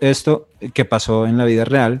tuiteó esto que pasó en la vida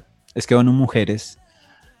real. Es que ONU Mujeres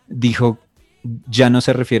dijo, ya no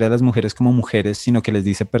se refiere a las mujeres como mujeres, sino que les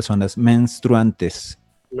dice personas menstruantes.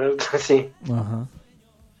 Sí. Ajá.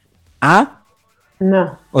 Ah,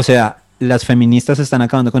 No. o sea, las feministas están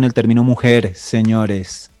acabando con el término mujeres,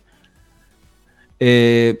 señores.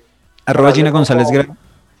 Arroba Gina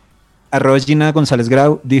González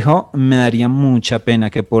Grau dijo, me daría mucha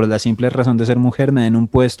pena que por la simple razón de ser mujer me den un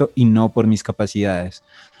puesto y no por mis capacidades.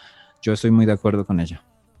 Yo estoy muy de acuerdo con ella.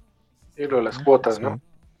 Y lo de las cuotas, ¿no?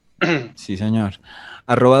 Sí, señor.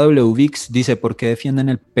 Arroba WVix dice, ¿por qué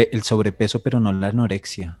defienden el sobrepeso pero no la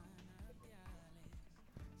anorexia?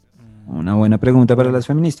 Una buena pregunta para las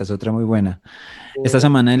feministas, otra muy buena. Esta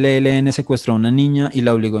semana el ELN secuestró a una niña y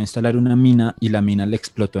la obligó a instalar una mina y la mina le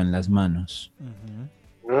explotó en las manos.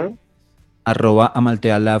 Uh-huh. Arroba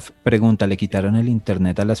Amaltealaf pregunta, ¿le quitaron el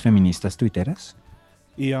internet a las feministas tuiteras?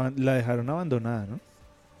 Y la dejaron abandonada, ¿no?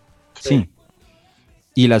 Sí.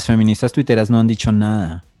 Y las feministas tuiteras no han dicho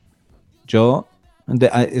nada.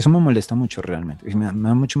 Eso me molesta mucho realmente. Me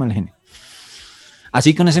da mucho mal genio.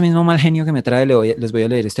 Así con ese mismo mal genio que me trae, les voy a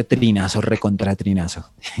leer este trinazo, recontra trinazo.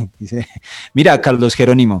 Dice, mira, Carlos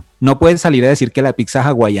Jerónimo, no puedes salir a decir que la pizza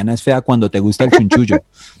hawaiana es fea cuando te gusta el chunchullo.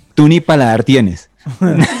 Tú ni paladar tienes.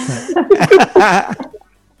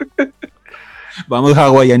 Vamos,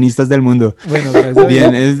 hawaianistas del mundo. Bueno, gracias a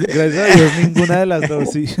Dios, ninguna de las dos,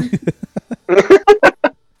 sí.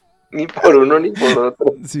 Ni por uno ni por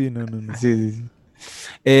otro. Sí, no. Sí.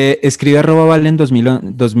 Escribe arroba Valen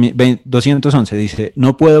 211, dice,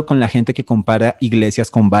 no puedo con la gente que compara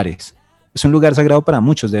iglesias con bares. Es un lugar sagrado para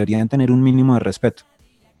muchos, deberían tener un mínimo de respeto.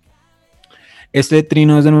 Este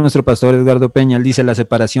trino es de nuestro pastor Edgardo Peña, él dice, la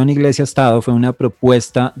separación iglesia-estado fue una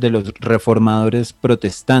propuesta de los reformadores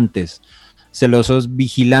protestantes, celosos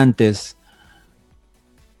vigilantes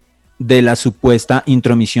de la supuesta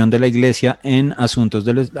intromisión de la iglesia en asuntos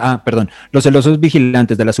de los celosos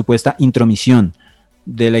vigilantes de la supuesta intromisión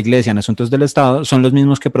de la iglesia en asuntos del Estado son los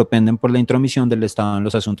mismos que propenden por la intromisión del Estado en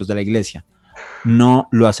los asuntos de la iglesia. No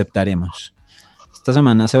lo aceptaremos. esta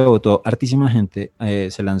semana se votó hartísima gente,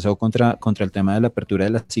 se lanzó contra el tema de la apertura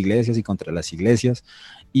de las iglesias y contra las iglesias,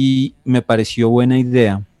 y me pareció buena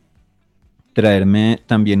idea traerme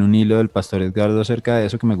también un hilo del pastor Edgardo acerca de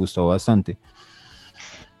eso que me gustó bastante.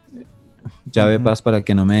 Ya ve, Paz, para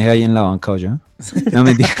que no me deje ahí en la banca, ¿oye? No,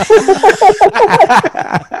 mentira.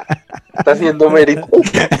 Está haciendo mérito.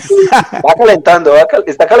 Está calentando,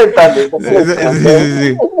 está calentando.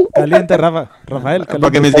 Sí. Caliente, Rafael, caliente.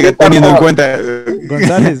 Para que me siga teniendo en cuenta.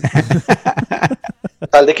 González.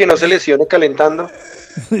 Tal de que no se lesione calentando.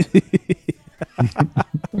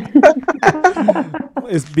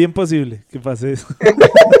 Es bien posible que pase eso.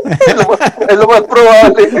 Es lo más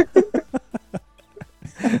probable.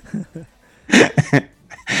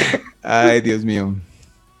 Ay, Dios mío.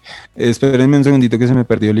 Espérenme un segundito que se me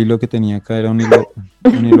perdió el hilo que tenía acá. Era un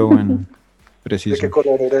hilo bueno. Preciso. ¿De qué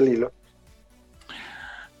color era el hilo?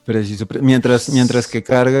 Preciso. Mientras que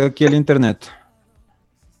carga aquí el internet.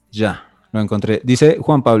 Ya, lo encontré. Dice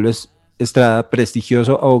Juan Pablo Estrada,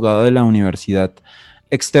 prestigioso abogado de la universidad,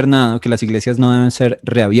 externado que las iglesias no deben ser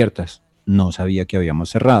reabiertas. No sabía que habíamos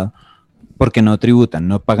cerrado, porque no tributan,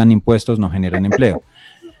 no pagan impuestos, no generan empleo.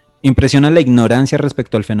 Impresiona la ignorancia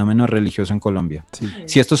respecto al fenómeno religioso en Colombia. Sí.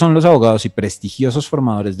 Si estos son los abogados y prestigiosos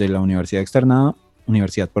formadores de la universidad externada,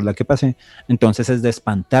 universidad por la que pasé, entonces es de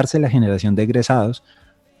espantarse la generación de egresados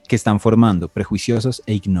que están formando, prejuiciosos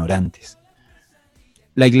e ignorantes.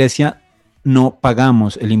 La iglesia no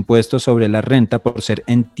pagamos el impuesto sobre la renta por ser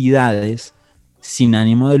entidades sin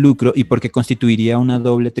ánimo de lucro y porque constituiría una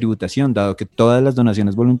doble tributación, dado que todas las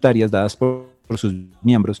donaciones voluntarias dadas por sus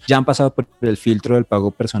miembros ya han pasado por el filtro del pago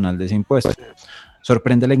personal de ese impuesto.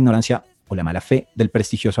 Sorprende la ignorancia o la mala fe del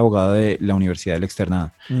prestigioso abogado de la Universidad del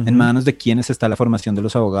Externado. ¿En manos de quiénes está la formación de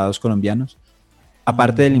los abogados colombianos?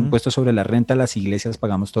 Aparte del impuesto sobre la renta, las iglesias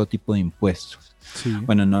pagamos todo tipo de impuestos. Sí.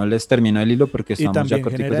 Bueno, no les termino el hilo porque estamos ya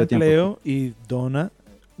corticos de tiempo. Empleo y dona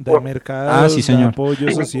de mercado, sí, señor. De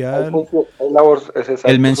apoyo social.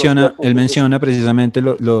 Él menciona precisamente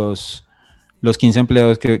los 15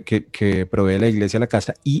 empleos que provee la iglesia a la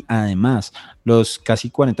casa y además los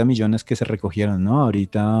casi 40 millones que se recogieron, ¿no?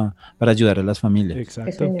 Ahorita para ayudar a las familias.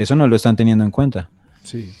 Exacto. Eso no lo están teniendo en cuenta.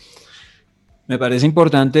 Sí. Me parece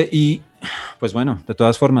importante y, pues bueno, de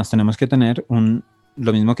todas formas tenemos que tener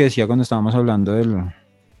lo mismo que decía cuando estábamos hablando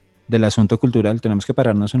del asunto cultural, tenemos que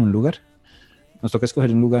pararnos en un lugar. Nos toca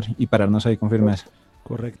escoger un lugar y pararnos ahí con firmeza.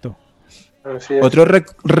 Correcto. Otro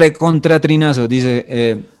recontratrinazo,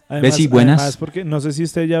 dice... Además, buenas. Además, porque no sé si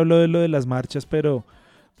usted ya habló de lo de las marchas, pero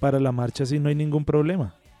para la marcha sí no hay ningún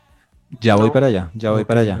problema. Ya voy para allá,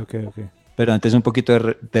 para allá. Okay. Pero antes un poquito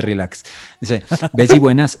de relax. Dice, Bessie,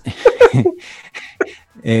 buenas.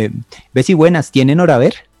 Bessie, buenas, ¿tienen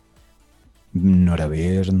Noraver?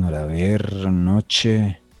 Noraver,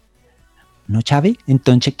 noche. ¿No chave?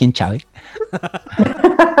 Entonces, ¿quién chave?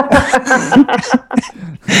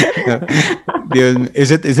 Dios,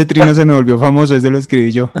 ese trino se me volvió famoso, ese lo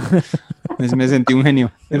escribí yo. Me sentí un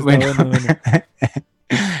genio. Bueno.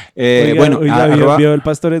 Oiga, vio el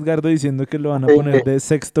pastor Edgardo diciendo que lo van a poner de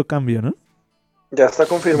sexto cambio, ¿no? Ya está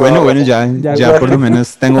confirmado. Bueno, ya por lo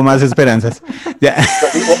menos tengo más esperanzas. Ya.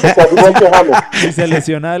 Si se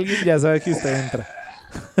lesiona a alguien, ya sabe que usted entra.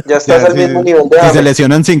 Ya estás al mismo nivel de Si se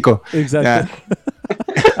lesionan 5. Exacto.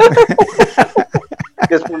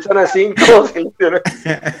 Que expulsan a 5.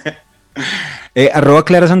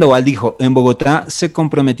 @Clara Sandoval dijo, en Bogotá se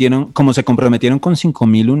comprometieron con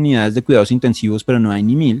 5.000 unidades de cuidados intensivos, pero no hay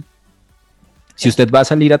ni 1.000. Si usted va a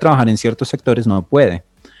salir a trabajar en ciertos sectores, no puede.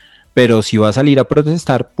 Pero si va a salir a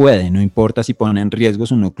protestar, puede, no importa si pone en riesgo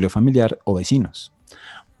su núcleo familiar o vecinos.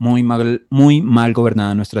 Muy mal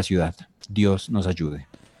gobernada nuestra ciudad. Dios nos ayude.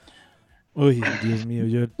 Uy, Dios mío,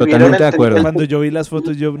 yo totalmente de acuerdo. Cuando yo vi las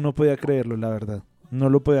fotos yo no podía creerlo, la verdad. No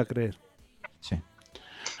lo podía creer. Sí.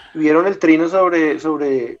 ¿Vieron el trino sobre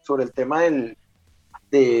el tema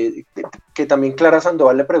que también Clara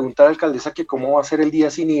Sandoval le pregunta a la alcaldesa que cómo va a ser el día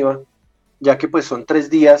sin IVA, ya que pues son 3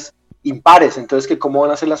 días impares, entonces que cómo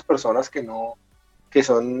van a ser las personas que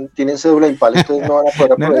tienen cédula impar, entonces no van a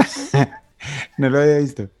poder aprovechar. No lo había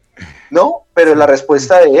visto. No, pero la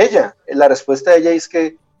respuesta de ella es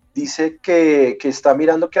que dice que está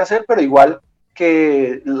mirando qué hacer, pero igual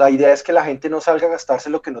que la idea es que la gente no salga a gastarse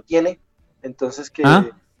lo que no tiene, entonces que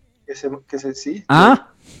sí.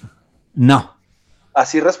 No.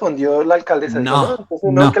 Así respondió la alcaldesa. No,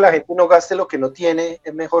 que la gente no gaste lo que no tiene,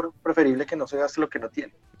 es mejor, preferible que no se gaste lo que no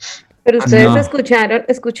tiene. Pero ustedes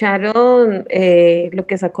escucharon lo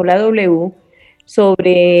que sacó la W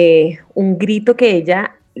sobre un grito que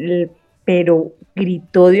ella, pero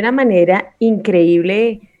gritó de una manera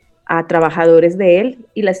increíble a trabajadores de él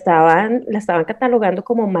y la estaban catalogando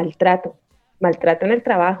como maltrato en el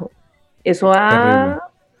trabajo. Eso ha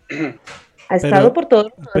estado por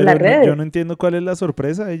todas las redes. Yo no entiendo cuál es la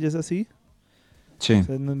sorpresa, ella es así. Sí. O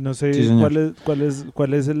sea, no sé Sí,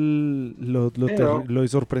 cuál es lo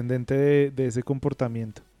sorprendente de ese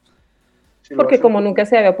comportamiento. Porque como nunca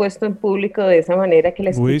se había puesto en público de esa manera, que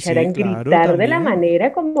la escucharan gritar de la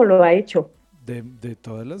manera como lo ha hecho. De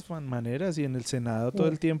todas las maneras, y en el Senado todo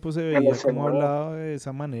el tiempo se veía como hablaba de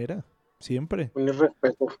esa manera, siempre. Un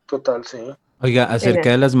irrespeto total, sí. Oiga,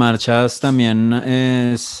 acerca de las marchas también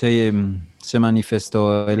se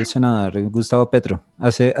manifestó el senador Gustavo Petro.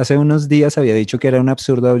 Hace unos días había dicho que era un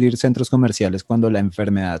absurdo abrir centros comerciales cuando la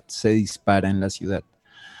enfermedad se dispara en la ciudad.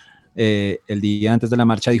 El día antes de la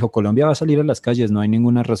marcha dijo: Colombia va a salir a las calles, no hay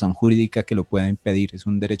ninguna razón jurídica que lo pueda impedir, es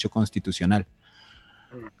un derecho constitucional.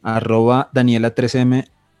 @Daniela3M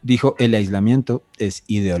dijo: el aislamiento es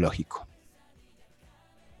ideológico.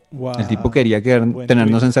 Wow. El tipo quería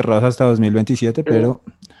tenernos encerrados hasta 2027, pero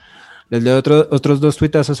les leo otros 2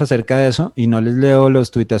 tuitazos acerca de eso, y no les leo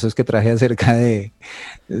los tuitazos que traje acerca de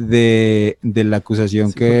la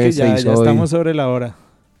acusación que se hizo ya estamos hoy sobre la hora.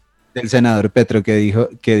 Del senador Petro,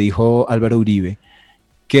 que dijo Álvaro Uribe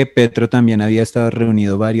que Petro también había estado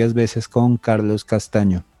reunido varias veces con Carlos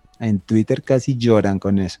Castaño. En Twitter casi lloran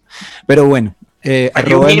con eso. Pero bueno.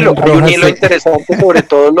 Hay un hilo interesante sobre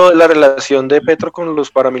todo lo de la relación de Petro con los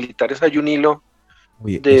paramilitares. Hay un hilo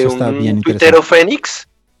de un tuitero Fénix,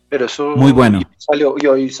 pero eso muy bueno.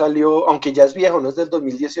 Hoy salió, aunque ya es viejo, no es del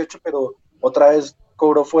 2018, pero otra vez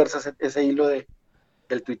cobró fuerza ese hilo del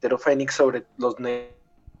tuitero Fénix sobre los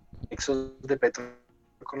nexos de Petro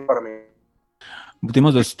con paramilitares.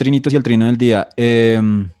 Últimos 2 trinitos y el trino del día.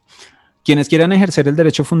 Quienes quieran ejercer el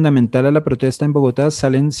derecho fundamental a la protesta en Bogotá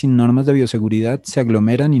salen sin normas de bioseguridad, se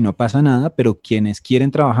aglomeran y no pasa nada, pero quienes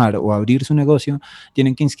quieren trabajar o abrir su negocio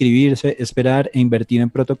tienen que inscribirse, esperar e invertir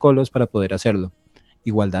en protocolos para poder hacerlo.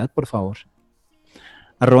 Igualdad, por favor.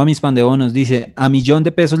 @mispandeo nos dice: a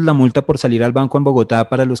 $1.000.000 la multa por salir al banco en Bogotá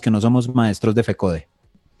para los que no somos maestros de FECODE.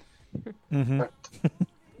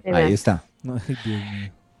 Ahí está. Ay, Dios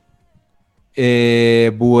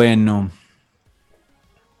mío. Bueno.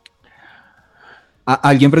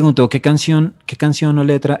 Alguien preguntó qué canción o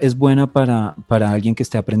letra es buena para alguien que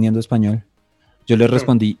esté aprendiendo español. Yo le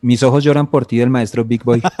respondí: Mis ojos lloran por ti, del maestro Big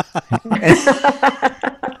Boy.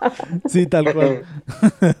 Sí, tal cual.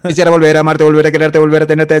 Quisiera volver a amarte, volver a quererte, volver a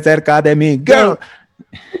tenerte cerca de mí, girl.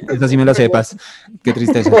 Esa sí me la sepas. Qué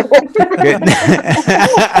tristeza.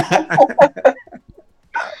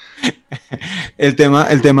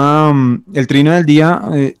 El trino del día,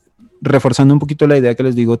 reforzando un poquito la idea que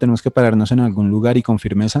les digo, tenemos que pararnos en algún lugar y con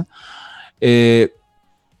firmeza.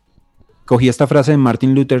 Cogí esta frase de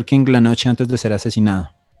Martin Luther King la noche antes de ser asesinado: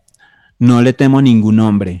 no le temo a ningún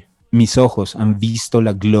hombre, mis ojos han visto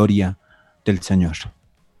la gloria del Señor.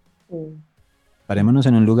 Parémonos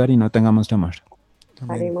en un lugar y no tengamos temor.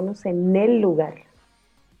 Parémonos en el lugar.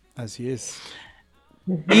 Así es.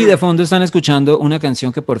 Y de fondo están escuchando una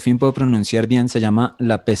canción que por fin puedo pronunciar bien, se llama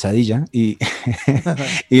La Pesadilla, y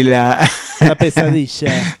la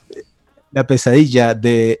pesadilla. La pesadilla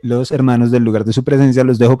de los hermanos del lugar de su presencia.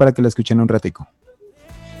 Los dejo para que la escuchen un ratico.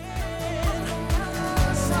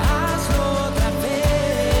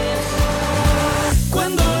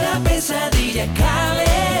 Cuando la pesadilla acabe,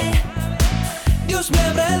 Dios me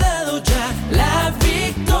habrá dado ya la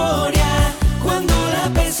victoria. Cuando la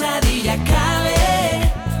pesadilla acabe,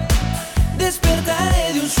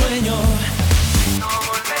 despertaré de un sueño. No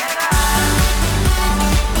volverá.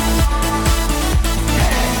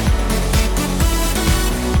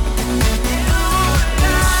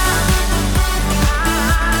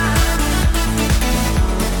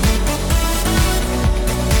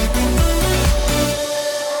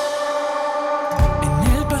 En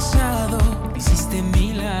el pasado hiciste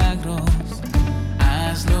milagros,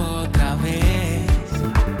 hazlo otra vez.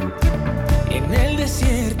 En el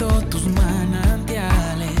desierto tus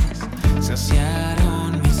manantiales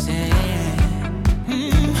saciaron mi sed.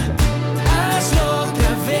 Hazlo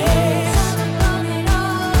otra vez,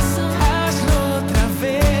 hazlo otra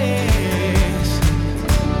vez,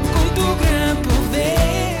 con tu gran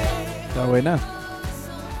poder. Está buena.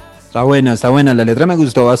 Está buena. La letra me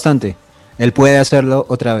gustó bastante. Él puede hacerlo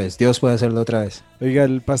otra vez. Dios puede hacerlo otra vez. Oiga,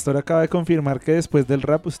 el pastor acaba de confirmar que después del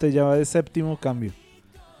rap usted ya va de 7º cambio.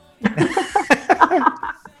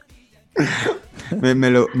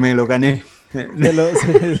 me lo gané.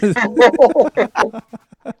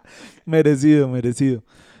 Merecido.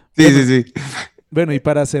 Sí. Bueno, y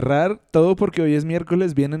para cerrar, todo porque hoy es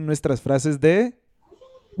miércoles, vienen nuestras frases de...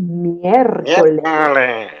 Miércoles.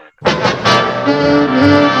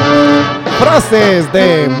 Frases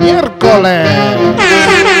de miércoles.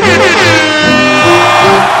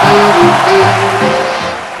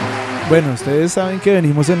 Bueno, ustedes saben que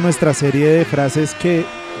venimos en nuestra serie de frases que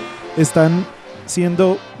están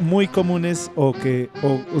siendo muy comunes o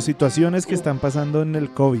situaciones que están pasando en el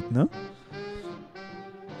COVID, ¿no?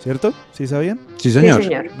 ¿Cierto? ¿Sí sabían? Sí, señor. Sí,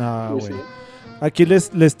 señor. Ah, Sí, bueno. sí. Aquí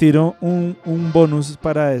les tiro un bonus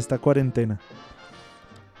para esta cuarentena.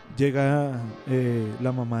 Llega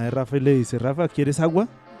la mamá de Rafa y le dice, Rafa, ¿quieres agua?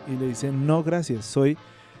 Y le dice, no, gracias, soy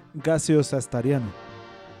gaseosastariano.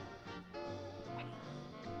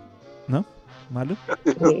 ¿No? ¿Malo?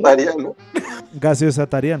 Estaría, ¿no?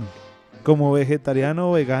 Gaseosatariano. Como vegetariano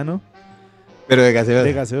o vegano Pero de gaseosa.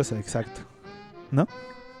 de gaseosa, exacto. ¿No?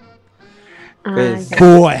 Pues,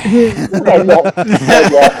 Bueno.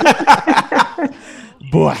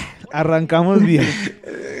 Buah, arrancamos bien.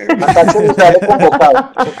 Matacho ni sale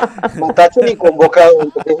convocado. Matacho ni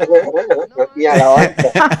convocado. Ni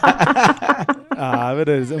alabanza. Ah,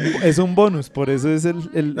 pero es un bonus, por eso es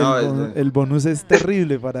No, el bonus es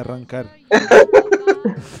terrible para arrancar.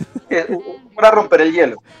 Para romper el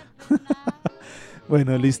hielo.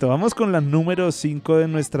 Bueno, listo, vamos con la número 5 de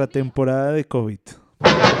nuestra temporada de COVID.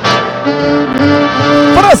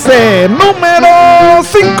 Frase número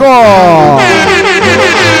 5.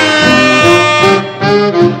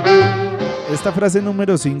 Esta frase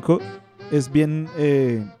número 5 es bien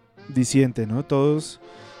diciente, ¿no? Todos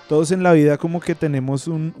en la vida como que tenemos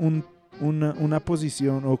una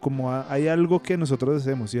posición o como hay algo que nosotros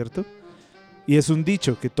hacemos, ¿cierto? Y es un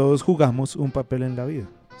dicho que todos jugamos un papel en la vida,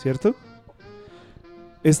 ¿cierto?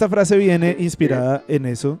 Esta frase viene inspirada en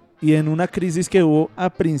eso y en una crisis que hubo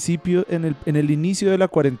a principio, en el inicio de la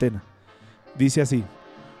cuarentena. Dice así: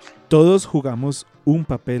 todos jugamos un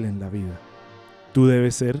papel en la vida. Tú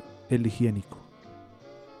debes ser el higiénico.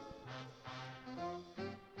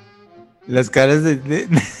 las caras de...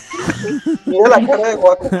 Mira la cara de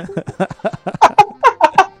guaco.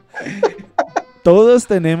 Todos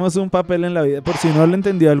tenemos un papel en la vida. Por si no lo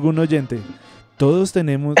entendió algún oyente, todos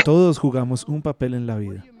jugamos un papel en la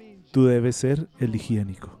vida. Tú debes ser el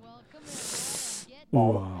higiénico.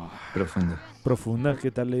 Profundo. Profunda,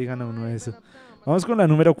 ¿qué tal le digan a uno eso? Vamos con la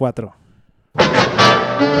número 4.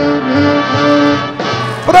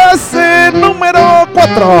 Frase número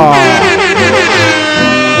 4.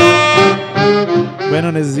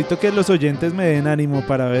 Bueno, necesito que los oyentes me den ánimo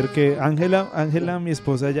para ver que Ángela, mi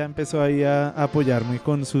esposa, ya empezó ahí a apoyarme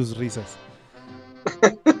con sus risas.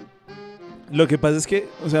 Lo que pasa es que,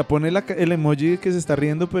 o sea, pone el emoji que se está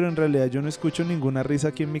riendo, pero en realidad yo no escucho ninguna risa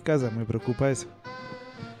aquí en mi casa. Me preocupa eso.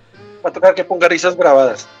 Va a tocar que ponga risas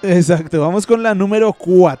grabadas. Exacto, vamos con la número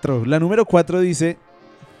 4. La número 4 dice,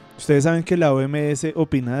 ustedes saben que la OMS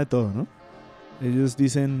opina de todo, ¿no? Ellos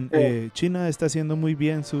dicen, China está haciendo muy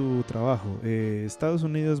bien su trabajo, Estados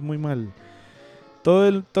Unidos muy mal. Todo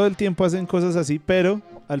el tiempo hacen cosas así, pero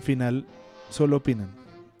al final solo opinan.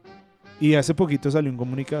 Y hace poquito salió un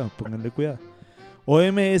comunicado, pónganle cuidado.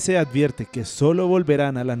 OMS advierte que solo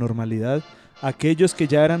volverán a la normalidad aquellos que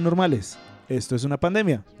ya eran normales. Esto es una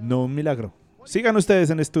pandemia, no un milagro. Sigan ustedes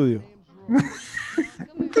en estudio.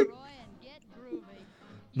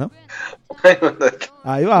 ¿No?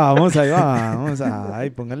 Ahí vamos. Ay,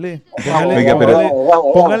 pónganle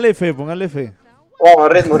fe. Vamos,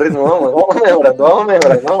 ritmo, vamos mejorando.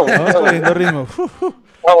 Vamos poniendo ritmo.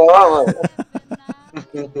 Vamos.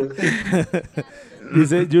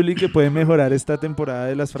 Dice Julie que puede mejorar esta temporada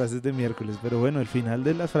de las frases de miércoles, pero bueno, el final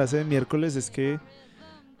de las frases de miércoles es que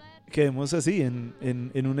quedemos así, en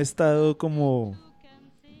un estado como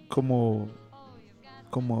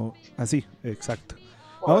así, exacto.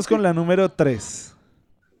 Vamos con la número 3.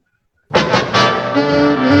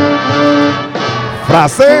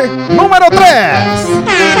 Frase número 3.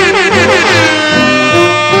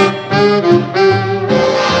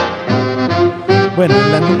 Bueno,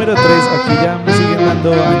 la número 3, aquí ya me siguen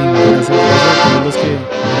dando ánimo.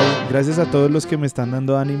 Gracias a todos los que me están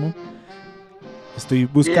dando ánimo. Estoy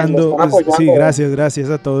buscando, sí,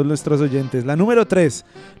 gracias a todos nuestros oyentes. La número 3,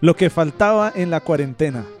 lo que faltaba en la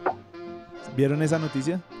cuarentena. ¿Vieron esa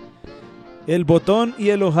noticia? El botón y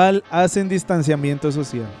el ojal hacen distanciamiento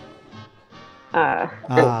social.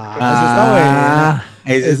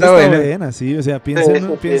 Esa está buena, sí. O sea,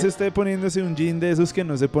 piense usted poniéndose un jean de esos que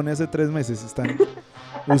no se pone hace 3 meses.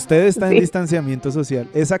 Usted está en distanciamiento social.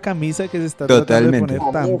 Esa camisa que se está tratando de poner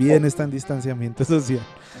también está en distanciamiento social.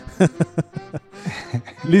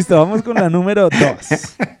 Listo, vamos con la número 2.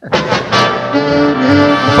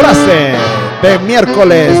 Frase de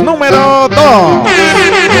miércoles número 2.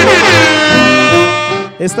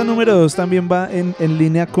 Esta número 2 también va en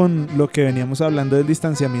línea con lo que veníamos hablando del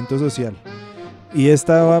distanciamiento social. Y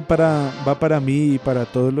esta va para mí y para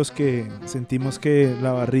todos los que sentimos que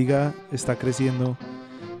la barriga está creciendo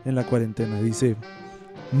en la cuarentena. Dice,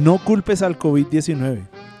 no culpes al COVID-19.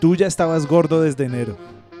 Tú ya estabas gordo desde enero.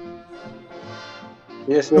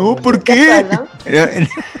 No, ¿por qué?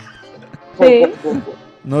 Sí.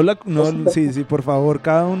 Sí, por favor,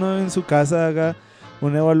 cada uno en su casa haga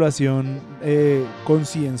una evaluación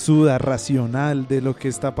concienzuda, racional de lo que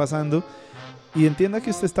está pasando y entienda que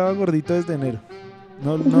usted estaba gordito desde enero.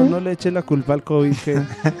 No le eche la culpa al COVID, que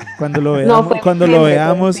cuando lo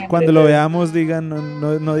veamos, cuando lo veamos digan,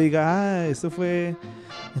 no diga, esto fue,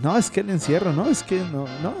 no, es que el encierro, no, es que no,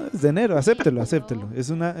 desde enero, acéptelo, es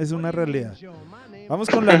una realidad. Vamos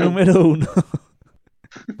con la número 1.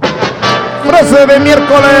 Frase de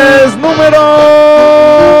miércoles número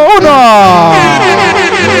 1.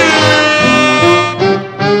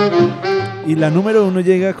 Y la número 1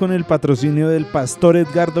 llega con el patrocinio del pastor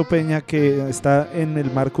Edgardo Peña, que está en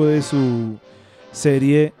el marco de su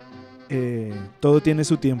serie Todo tiene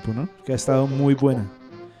su tiempo, ¿no? Que ha estado muy buena.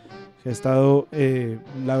 Que ha estado,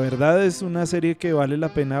 la verdad es una serie que vale la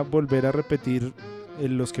pena volver a repetir.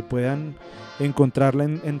 Los que puedan encontrarla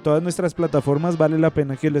en todas nuestras plataformas, vale la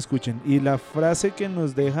pena que la escuchen. Y la frase que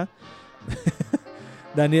nos deja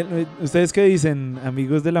Daniel, ¿ustedes qué dicen,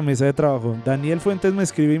 amigos de la mesa de trabajo? Daniel Fuentes me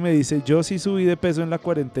escribe y me dice, yo sí subí de peso en la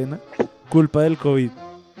cuarentena, culpa del COVID.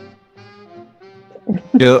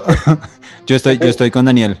 Yo estoy con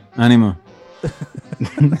Daniel, ánimo.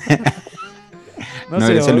 No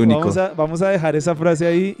eres el único. Vamos a dejar esa frase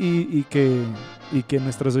ahí y que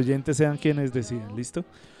nuestros oyentes sean quienes decidan, ¿listo?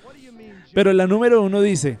 Pero la número 1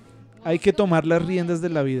 dice, hay que tomar las riendas de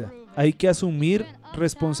la vida, hay que asumir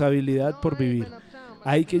responsabilidad por vivir,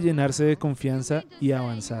 hay que llenarse de confianza y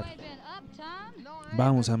avanzar.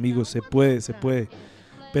 Vamos amigos, se puede,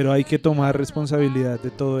 pero hay que tomar responsabilidad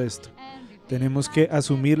de todo esto. Tenemos que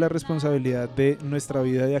asumir la responsabilidad de nuestra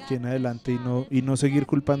vida de aquí en adelante y no seguir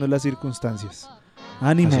culpando las circunstancias.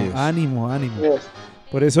 Ánimo.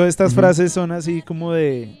 Por eso estas frases son así como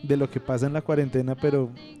de lo que pasa en la cuarentena, pero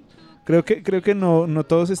creo que no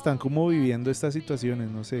todos están como viviendo estas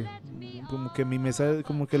situaciones, no sé,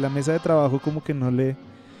 como que la mesa de trabajo como que no le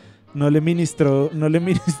ministraron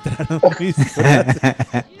mis frases.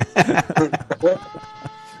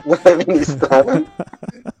 ¿No le ministraron?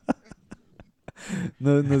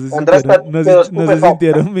 No se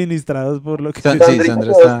sintieron ministrados por lo que... Sandra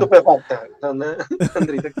está estupefacta.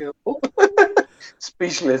 Sandrita quedó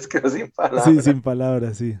speechless, quedó sin palabras. Sí, sin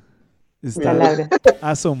palabras, sí. Está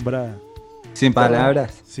asombrada. Sin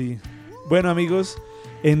palabras. Sí. Bueno, amigos,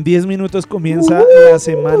 en 10 minutos comienza la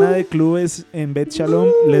semana de clubes en Bet Shalom.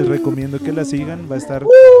 Les recomiendo que la sigan. Va a estar...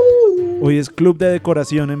 Hoy es club de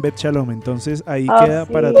decoración en Bet Shalom. Entonces ahí queda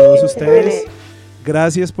para todos ustedes.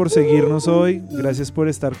 Gracias por seguirnos hoy, gracias por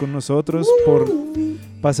estar con nosotros, por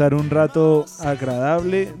pasar un rato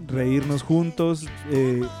agradable, reírnos juntos,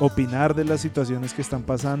 opinar de las situaciones que están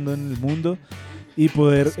pasando en el mundo y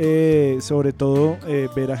poder sobre todo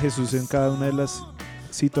ver a Jesús en cada una de las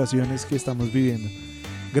situaciones que estamos viviendo.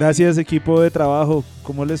 Gracias, equipo de trabajo.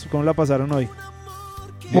 ¿Cómo la pasaron hoy?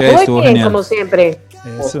 Muy bien, como siempre.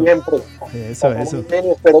 Eso.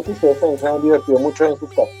 Espero que ustedes también se hayan divertido mucho en sus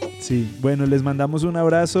casas. Sí, bueno, les mandamos un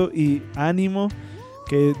abrazo y ánimo,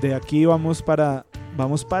 que de aquí vamos para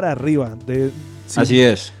arriba. Así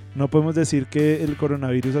es. No podemos decir que el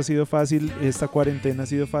coronavirus ha sido fácil, esta cuarentena ha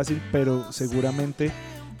sido fácil, pero seguramente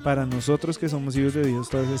para nosotros que somos hijos de Dios,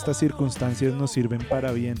 todas estas circunstancias nos sirven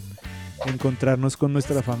para bien. Encontrarnos con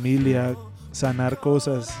nuestra familia, sanar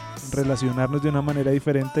cosas, relacionarnos de una manera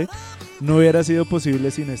diferente, no hubiera sido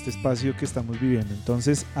posible sin este espacio que estamos viviendo.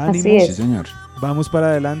 Entonces, ánimo, sí, señor. Vamos para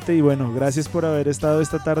adelante y bueno, gracias por haber estado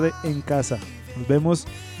esta tarde en casa.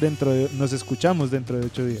 Nos escuchamos dentro de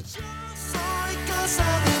 8 días. Soy casa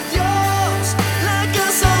de